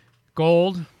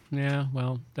 Gold. Yeah,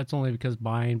 well, that's only because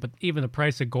buying, but even the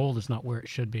price of gold is not where it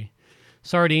should be.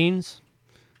 Sardines.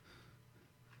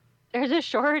 There's a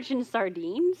shortage in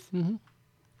sardines?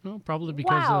 Well, probably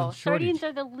because Wow. of shortage. Sardines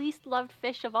are the least loved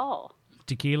fish of all.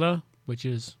 Tequila, which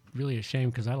is really a shame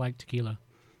because I like tequila.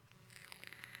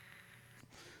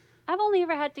 I've only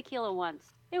ever had tequila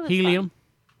once. It was Helium.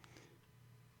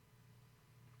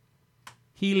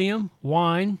 Helium,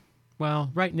 wine.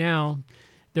 Well, right now,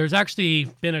 there's actually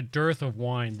been a dearth of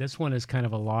wine. This one is kind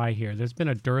of a lie here. There's been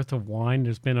a dearth of wine.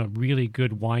 There's been a really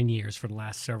good wine years for the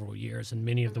last several years in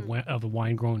many of the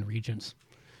wine growing regions.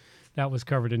 That was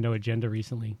covered in No Agenda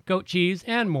recently. Goat cheese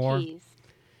and more. Jeez.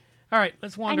 All right,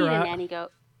 let's I wander need a out. nanny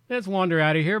goat. Let's wander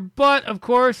out of here. But of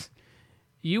course,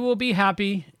 you will be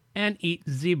happy and eat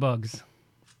Z-bugs.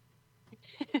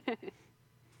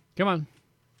 Come on.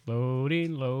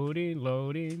 Loading.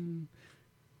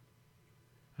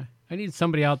 I need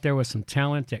somebody out there with some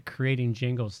talent at creating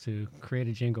jingles to create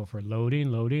a jingle for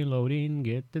loading.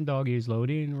 Get them doggies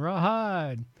loading.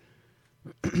 Rawhide.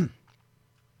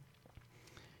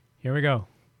 Here we go.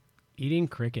 Eating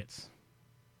crickets.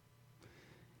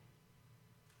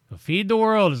 Feed the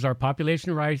world as our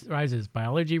population rises.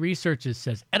 Biology researchers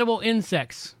says edible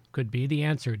insects could be the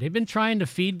answer. They've been trying to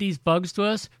feed these bugs to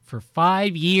us for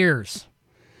 5 years.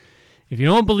 If you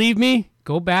don't believe me,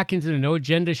 go back into the No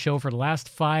Agenda show for the last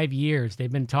 5 years.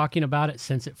 They've been talking about it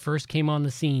since it first came on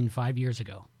the scene 5 years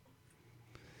ago.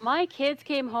 My kids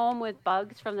came home with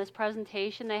bugs from this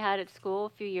presentation they had at school a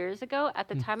few years ago. At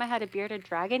the time I had a bearded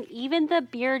dragon. Even the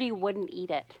beardy wouldn't eat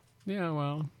it. Yeah,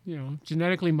 well,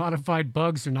 genetically modified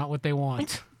bugs are not what they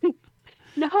want.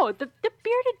 No, the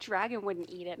bearded dragon wouldn't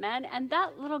eat it, man. And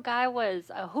that little guy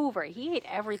was a hoover. He ate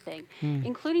everything,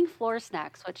 including floor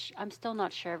snacks, which I'm still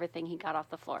not sure everything he got off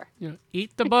the floor.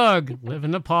 Eat the bug, live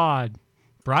in the pod.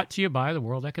 Brought to you by the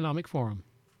World Economic Forum.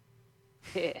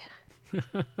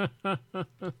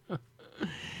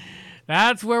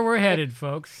 That's where we're headed,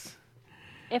 folks.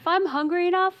 If I'm hungry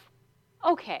enough,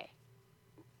 okay.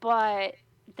 But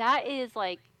that is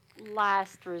like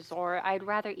last resort. I'd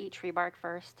rather eat tree bark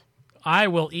first. I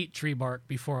will eat tree bark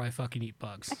before I fucking eat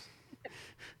bugs.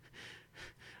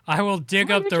 I will dig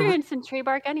More up the. nutrients in tree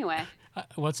bark anyway.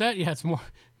 What's that? Yeah, it's more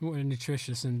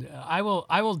nutritious, and I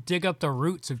will dig up the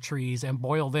roots of trees and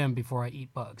boil them before I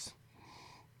eat bugs.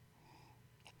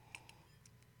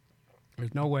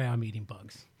 There's no way I'm eating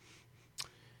bugs.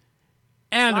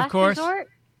 And Last of course, resort?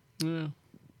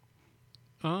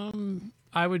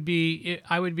 I would be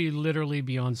literally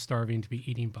beyond starving to be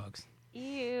eating bugs.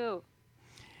 Ew.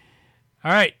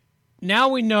 All right, now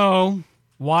we know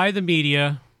why the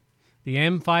media, the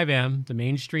M5M, the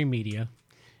mainstream media,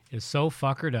 is so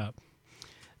fuckered up.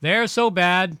 They're so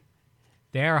bad,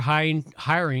 they are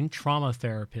hiring trauma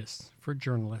therapists for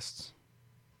journalists.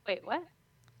 Wait, what?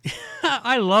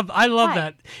 I love Why?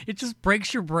 that. It just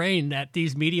breaks your brain that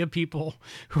these media people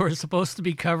who are supposed to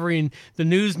be covering the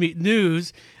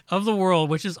news of the world,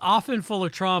 which is often full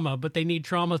of trauma, but they need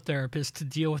trauma therapists to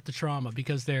deal with the trauma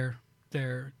because they're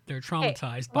they're Okay,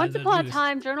 traumatized by once the upon a news.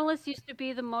 time, journalists used to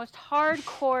be the most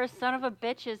hardcore son of a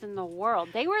bitches in the world.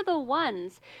 They were the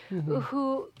ones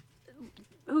who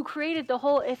created the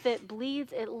whole "if it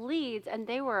bleeds, it leads," and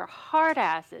they were hard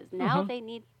asses. Now they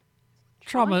need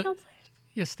trauma Trauma. counselors.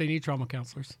 Yes, they need trauma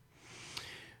counselors.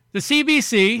 The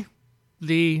CBC,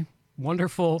 the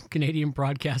wonderful Canadian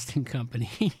Broadcasting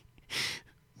Company,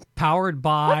 powered What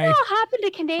the by. hell happened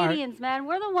to Canadians, man?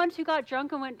 We're the ones who got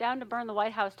drunk and went down to burn the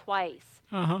White House twice.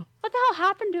 Uh-huh. What the hell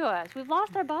happened to us? We've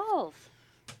lost our balls.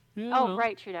 Yeah, Oh, well,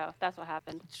 right, Trudeau. That's what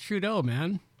happened. Trudeau,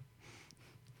 man.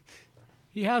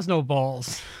 He has no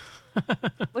balls.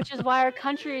 Which is why our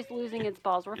country is losing its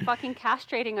balls. We're fucking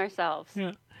castrating ourselves.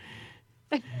 Yeah.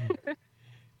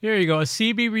 Here you go. A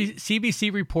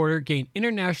CBC reporter gained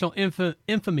international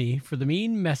infamy for the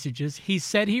mean messages he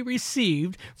said he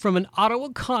received from an Ottawa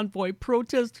convoy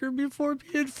protester before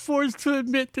being forced to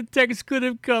admit the text could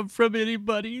have come from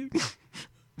anybody.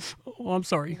 Oh, I'm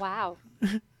sorry. Wow.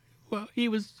 Well, he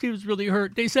was really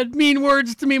hurt. They said mean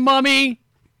words to me, mommy.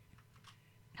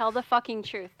 Tell the fucking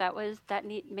truth.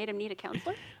 Made him need a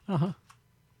counselor?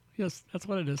 Yes, that's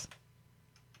what it is.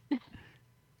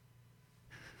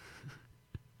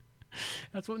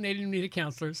 That's what made him need a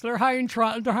counselor. So they're hiring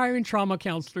trauma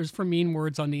counselors for mean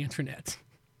words on the internet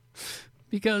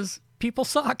because people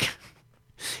suck.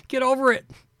 Get over it.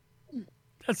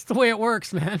 That's the way it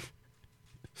works, man.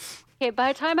 Okay,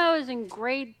 by the time I was in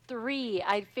grade 3,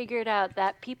 I figured out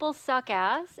that people suck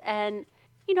ass, and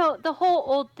the whole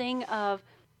old thing of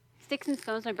sticks and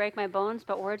stones may break my bones,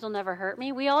 but words will never hurt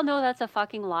me. We all know that's a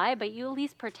fucking lie, but you at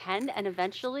least pretend, and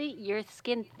eventually your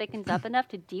skin thickens up enough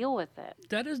to deal with it.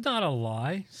 That is not a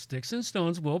lie. Sticks and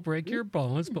stones will break your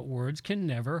bones, but words can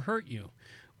never hurt you.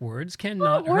 Words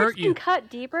cannot Words hurt can you. cut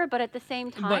deeper, but at the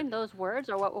same time, But- those words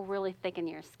are what will really thicken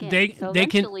your skin. They- so they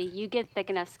can- eventually, you get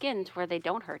thick enough skin to where they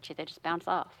don't hurt you; they just bounce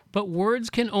off. But words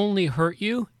can only hurt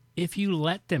you if you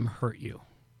let them hurt you.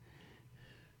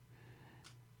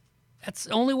 That's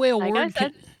the only way a Like I word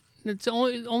can. said. It's the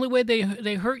only way they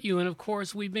hurt you. And of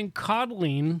course, we've been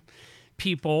coddling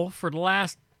people for the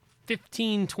last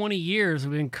 15, 20 years.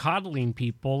 We've been coddling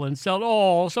people and said,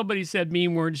 "Oh, somebody said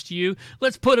mean words to you.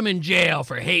 Let's put them in jail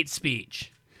for hate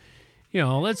speech.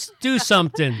 Let's do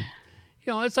something."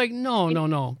 It's like,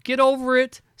 no. Get over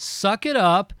it. Suck it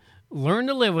up. Learn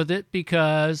to live with it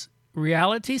because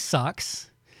reality sucks.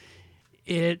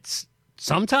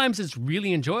 Sometimes it's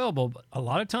really enjoyable, but a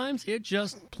lot of times it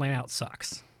just plain out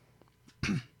sucks.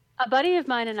 A buddy of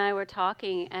mine and I were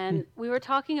talking, and we were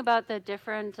talking about the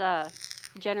different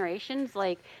generations.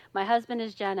 Like, my husband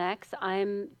is Gen X.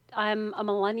 I'm a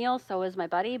millennial, so is my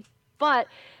buddy. But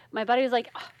my buddy was like,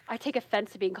 "Oh, I take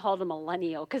offense to being called a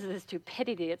millennial because of the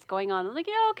stupidity that's going on." I'm like,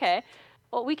 "Yeah, okay.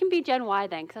 Well, we can be Gen Y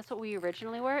then, because that's what we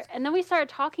originally were." And then we started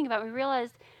talking about it, and we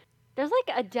realized there's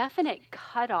like a definite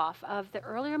cutoff of the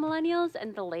earlier millennials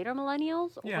and the later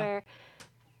millennials, Yeah. where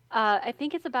I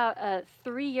think it's about a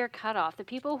 3-year cutoff. The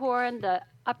people who are in the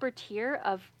upper tier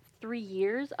of 3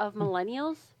 years of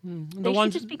millennials, they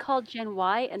should just be called Gen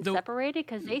Y and separated,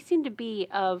 because they seem to be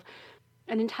of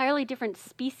an entirely different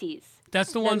species.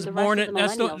 That's the than ones the rest born of in. the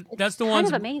That's the millennials. that's It's the kind ones.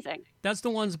 of amazing. That's the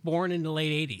ones born in the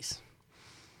late '80s.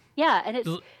 Yeah, and it's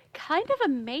kind of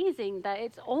amazing that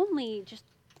it's only just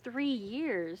 3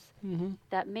 years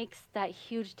that makes that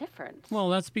huge difference. Well,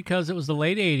 that's because it was the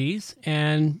late '80s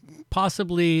and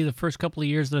possibly the first couple of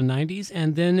years of the '90s,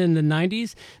 and then in the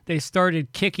 '90s they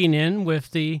started kicking in with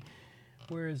the.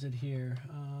 Where is it here?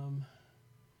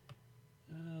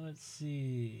 Let's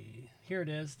see. Here it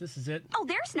is. This is it. Oh,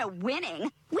 there's no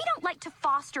winning. We don't like to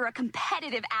foster a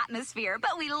competitive atmosphere,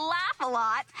 but we laugh a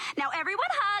lot. Now everyone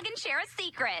hug and share a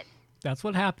secret. That's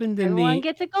what happened in Everyone the.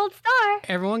 gets a gold star.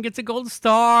 Everyone gets a gold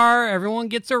star. Everyone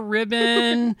gets a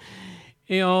ribbon.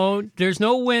 There's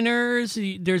no winners.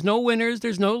 There's no winners.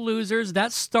 There's no losers.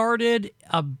 That started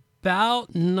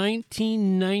about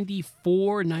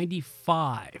 1994,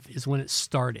 95 is when it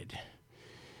started.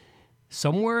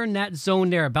 Somewhere in that zone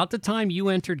there, about the time you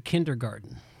entered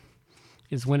kindergarten,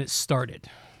 is when it started.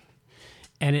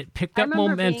 And it picked I up remember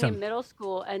momentum. being in middle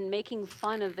school and making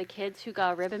fun of the kids who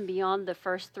got a ribbon beyond the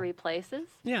first 3 places.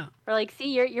 Yeah. We're like,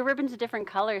 see, your ribbon's a different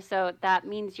color, so that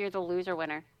means you're the loser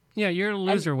winner. Yeah, you're a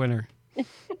loser winner.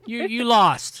 You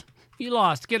lost. You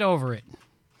lost. Get over it.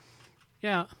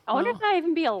 Yeah. I wonder if that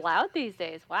even be allowed these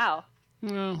days. Wow.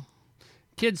 Well,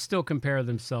 kids still compare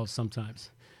themselves sometimes.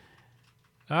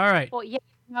 All right. Well, yeah,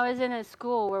 when I was in a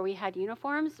school where we had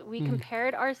uniforms, we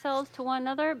compared ourselves to one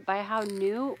another by how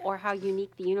new or how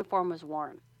unique the uniform was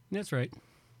worn. That's right.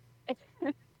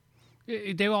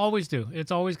 They always do.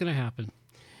 It's always going to happen.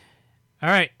 All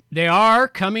right. They are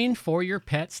coming for your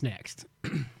pets next.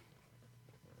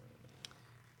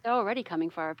 They're already coming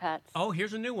for our pets. Oh,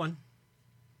 here's a new one.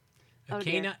 A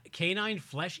dear. canine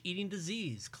flesh-eating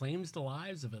disease claims the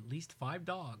lives of at least 5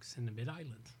 dogs in the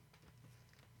Mid-Island.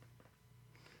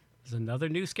 There's another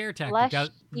new scare tactic.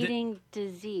 Flesh-eating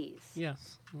disease.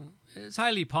 Yes, well, it's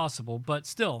highly possible, but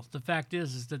still, the fact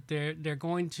is that they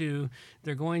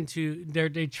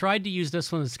tried to use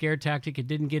this one as a scare tactic. It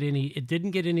didn't get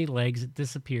any legs. It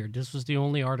disappeared. This was the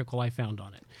only article I found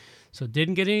on it. So it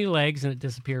didn't get any legs, and it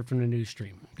disappeared from the news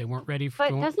stream. They weren't ready for.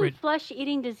 But doesn't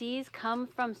flesh-eating disease come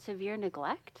from severe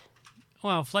neglect?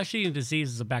 Well, flesh-eating disease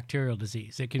is a bacterial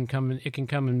disease. It can come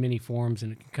in many forms,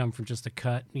 and it can come from just a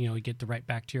cut. You get the right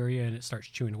bacteria, and it starts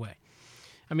chewing away.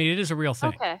 I mean, it is a real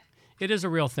thing. Okay. It is a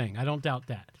real thing. I don't doubt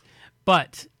that.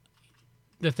 But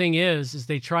the thing is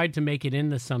they tried to make it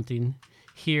into something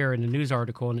here in the news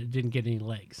article, and it didn't get any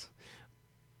legs.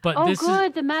 But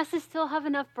good. The masses still have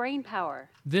enough brain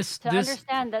power to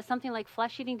understand that something like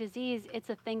flesh-eating disease, it's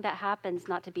a thing that happens,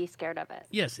 not to be scared of it.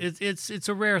 Yes, it's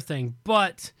a rare thing,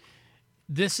 but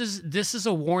this is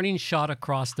a warning shot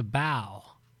across the bow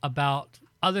about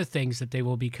other things that they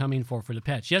will be coming for the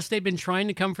pets. Yes, they've been trying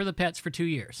to come for the pets for 2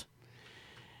 years.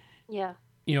 Yeah.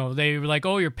 They were like,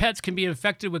 oh, your pets can be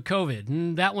infected with COVID.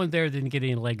 And that one there didn't get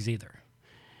any legs either.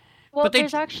 Well,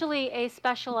 there's actually a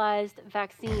specialized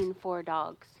vaccine for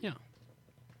dogs. Yeah.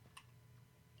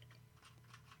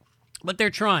 But they're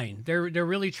trying. They're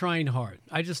really trying hard.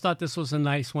 I just thought this was a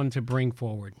nice one to bring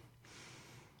forward,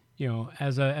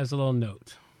 as a little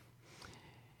note.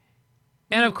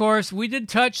 And, of course, we did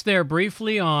touch there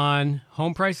briefly on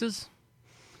home prices.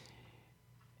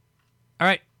 All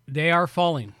right. They are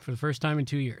falling for the first time in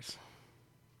 2 years.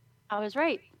 I was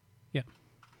right. Yeah.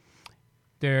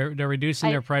 They're reducing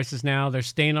their prices now. They're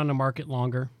staying on the market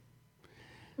longer.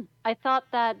 I thought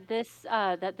that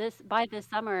by this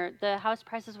summer the house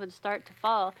prices would start to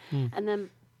fall, and then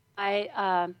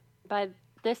by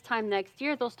this time next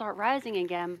year they'll start rising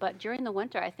again. But during the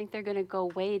winter, I think they're going to go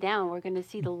way down. We're going to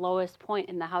see the lowest point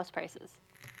in the house prices.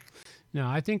 No,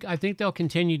 I think they'll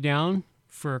continue down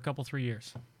for a couple 3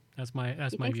 years. That's my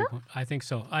viewpoint. So? I think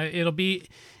so. It'll be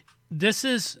this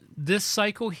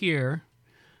cycle here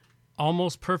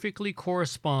almost perfectly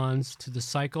corresponds to the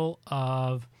cycle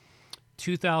of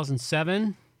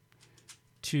 2007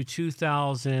 to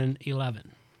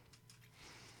 2011.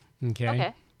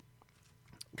 Okay.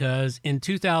 Because in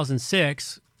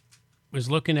 2006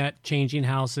 was looking at changing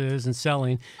houses and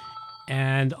selling,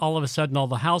 and all of a sudden all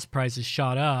the house prices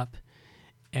shot up,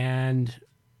 and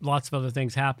lots of other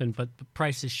things happened, but the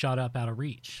prices shot up out of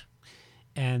reach,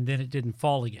 and then it didn't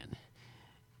fall again.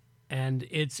 And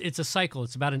it's a cycle.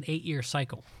 It's about an 8-year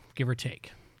cycle, give or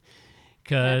take,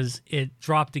 because it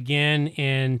dropped again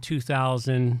in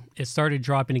 2000. It started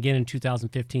dropping again in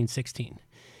 2015, 16,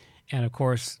 and of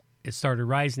course it started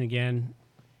rising again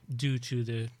due to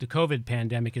the COVID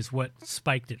pandemic is what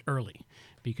spiked it early,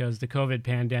 because the COVID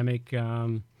pandemic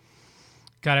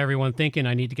got everyone thinking,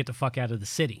 I need to get the fuck out of the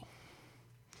city.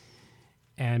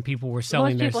 And people were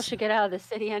selling Most people should get out of the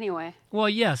city anyway. Well,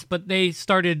 yes, but they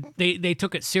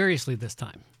took it seriously this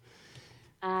time.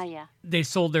 Yeah. They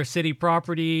sold their city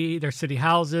property, their city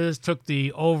houses, took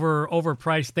the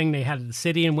overpriced thing they had in the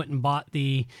city and went and bought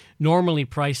the normally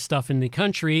priced stuff in the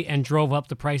country and drove up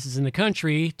the prices in the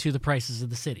country to the prices of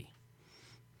the city.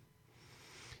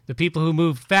 The people who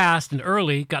moved fast and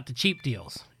early got the cheap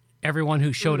deals. Everyone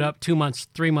who showed up 2 months,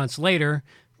 3 months later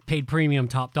paid premium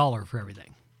top dollar for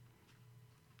everything.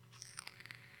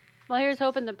 Well, here's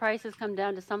hoping the prices come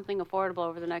down to something affordable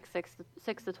over the next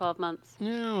 6 to 12 months.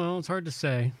 Yeah, well, it's hard to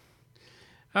say.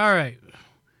 All right.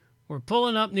 We're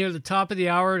pulling up near the top of the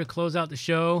hour to close out the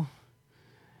show.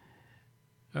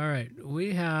 All right.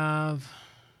 We have...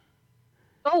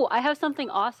 Oh, I have something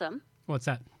awesome. What's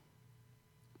that?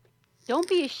 Don't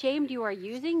be ashamed you are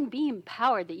using. Be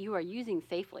empowered that you are using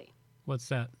safely. What's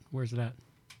that? Where's it at?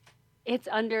 It's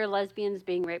under lesbians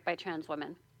being raped by trans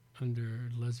women. Under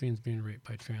lesbians being raped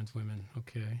by trans women.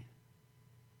 Okay.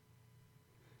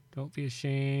 Don't be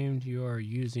ashamed. You are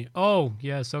using... Oh,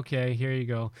 yes. Okay. Here you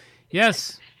go.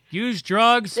 Yes. Use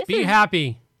drugs. Be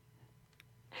happy.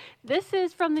 This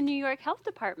is from the New York Health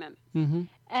Department. Mm-hmm.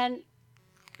 And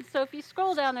so if you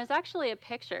scroll down, there's actually a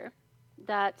picture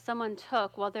that someone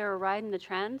took while they were riding the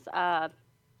trams. I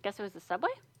guess it was the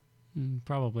subway?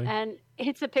 Probably. And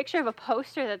it's a picture of a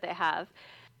poster that they have.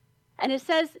 And it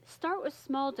says, start with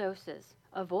small doses.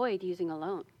 Avoid using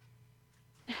alone.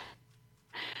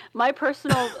 My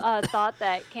personal thought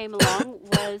that came along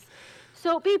was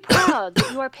So be proud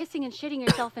that you are pissing and shitting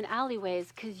yourself in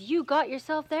alleyways because you got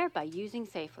yourself there by using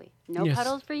safely. No Yes.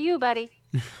 puddles for you, buddy.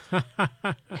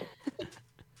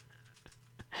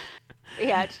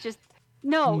 Yeah, it's just,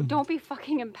 no, don't be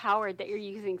fucking empowered that you're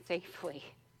using safely.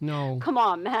 No, Come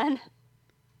on, man.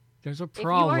 there's a If you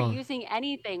problem. are using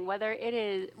anything, whether it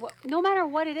is, no matter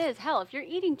what it is, hell, if you're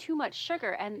eating too much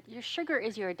sugar and your sugar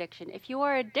is your addiction, if you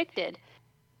are addicted,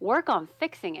 work on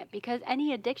fixing it because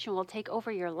any addiction will take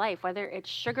over your life, whether it's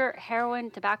sugar, heroin,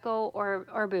 tobacco,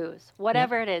 or booze.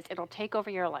 Whatever it is, it'll take over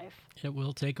your life. It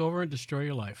will take over and destroy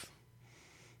your life.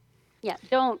 Yeah,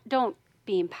 don't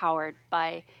be empowered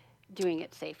by doing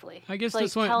it safely. I guess It's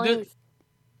this like one. telling-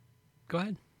 Go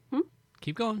ahead. Hmm?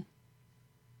 Keep going.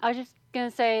 I was just going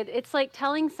to say, it's like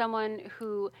telling someone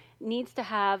who needs to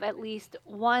have at least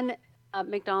one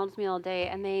McDonald's meal a day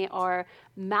and they are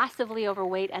massively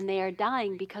overweight and they are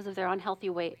dying because of their unhealthy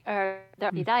weight or their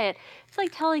unhealthy diet. It's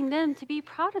like telling them to be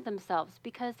proud of themselves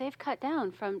because they've cut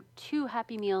down from 2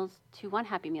 happy meals to 1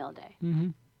 happy meal a day.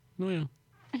 Oh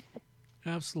yeah,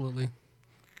 absolutely.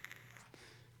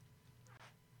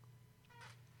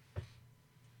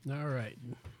 All right.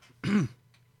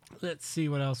 Let's see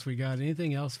what else we got.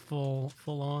 Anything else full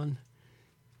on?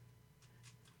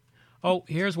 Oh,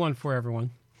 here's one for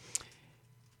everyone.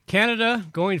 Canada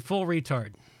going full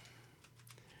retard.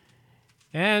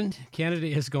 And Canada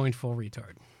is going full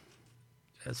retard.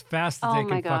 As fast as Oh they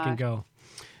my can fucking God. go.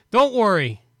 Don't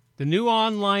worry. The new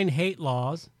online hate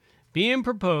laws being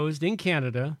proposed in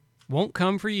Canada won't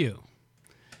come for you.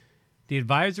 The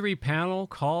advisory panel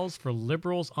calls for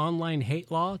Liberals' online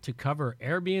hate law to cover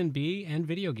Airbnb and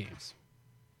video games.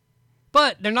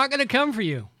 But they're not going to come for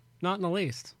you. Not in the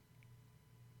least.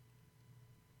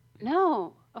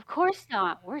 No, of course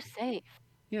not. We're safe.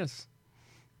 Yes.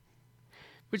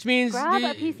 Which means... Grab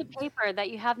a piece of paper that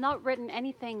you have not written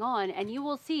anything on, and you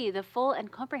will see the full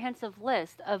and comprehensive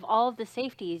list of all of the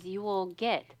safeties you will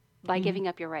get by giving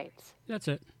up your rights. That's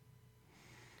it.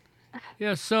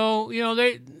 Yeah, so,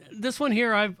 this one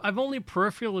here, I've only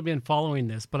peripherally been following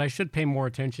this, but I should pay more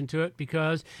attention to it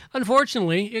because,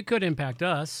 unfortunately, it could impact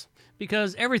us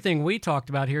because everything we talked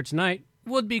about here tonight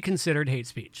would be considered hate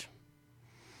speech.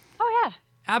 Oh yeah,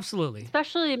 Absolutely.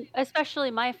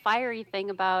 especially my fiery thing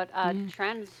about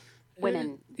trans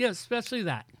women. Yeah, especially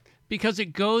that. Because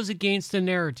it goes against the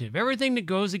narrative. Everything that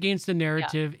goes against the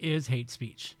narrative is hate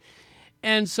speech.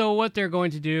 And so what they're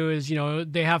going to do is,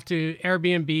 they have to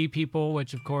Airbnb people,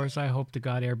 which of course I hope to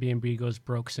God Airbnb goes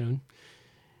broke soon.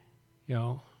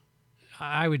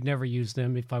 I would never use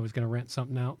them if I was going to rent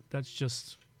something out. That's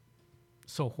just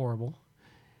so horrible.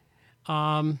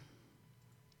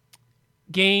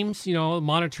 Games,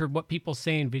 monitor what people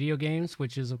say in video games,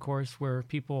 which is of course where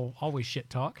people always shit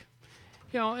talk.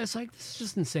 It's like, this is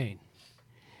just insane.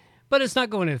 But it's not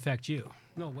going to affect you.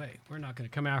 No way. We're not going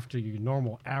to come after you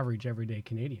normal, average, everyday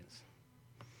Canadians.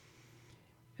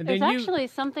 And There's then actually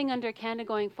something under Canada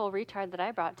going full retard that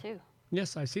I brought too.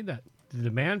 Yes, I see that. The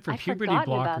demand for I'd puberty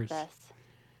forgotten about blockers. this.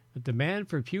 The demand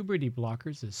for puberty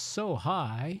blockers is so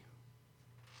high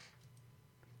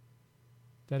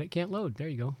that it can't load. There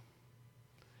you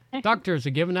go. Doctors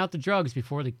are giving out the drugs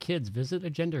before the kids visit a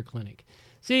gender clinic.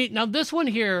 See, now this one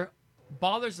here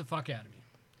bothers the fuck out of me.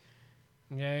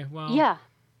 Okay, well, Yeah.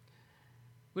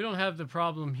 we don't have the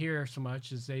problem here so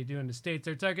much as they do in the States.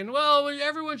 They're talking, well,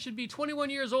 everyone should be 21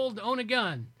 years old to own a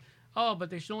gun. Oh, but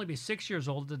they should only be 6 years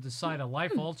old to decide a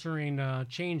life-altering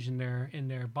change in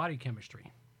their body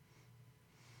chemistry.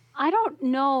 I don't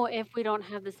know if we don't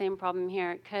have the same problem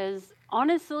here because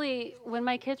honestly, when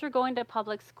my kids were going to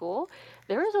public school,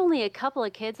 there was only a couple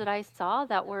of kids that I saw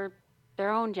that were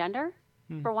their own gender,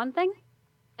 for one thing.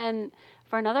 And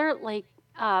for another, like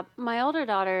my older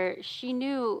daughter, she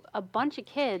knew a bunch of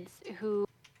kids who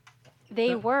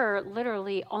they were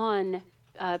literally on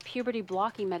puberty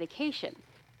blocking medication.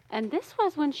 And this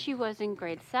was when she was in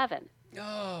grade 7.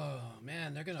 Oh,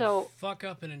 man, they're going to So- fuck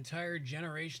up an entire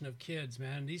generation of kids,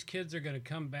 man. These kids are going to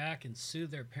come back and sue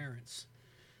their parents.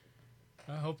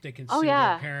 I hope they can Oh, sue yeah.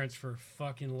 their parents for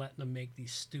fucking letting them make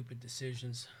these stupid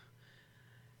decisions.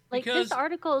 Like Because- this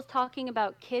article is talking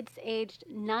about kids aged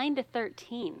 9 to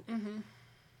 13.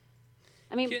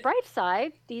 I mean, Kid- bright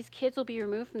side, these kids will be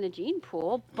removed from the gene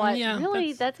pool, but Yeah,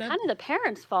 really, that's- that's kind of the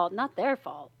parents' fault, not their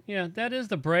fault. Yeah, that is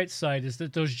the bright side, is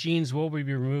that those genes will be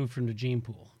removed from the gene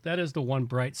pool. That is the one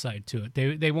bright side to it.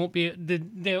 They won't be,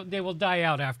 they will die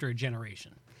out after a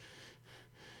generation.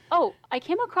 Oh, I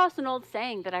came across an old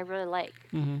saying that I really like.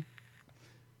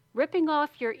 Ripping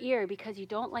off your ear because you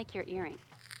don't like your earring.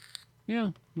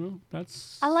 Yeah, well,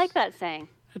 that's I like that saying.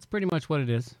 pretty much what it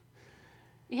is.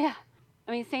 Yeah.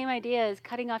 I mean, same idea as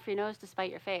cutting off your nose to spite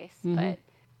your face, but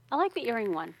I like the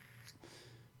earring one.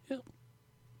 Yep.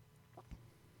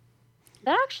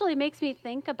 That actually makes me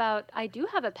think about. I do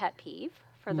have a pet peeve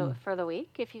for the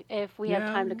week. If we have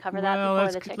time to cover that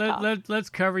before the TikTok. Let's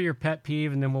cover your pet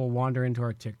peeve, and then we'll wander into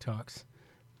our TikToks.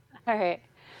 All right.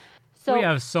 So We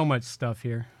have so much stuff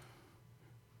here.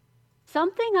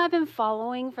 something I've been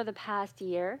following for the past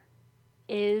year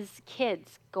is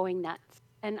kids going nuts,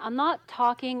 and I'm not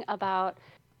talking about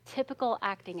typical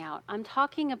acting out. I'm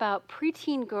talking about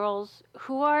preteen girls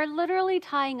who are literally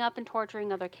tying up and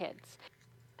torturing other kids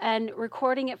and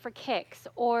recording it for kicks,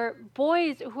 or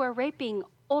boys who are raping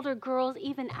older girls,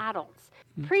 even adults.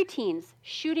 Preteens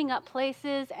shooting up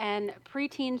places, and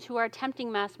preteens who are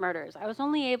attempting mass murders. I was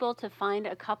only able to find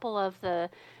a couple of the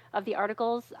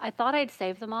articles. I thought I'd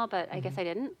saved them all, but I guess I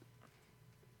didn't.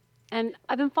 And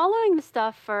I've been following this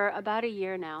stuff for about a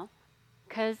year now,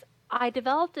 because I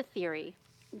developed a theory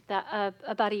that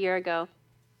about a year ago,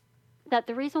 that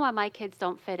the reason why my kids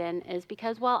don't fit in is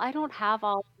because, well, I don't have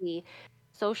all the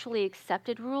socially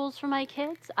accepted rules for my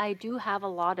kids. I do have a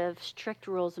lot of strict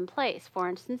rules in place. For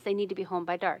instance, they need to be home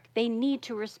by dark. They need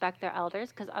to respect their elders,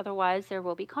 because otherwise there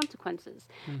will be consequences.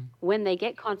 When they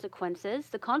get consequences,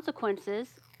 the consequences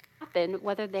happen,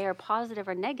 whether they are positive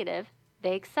or negative,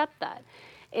 they accept that.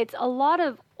 It's a lot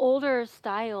of older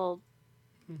style.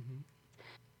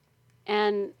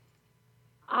 And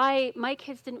my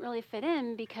kids didn't really fit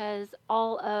in, because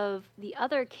all of the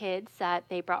other kids that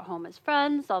they brought home as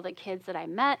friends, all the kids that I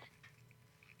met,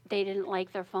 they didn't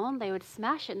like their phone. They would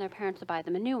smash it and their parents would buy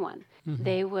them a new one.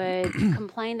 They would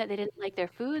complain that they didn't like their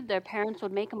food. Their parents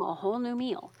would make them a whole new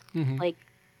meal. Like,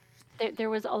 there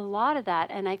was a lot of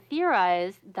that. And I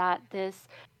theorized that this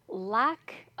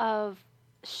lack of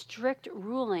strict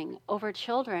ruling over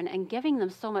children and giving them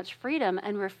so much freedom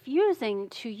and refusing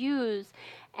to use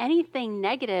anything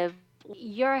negative,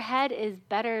 your head is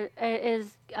better,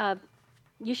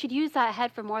 you should use that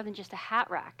head for more than just a hat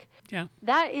rack. Yeah.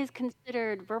 That is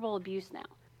considered verbal abuse now,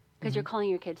 because you're calling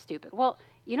your kids stupid. Well,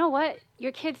 you know what?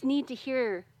 Your kids need to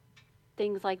hear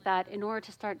things like that in order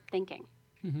to start thinking.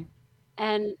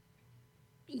 And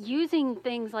using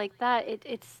things like that,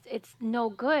 it's no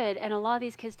good. And a lot of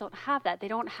these kids don't have that. They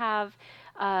don't have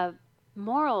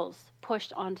morals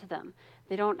pushed onto them.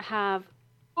 They don't have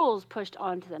rules pushed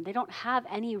onto them. They don't have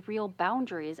any real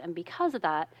boundaries. And because of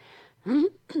that,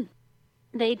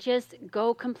 they just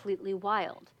go completely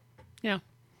wild. Yeah.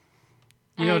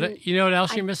 You know what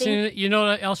else you're missing? You know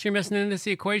what else you're missing in this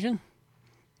equation?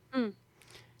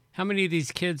 How many of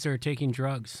these kids are taking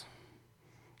drugs,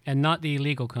 and not the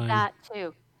illegal kind? That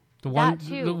too.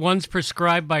 The ones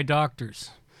prescribed by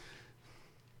doctors.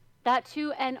 That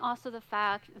too, and also the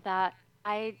fact that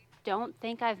I don't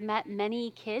think I've met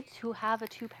many kids who have a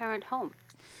two-parent home.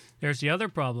 There's the other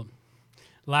problem: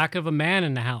 lack of a man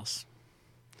in the house.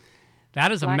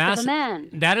 That is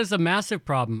That is a massive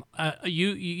problem.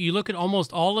 You look at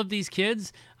almost all of these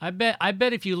kids. I bet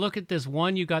if you look at this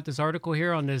one, you got this article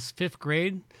here on this 5th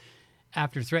grade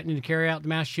after threatening to carry out the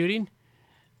mass shooting.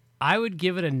 I would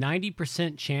give it a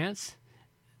 90% chance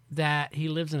that he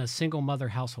lives in a single mother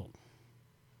household.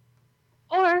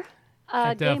 Or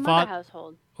a gay mother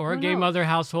household. Or a gay mother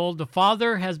household. The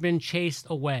father has been chased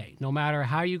away. No matter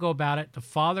how you go about it, the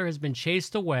father has been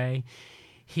chased away.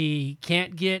 He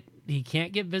can't get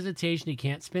visitation. He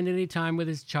can't spend any time with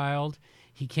his child.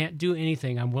 He can't do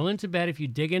anything. I'm willing to bet if you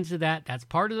dig into that, that's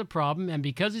part of the problem. And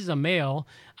because he's a male,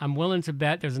 I'm willing to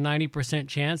bet there's a 90%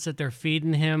 chance that they're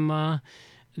feeding him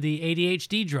the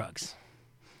ADHD drugs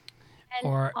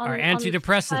or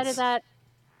antidepressants. On the side of that,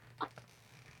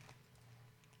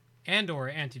 or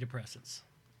antidepressants.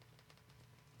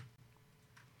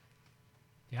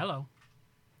 Hello.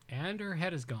 And her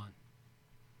head is gone.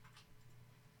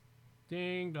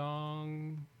 Ding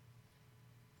dong.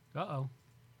 Uh-oh.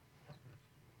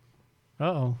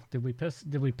 Did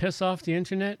we piss off the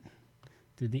internet?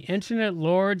 Did the internet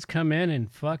lords come in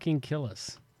and fucking kill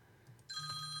us?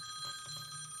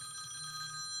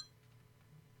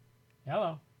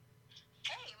 Hello.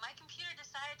 Hey, my computer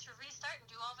decided to restart and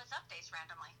do all of its updates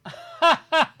randomly.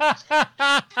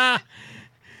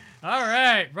 All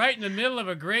right, right in the middle of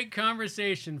a great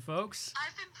conversation, folks.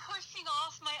 I've been pushing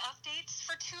off my updates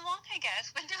for too long, I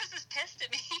guess. Windows is pissed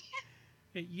at me.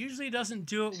 It usually doesn't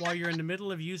do it while you're in the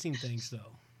middle of using things,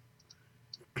 though.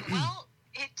 Well,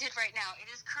 it did right now. It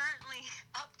is currently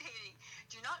updating.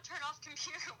 Do not turn off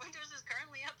computer. Windows is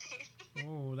currently updating.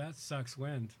 Oh, that sucks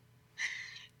wind.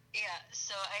 Yeah,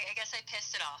 so I guess I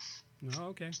pissed it off. Oh,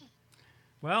 okay.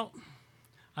 Well,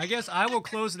 I guess I will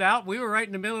close it out. We were right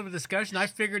in the middle of a discussion. I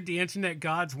figured the internet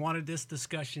gods wanted this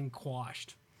discussion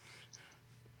quashed.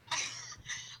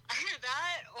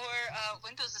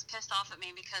 off at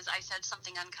me because I said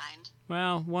something unkind.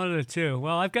 Well, one of the two.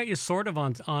 Well, I've got you sort of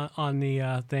on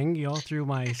the thing, through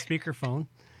my speakerphone.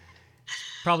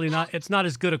 Probably not. It's not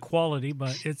as good a quality,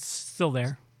 but it's still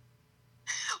there.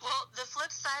 Well, the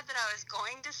flip side that I was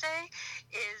going to say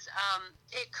is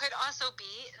it could also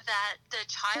be that the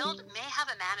child may have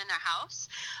a man in their house,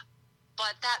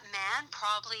 but that man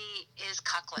probably is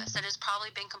cuckless and has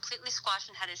probably been completely squashed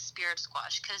and had his spirit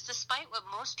squashed. Because despite what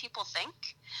most people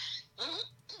think,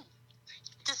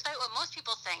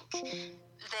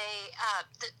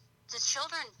 the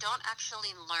children don't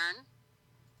actually learn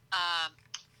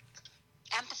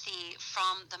empathy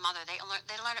from the mother. They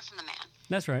learn it from the man.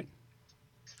 That's right.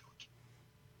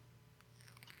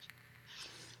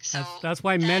 So that's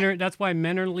why men are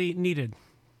needed.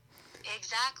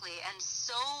 Exactly, and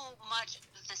so much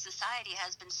of the society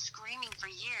has been screaming for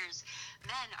years,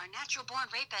 men are natural-born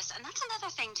rapists. And that's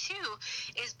another thing, too,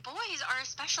 is boys are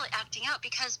especially acting out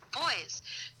because boys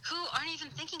who aren't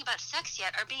even thinking about sex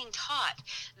yet are being taught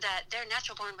that they're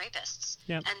natural-born rapists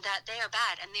and that they are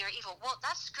bad and they are evil. Well,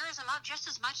 that screws them up just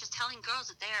as much as telling girls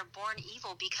that they are born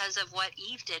evil because of what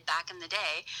Eve did back in the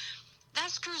day. That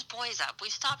screws boys up.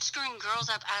 We've stopped screwing girls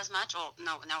up as much. Well,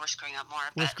 no, now we're screwing up more.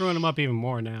 We're screwing them up even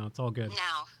more now. It's all good.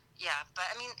 Now, yeah.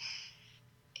 But, I mean,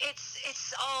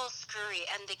 it's all screwy.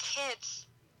 And the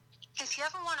kids, if you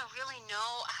ever want to really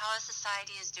know how a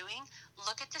society is doing,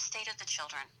 look at the state of the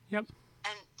children. Yep.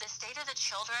 And the state of the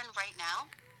children right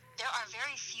now, there are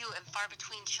very few and far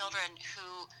between children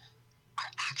who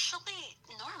are actually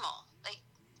normal. Like,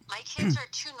 my kids are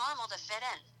too normal to fit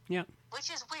in. Yep. Which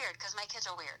is weird because my kids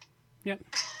are weird. Yep.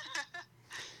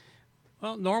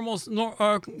 Well,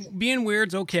 being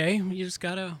weird's okay. You just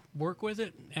gotta work with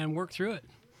it and work through it.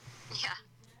 Yeah.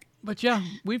 But yeah,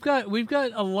 we've got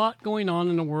a lot going on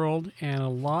in the world, and a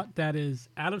lot that is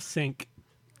out of sync,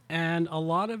 and a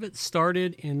lot of it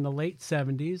started in the late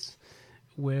 '70s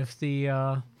with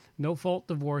the no-fault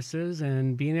divorces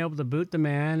and being able to boot the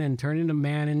man and turning the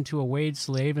man into a wage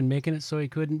slave and making it so he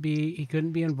couldn't be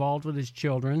involved with his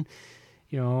children,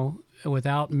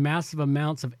 without massive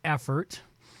amounts of effort.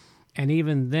 And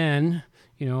even then,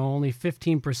 only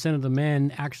 15% of the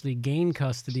men actually gain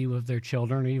custody of their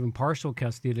children or even partial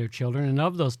custody of their children. And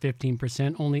of those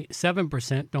 15%, only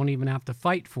 7% don't even have to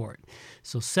fight for it.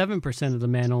 So 7% of the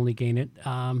men only gain it.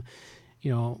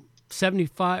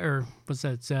 75, or what's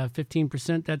that,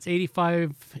 15%? That's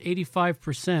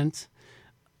 85%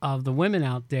 of the women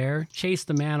out there chase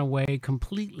the man away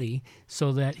completely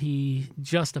so that he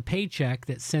just a paycheck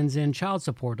that sends in child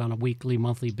support on a weekly,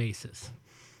 monthly basis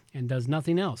and does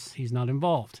nothing else. He's not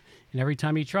involved. And every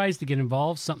time he tries to get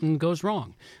involved, something goes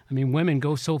wrong. I mean, women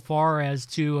go so far as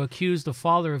to accuse the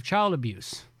father of child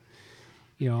abuse,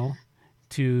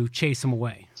 to chase him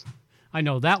away. I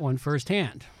know that one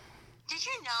firsthand. Did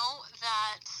you know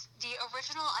that the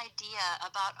original idea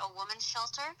about a woman's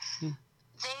shelter,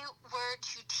 they were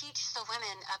to teach the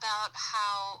women about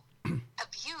how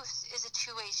abuse is a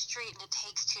two-way street and it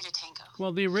takes two to tango?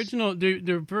 Well, the original,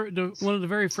 one of the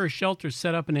very first shelters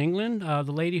set up in England,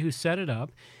 the lady who set it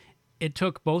up, it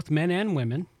took both men and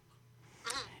women,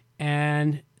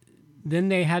 and then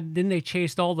they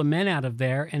chased all the men out of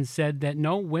there and said that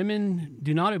no, women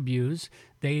do not abuse,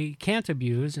 they can't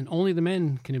abuse, and only the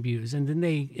men can abuse. And then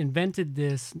they invented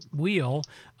this wheel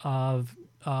of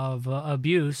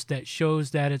abuse that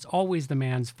shows that it's always the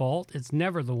man's fault. It's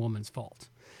never the woman's fault.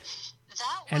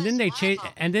 And then they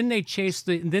chased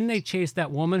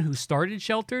that woman who started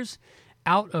shelters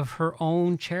out of her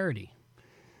own charity.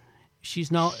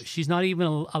 She's not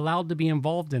even allowed to be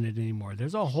involved in it anymore.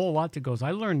 There's a whole lot that goes.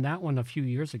 I learned that one a few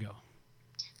years ago.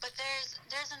 But there's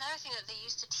another thing that they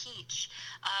used to teach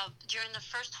during the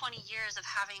first 20 years of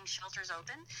having shelters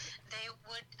open. They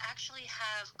would actually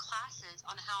have classes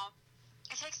on how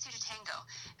it takes two to tango,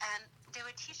 and they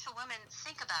would teach the women,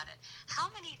 think about it.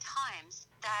 How many times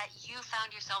that you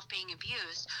found yourself being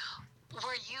abused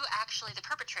were you actually the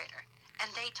perpetrator?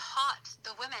 And they taught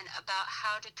the women about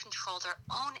how to control their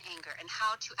own anger and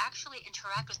how to actually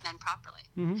interact with men properly.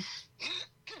 Mm-hmm.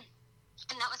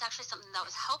 And that was actually something that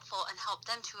was helpful and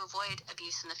helped them to avoid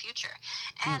abuse in the future.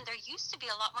 And there used to be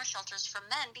a lot more shelters for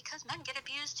men because men get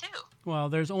abused too.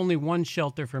 Well, there's only one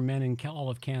shelter for men in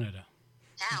all of Canada.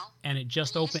 Now. And it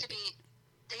just opened.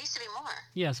 There used to be more.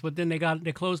 Yes, but then they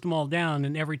closed them all down,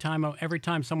 and every time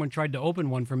someone tried to open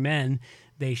one for men,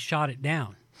 they shot it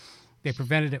down. They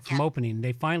prevented it from opening.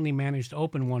 They finally managed to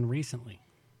open one recently.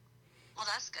 Well,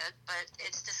 that's good, but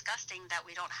it's disgusting that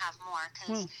we don't have more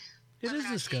because It is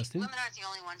disgusting. Women aren't the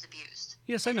only ones abused.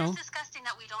 Yes, I know. It's disgusting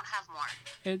that we don't have more.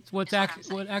 It's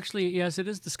I'm actually, yes, it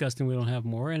is disgusting. We don't have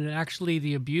more, and actually,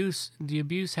 the abuse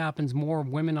happens more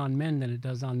women on men than it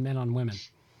does on men on women.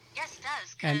 Yes, it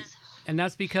does. And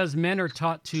that's because men are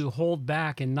taught to hold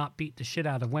back and not beat the shit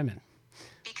out of women.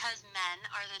 Because men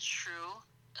are the true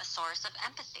source of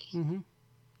empathy. Mm-hmm.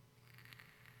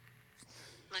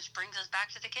 Which brings us back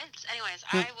to the kids. Anyways,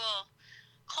 I will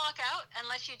clock out and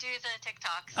let you do the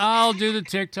TikToks. I'll do the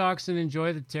TikToks and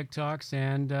enjoy the TikToks,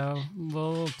 and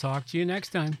we'll talk to you next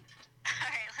time. All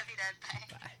right, love you, Dad.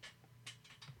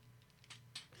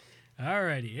 Bye.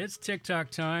 Alrighty, it's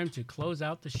TikTok time to close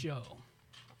out the show.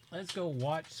 Let's go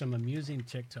watch some amusing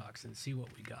TikToks and see what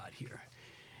we got here.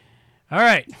 All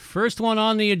right, first one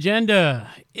on the agenda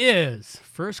is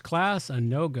First Class a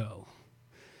No-Go.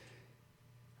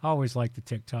 I always like the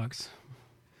TikToks.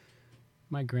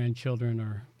 My grandchildren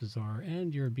are bizarre,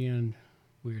 and you're being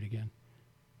weird again.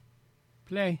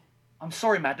 Play. I'm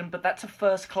sorry, madam, but that's a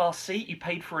first-class seat. You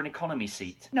paid for an economy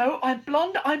seat. No, I'm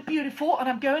blonde, I'm beautiful, and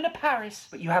I'm going to Paris.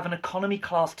 But you have an economy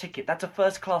class ticket. That's a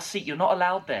first-class seat. You're not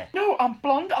allowed there. No, I'm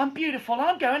blonde, I'm beautiful, and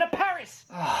I'm going to Paris.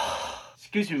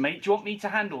 Excuse me, mate. Do you want me to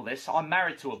handle this? I'm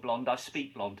married to a blonde. I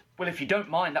speak blonde. Well, if you don't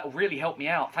mind, that'll really help me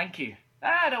out. Thank you.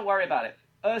 Don't worry about it.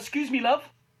 Excuse me, love.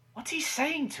 What's he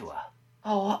saying to her?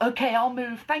 Oh, okay, I'll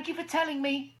move. Thank you for telling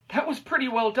me. That was pretty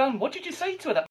well done. What did you say to her? That